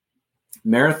 2007,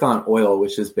 Marathon Oil,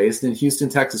 which is based in Houston,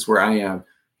 Texas, where I am,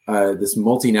 this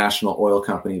multinational oil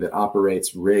company that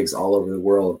operates rigs all over the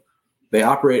world. They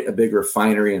operate a big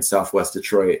refinery in Southwest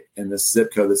Detroit, in this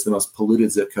zip code that's the most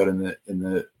polluted zip code in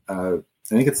the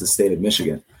I think it's the state of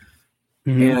Michigan.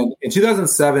 Mm-hmm. And in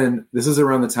 2007, this is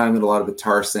around the time that a lot of the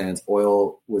tar sands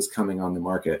oil was coming on the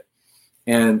market.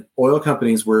 And oil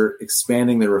companies were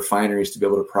expanding their refineries to be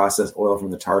able to process oil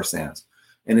from the tar sands.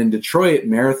 And in Detroit,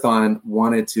 Marathon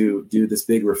wanted to do this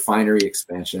big refinery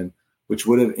expansion, which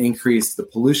would have increased the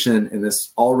pollution in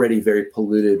this already very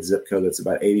polluted zip code that's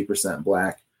about 80%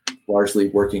 Black, largely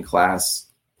working class,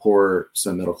 poor,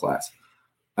 some middle class.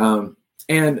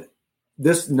 And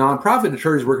this nonprofit,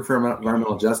 Detroiters Working for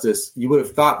Environmental Justice, you would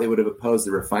have thought they would have opposed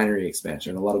the refinery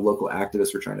expansion. A lot of local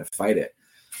activists were trying to fight it.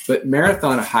 But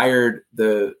Marathon hired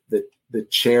the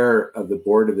chair of the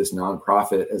board of this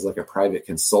nonprofit as like a private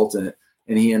consultant,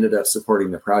 and he ended up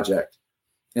supporting the project.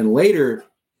 And later,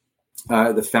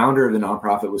 the founder of the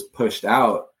nonprofit was pushed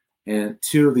out, and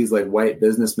two of these like white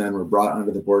businessmen were brought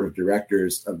onto the board of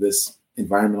directors of this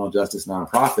environmental justice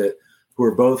nonprofit, who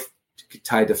were both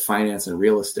tied to finance and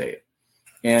real estate.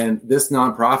 And this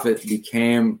nonprofit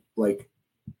became like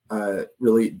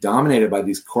really dominated by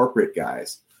these corporate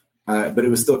guys, but it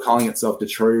was still calling itself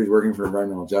Detroiters Working for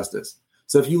Environmental Justice.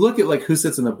 So if you look at like who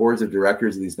sits on the boards of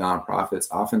directors of these nonprofits,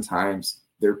 oftentimes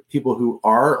they're people who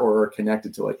are or are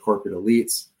connected to like corporate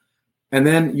elites. And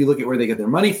then you look at where they get their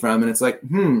money from, and it's like,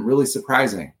 really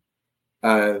surprising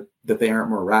that they aren't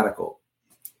more radical.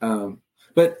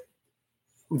 But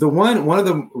one of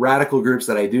the radical groups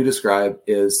that I do describe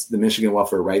is the Michigan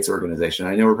Welfare Rights Organization.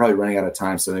 I know we're probably running out of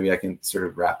time, so maybe I can sort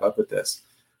of wrap up with this.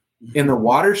 In the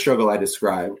water struggle I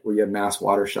described, where you have mass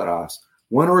water shutoffs,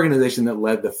 one organization that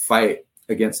led the fight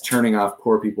against turning off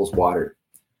poor people's water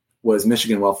was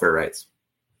Michigan Welfare Rights.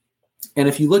 And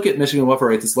if you look at Michigan Welfare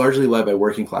Rights, it's largely led by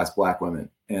working class Black women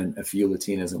and a few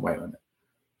Latinas and white women.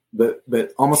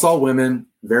 But almost all women,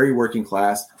 very working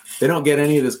class, they don't get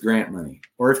any of this grant money.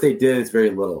 Or if they did, it's very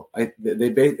little.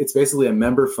 It's basically a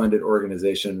member-funded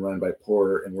organization run by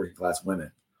poor and working class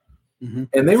women. Mm-hmm.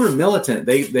 And they were militant.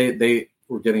 They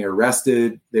were getting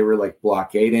arrested. They were like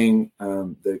blockading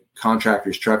the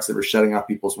contractors' trucks that were shutting off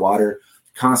people's water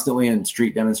constantly in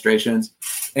street demonstrations.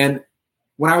 And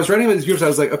when I was writing about these groups, I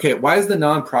was like, okay, why is the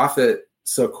nonprofit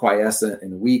so quiescent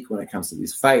and weak when it comes to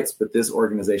these fights, but this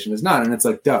organization is not? And it's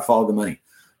like, duh, follow the money.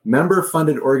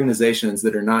 Member-funded organizations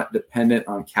that are not dependent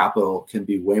on capital can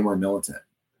be way more militant.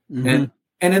 Mm-hmm.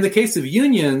 And in the case of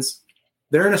unions,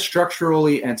 they're in a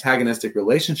structurally antagonistic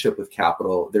relationship with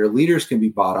capital. Their leaders can be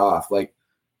bought off, like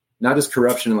not just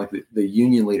corruption in like the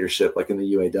union leadership, like in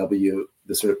the UAW,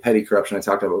 the sort of petty corruption I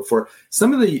talked about before.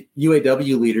 Some of the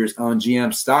UAW leaders own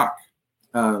GM stock.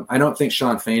 I don't think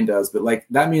Sean Fain does, but like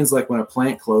that means like when a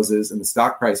plant closes and the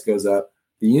stock price goes up,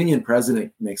 the union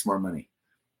president makes more money.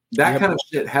 That kind of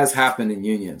shit has happened in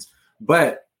unions.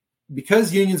 But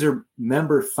because unions are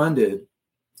member funded,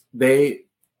 they're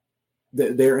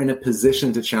in a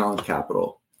position to challenge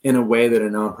capital in a way that a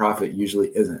nonprofit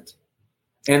usually isn't.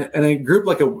 And a group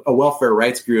like a welfare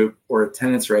rights group or a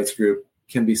tenants rights group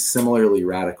can be similarly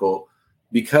radical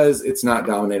because it's not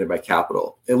dominated by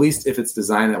capital, at least if it's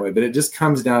designed that way. But it just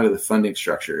comes down to the funding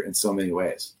structure in so many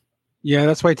ways. Yeah,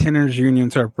 that's why tenants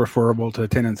unions are preferable to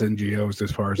tenants NGOs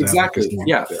as far as exactly. advocacy.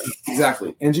 Yeah,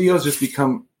 exactly. NGOs just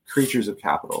become creatures of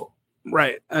capital.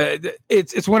 Right.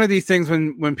 It's one of these things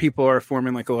when people are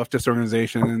forming like a leftist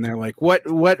organization and they're like, what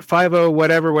 50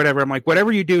 whatever. I'm like,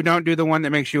 whatever you do, don't do the one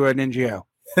that makes you an NGO.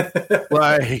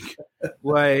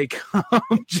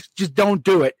 just don't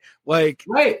do it. Like,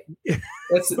 right.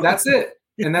 That's it.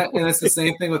 And it's the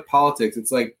same thing with politics.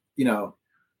 It's like,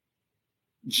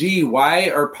 gee, why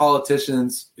are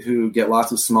politicians who get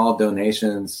lots of small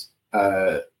donations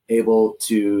able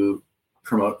to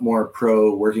promote more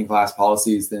pro working class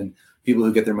policies than people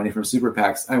who get their money from super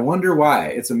PACs? I wonder why.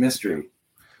 It's a mystery.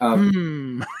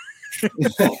 That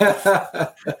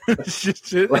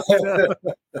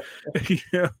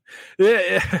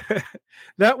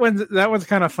one's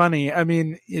kind of funny. I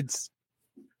mean,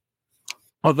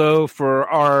 although for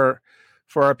our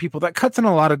people, that cuts in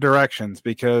a lot of directions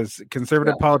because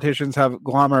conservative politicians have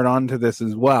glommered onto this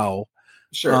as well.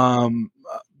 Sure.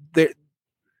 They're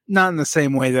not in the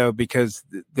same way though, because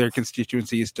their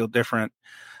constituency is still different.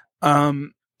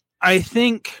 I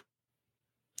think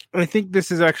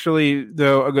this is actually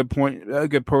though a good point, a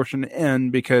good portion to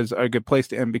end, because a good place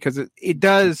to end, because it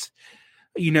does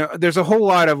there's a whole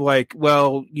lot of like,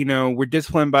 well, we're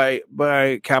disciplined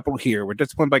by capital here. We're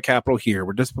disciplined by capital here.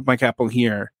 We're disciplined by capital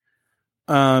here.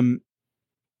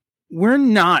 We're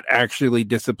not actually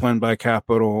disciplined by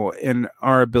capital in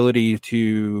our ability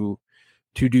to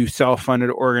do self-funded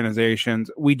organizations.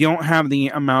 We don't have the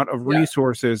amount of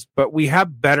resources, but we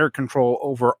have better control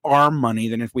over our money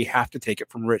than if we have to take it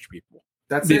from rich people.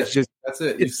 That's it. That's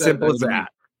it. It's simple as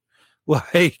that.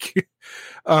 Like,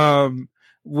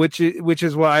 which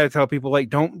is why I tell people, like,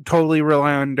 don't totally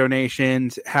rely on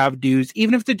donations, have dues,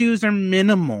 even if the dues are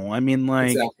minimal. I mean,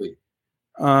 like, exactly.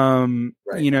 Right.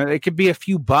 It could be a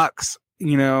few bucks,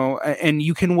 and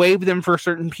you can waive them for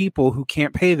certain people who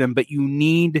can't pay them, but you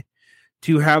need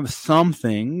to have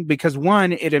something because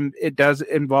one, it does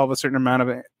involve a certain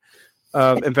amount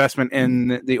of investment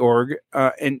in the org,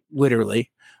 and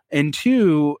literally, and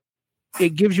two,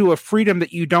 it gives you a freedom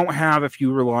that you don't have if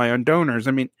you rely on donors.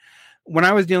 I mean, when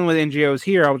I was dealing with NGOs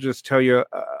here, I'll just tell you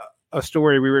a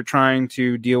story. We were trying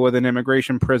to deal with an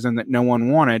immigration prison that no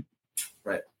one wanted.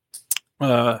 Right.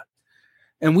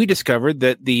 And we discovered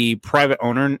that the private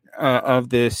owner of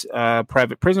this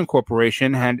private prison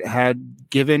corporation had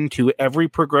given to every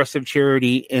progressive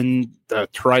charity in the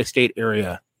tri-state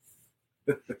area.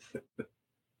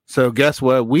 So guess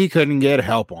what? We couldn't get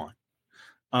help on.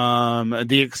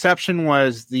 The exception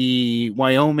was the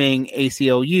Wyoming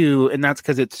ACLU, and that's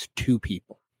because it's 2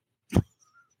 people.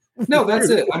 No, that's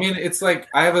it. I mean, it's like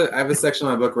I have a section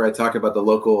in my book where I talk about the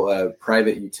local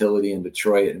private utility in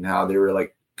Detroit and how they were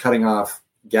like cutting off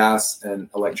gas and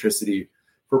electricity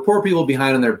for poor people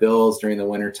behind on their bills during the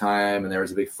winter time, and there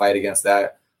was a big fight against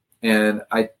that. And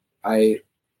I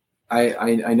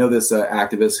know this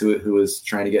activist who was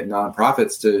trying to get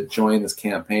nonprofits to join this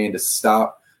campaign to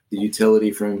stop the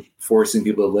utility from forcing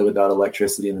people to live without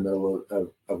electricity in the middle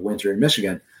of winter in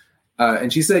Michigan.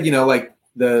 And she said, like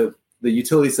the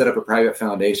utility set up a private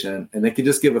foundation and they could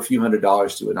just give a few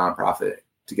 $100s to a nonprofit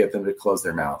to get them to close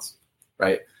their mouths.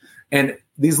 Right. And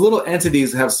these little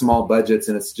entities have small budgets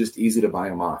and it's just easy to buy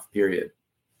them off, period.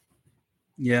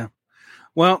 Yeah.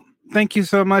 Well, thank you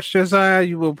so much, Josiah.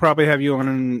 You will probably have you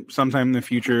on sometime in the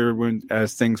future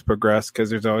as things progress, because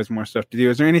there's always more stuff to do.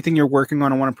 Is there anything you're working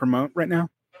on and want to promote right now?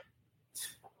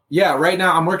 Yeah, right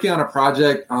now I'm working on a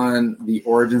project on the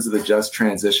origins of the just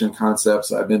transition concept.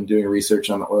 So I've been doing research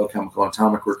on the Oil, Chemical, and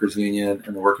Atomic Workers Union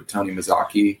and the work of Tony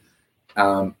Mazzocchi.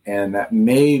 And that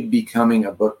may be becoming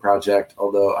a book project,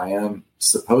 although I am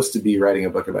supposed to be writing a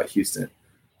book about Houston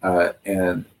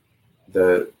and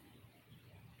the,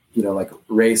 like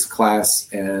race, class,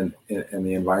 and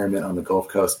the environment on the Gulf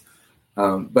Coast.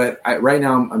 But right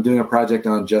now I'm doing a project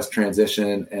on just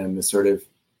transition and the sort of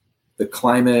the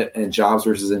climate and jobs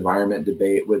versus environment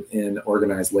debate within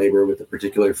organized labor, with a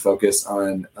particular focus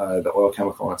on the oil,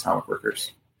 chemical, and atomic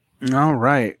workers. All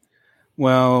right.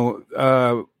 Well,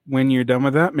 when you're done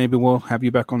with that, maybe we'll have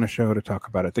you back on the show to talk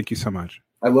about it. Thank you so much.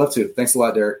 I'd love to. Thanks a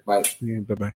lot, Derek. Bye. Yeah,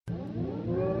 bye-bye.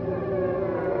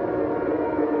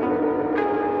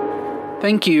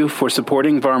 Thank you for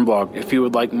supporting Varnblog. If you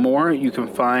would like more, you can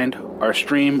find our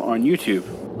stream on YouTube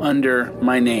under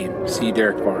my name, C.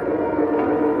 Derek Varn.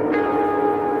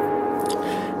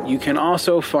 You can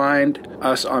also find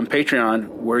us on Patreon,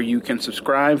 where you can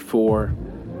subscribe for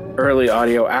early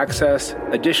audio access,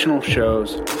 additional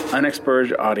shows,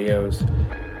 unexpurged audios,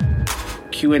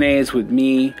 Q&As with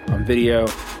me on video,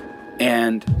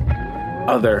 and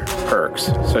other perks,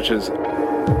 such as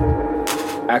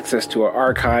access to our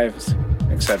archives,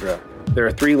 etc. There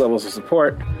are 3 levels of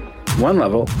support. 1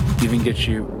 level even gets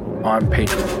you on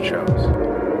Patreon shows.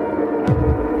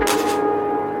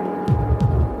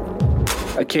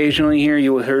 Occasionally here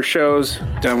you will hear shows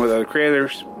done with other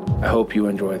creators. I hope you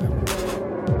enjoy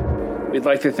them. We'd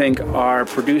like to thank our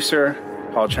producer,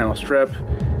 Paul Channel Strip,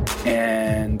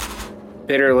 and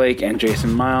Bitter Lake and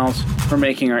Jason Miles for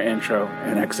making our intro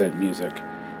and exit music.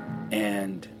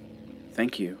 And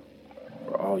thank you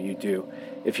for all you do.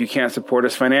 If you can't support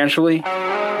us financially, you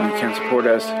can support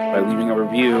us by leaving a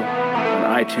review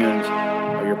on iTunes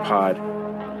or your pod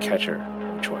catcher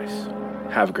of choice.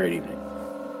 Have a great evening.